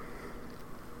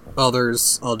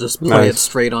 Others, I'll just play it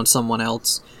straight on someone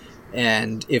else,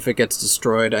 and if it gets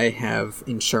destroyed, I have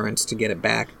insurance to get it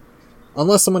back.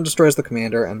 Unless someone destroys the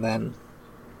commander, and then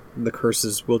the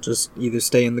curses will just either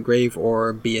stay in the grave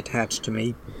or be attached to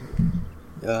me.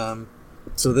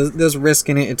 So there's risk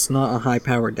in it. It's not a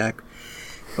high-powered deck.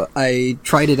 But I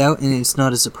tried it out, and it's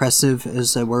not as oppressive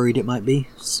as I worried it might be.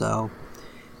 So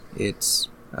it's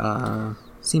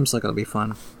Seems like it'll be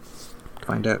fun.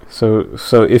 Find out. So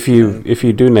if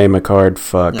you do name a card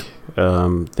fuck,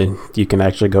 then you can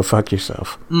actually go fuck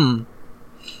yourself.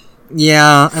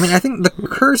 Yeah, I mean, I think the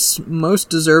curse most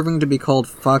deserving to be called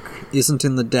fuck isn't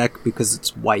in the deck because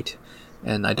it's white,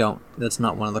 and that's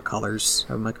not one of the colors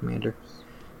of my commander.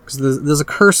 Because there's a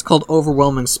curse called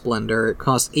Overwhelming Splendor. It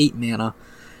costs 8 mana,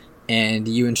 and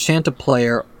you enchant a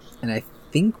player, and I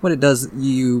think what it does,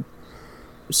 you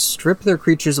strip their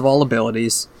creatures of all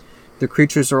abilities. Their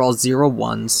creatures are all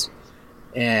 0/1s,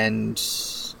 and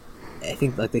I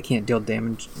think like they can't deal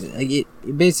damage. It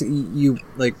basically, you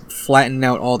like flatten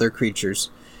out all their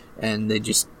creatures, and they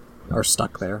just are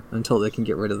stuck there until they can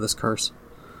get rid of this curse.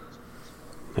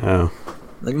 Oh,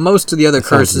 like most of the other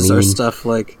curses are mean. stuff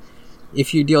like,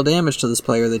 if you deal damage to this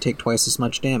player, they take twice as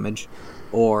much damage,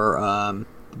 or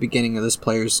the beginning of this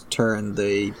player's turn,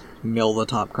 they mill the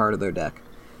top card of their deck,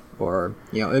 or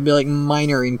it'd be like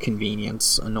minor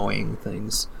inconvenience, annoying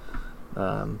things.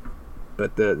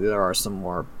 But there are some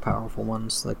more powerful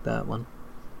ones, like that one.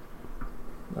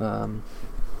 So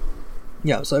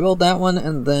I built that one,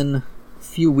 and then a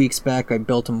few weeks back I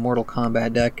built a Mortal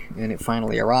Kombat deck, and it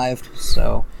finally arrived,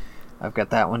 so I've got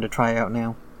that one to try out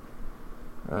now.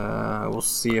 We'll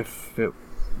see if it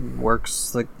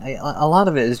works. Like a lot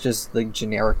of it is just like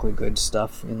generically good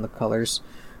stuff in the colors,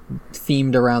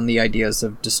 themed around the ideas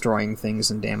of destroying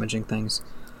things and damaging things.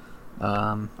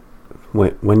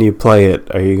 When you play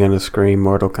it, are you going to scream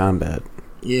Mortal Kombat?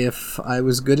 If I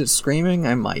was good at screaming,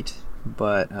 I might,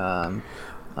 but I'm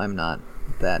not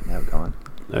that outgoing.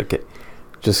 Okay,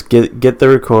 just get the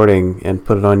recording and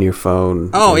put it on your phone.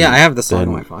 Oh yeah, I have the song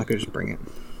on my phone. I could just bring it.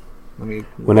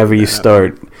 Whenever you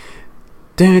start,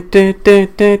 Mortal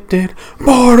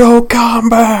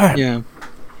Kombat.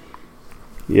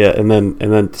 Yeah, and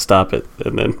then stop it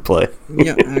and then play.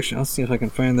 Yeah, actually, I'll see if I can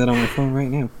find that on my phone right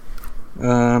now.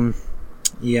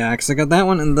 Yeah, because I got that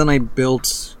one, and then I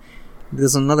built...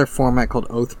 There's another format called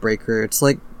Oathbreaker. It's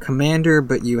like Commander,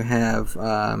 but you have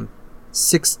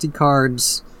 60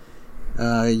 cards.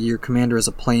 Your commander is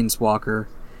a Planeswalker,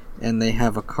 and they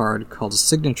have a card called a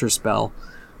Signature Spell,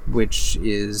 which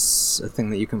is a thing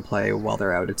that you can play while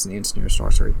they're out. It's an instant or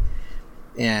sorcery.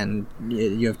 And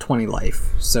you have 20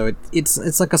 life. So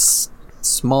it's like a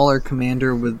smaller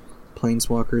commander with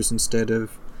Planeswalkers instead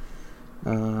of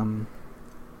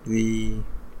the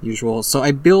usual. So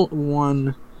I built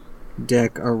one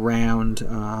deck around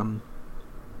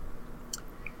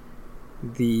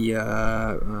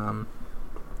there's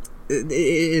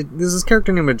this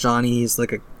character named Johnny. He's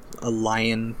like a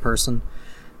lion person,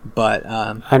 but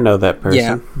I know that person.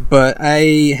 Yeah, but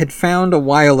I had found a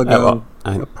while ago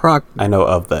I know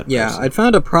of that person. Yeah, I'd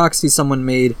found a proxy someone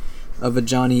made of a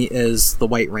Johnny as the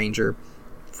White Ranger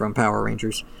from Power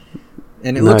Rangers,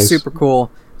 and it looks super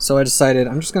cool. So I decided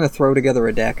I'm just going to throw together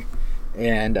a deck,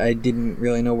 and I didn't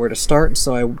really know where to start,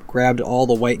 so I grabbed all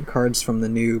the white cards from the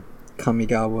new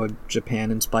Kamigawa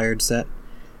Japan-inspired set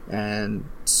and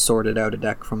sorted out a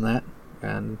deck from that,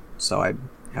 and so I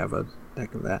have a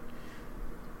deck of that.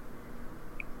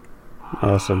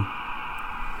 Awesome.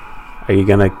 Are you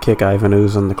going to kick Ivan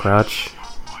Ooze on the crotch?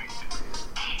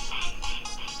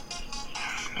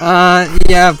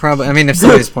 Yeah, probably. I mean, if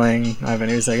somebody's playing Ivan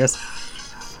Ooze, I guess.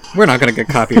 We're not going to get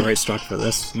copyright struck for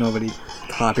this. Nobody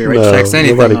copyright checks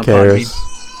anything nobody on cares.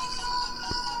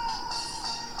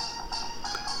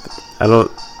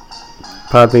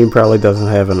 Podbean probably doesn't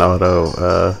have an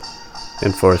auto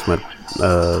enforcement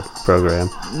program.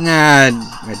 Nah,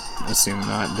 I assume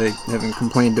not. They haven't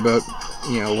complained about,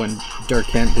 when Dirk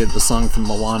Kent did the song from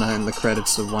Moana in the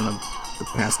credits of one of the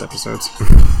past episodes.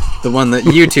 The one that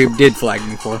YouTube did flag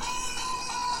me for.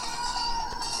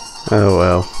 Oh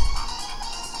well.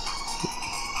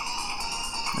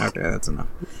 Okay, that's enough.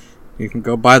 You can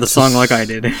go buy the song like I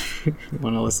did if you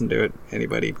want to listen to it.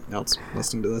 Anybody else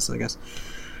listening to this, I guess.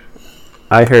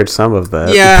 I heard some of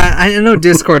that. Yeah, I know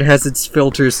Discord has its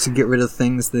filters to get rid of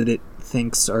things that it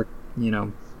thinks are,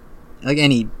 like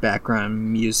any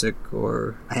background music,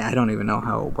 or I don't even know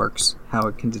how it works, how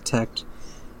it can detect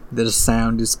that a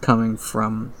sound is coming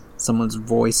from someone's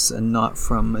voice and not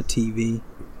from a TV.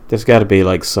 There's got to be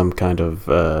like some kind of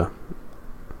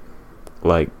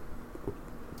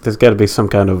there's got to be some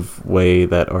kind of way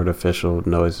that artificial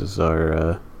noises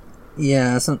are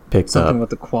picked something up. with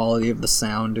the quality of the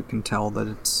sound. It can tell that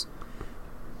it's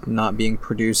not being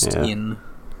produced in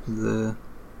the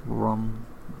room.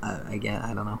 I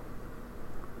don't know.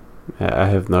 I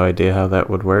have no idea how that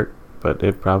would work, but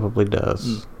it probably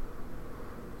does.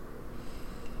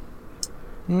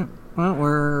 Yeah, well,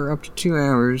 we're up to 2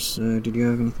 hours. Did you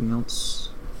have anything else?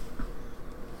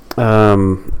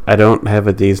 I don't have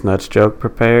a Deez Nutz joke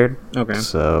prepared. Okay.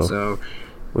 So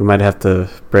we might have to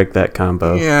break that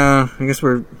combo. Yeah, I guess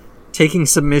we're taking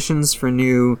submissions for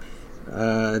new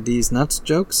Deez Nutz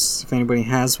jokes. If anybody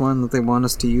has one that they want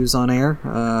us to use on air,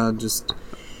 just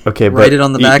write it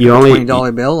on the back of a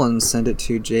 $20 bill and send it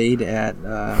to Jade at...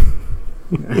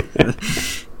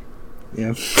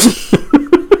 yeah.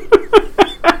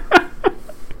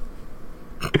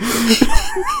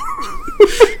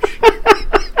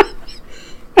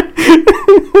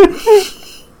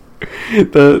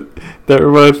 That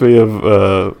reminds me of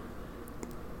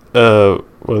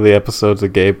one of the episodes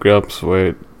of Gabe Grumps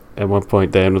where at one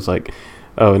point Dan was like,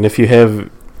 "Oh, and if you have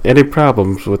any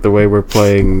problems with the way we're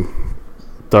playing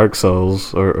Dark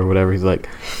Souls or whatever," he's like,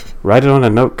 "write it on a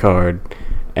note card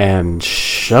and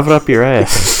shove it up your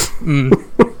ass."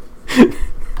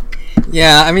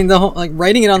 Yeah, I mean the whole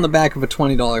writing it on the back of a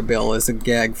 $20 bill is a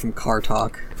gag from Car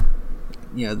Talk.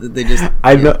 You know, they just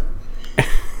know.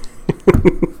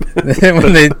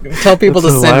 When they tell people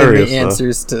to send in the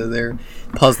answers to their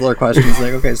puzzler questions,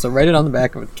 like, okay, so write it on the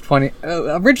back of a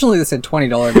originally they said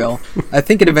 $20 bill. I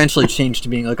think it eventually changed to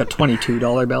being like a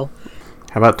 $22 bill.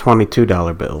 How about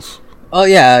 $22 bills? Oh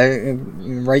yeah,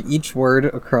 write each word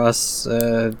across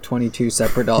 22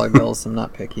 separate dollar bills. I'm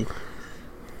not picky.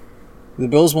 The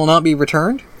bills will not be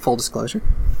returned. Full disclosure.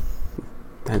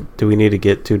 Do we need to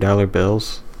get $2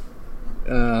 bills?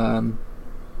 Do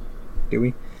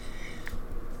we?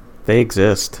 They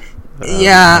exist.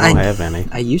 Yeah, I don't have any.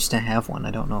 I used to have one.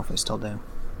 I don't know if I still do.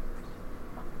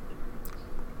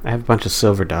 I have a bunch of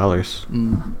silver dollars.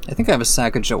 I think I have a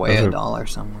sack of Joea dollar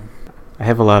somewhere. I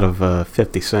have a lot of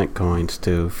 50-cent coins,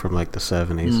 too, from, like, the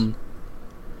 70s.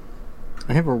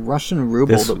 I have a Russian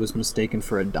ruble that was mistaken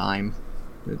for a dime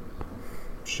that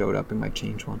showed up in my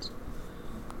change once.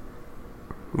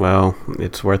 Well,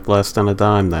 it's worth less than a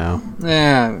dime now.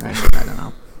 Yeah, I don't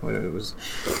know what it was.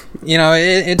 You know,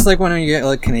 it's like when you get,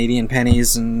 like, Canadian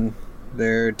pennies, and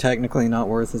they're technically not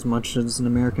worth as much as an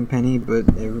American penny, but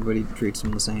everybody treats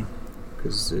them the same,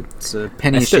 because it's a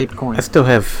penny-shaped coin. I still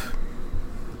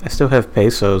have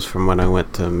pesos from when I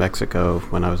went to Mexico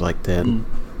when I was like 10.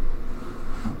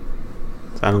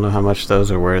 So I don't know how much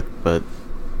those are worth, but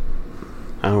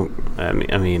I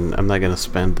mean, I'm not gonna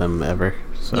spend them ever.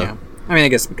 So yeah, I mean, I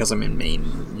guess because I'm in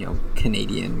Maine, you know,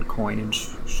 Canadian coinage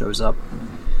shows up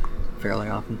fairly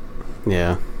often.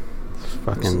 Yeah,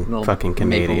 fucking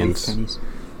Canadians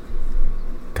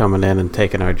coming in and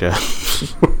taking our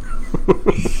jobs.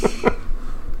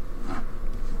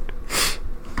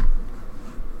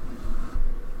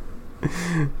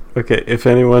 Okay, if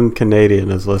anyone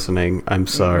Canadian is listening, I'm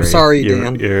sorry. I'm sorry,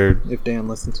 Dan. If Dan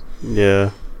listens.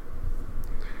 Yeah.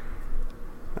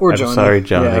 Or Johnny. I'm sorry,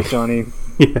 Johnny. Yeah, if Johnny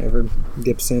ever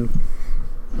dips in.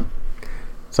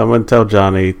 Someone tell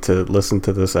Johnny to listen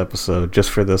to this episode just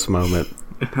for this moment.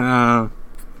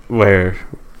 Where,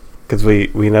 because we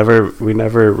never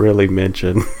really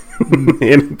mention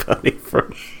anybody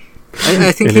from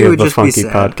I think any he of would the just funky be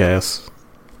sad. podcasts.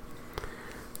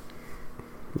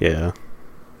 Yeah.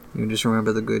 You just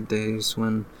remember the good days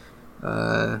when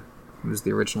it was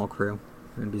the original crew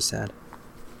and be sad.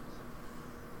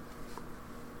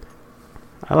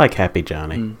 I like Happy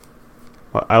Johnny.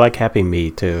 Well, I like Happy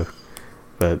Me too,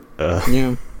 but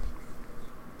yeah.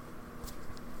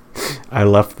 I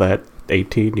left that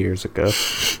 18 years ago.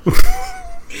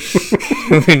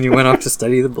 When you went off to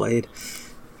study the blade.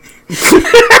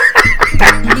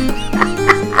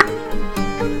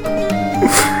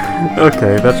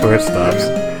 Okay, that's where it stops.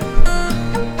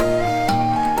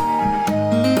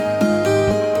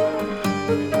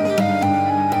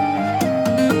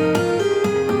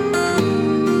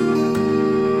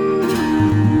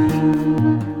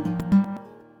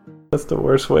 That's the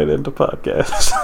worst way to end a podcast.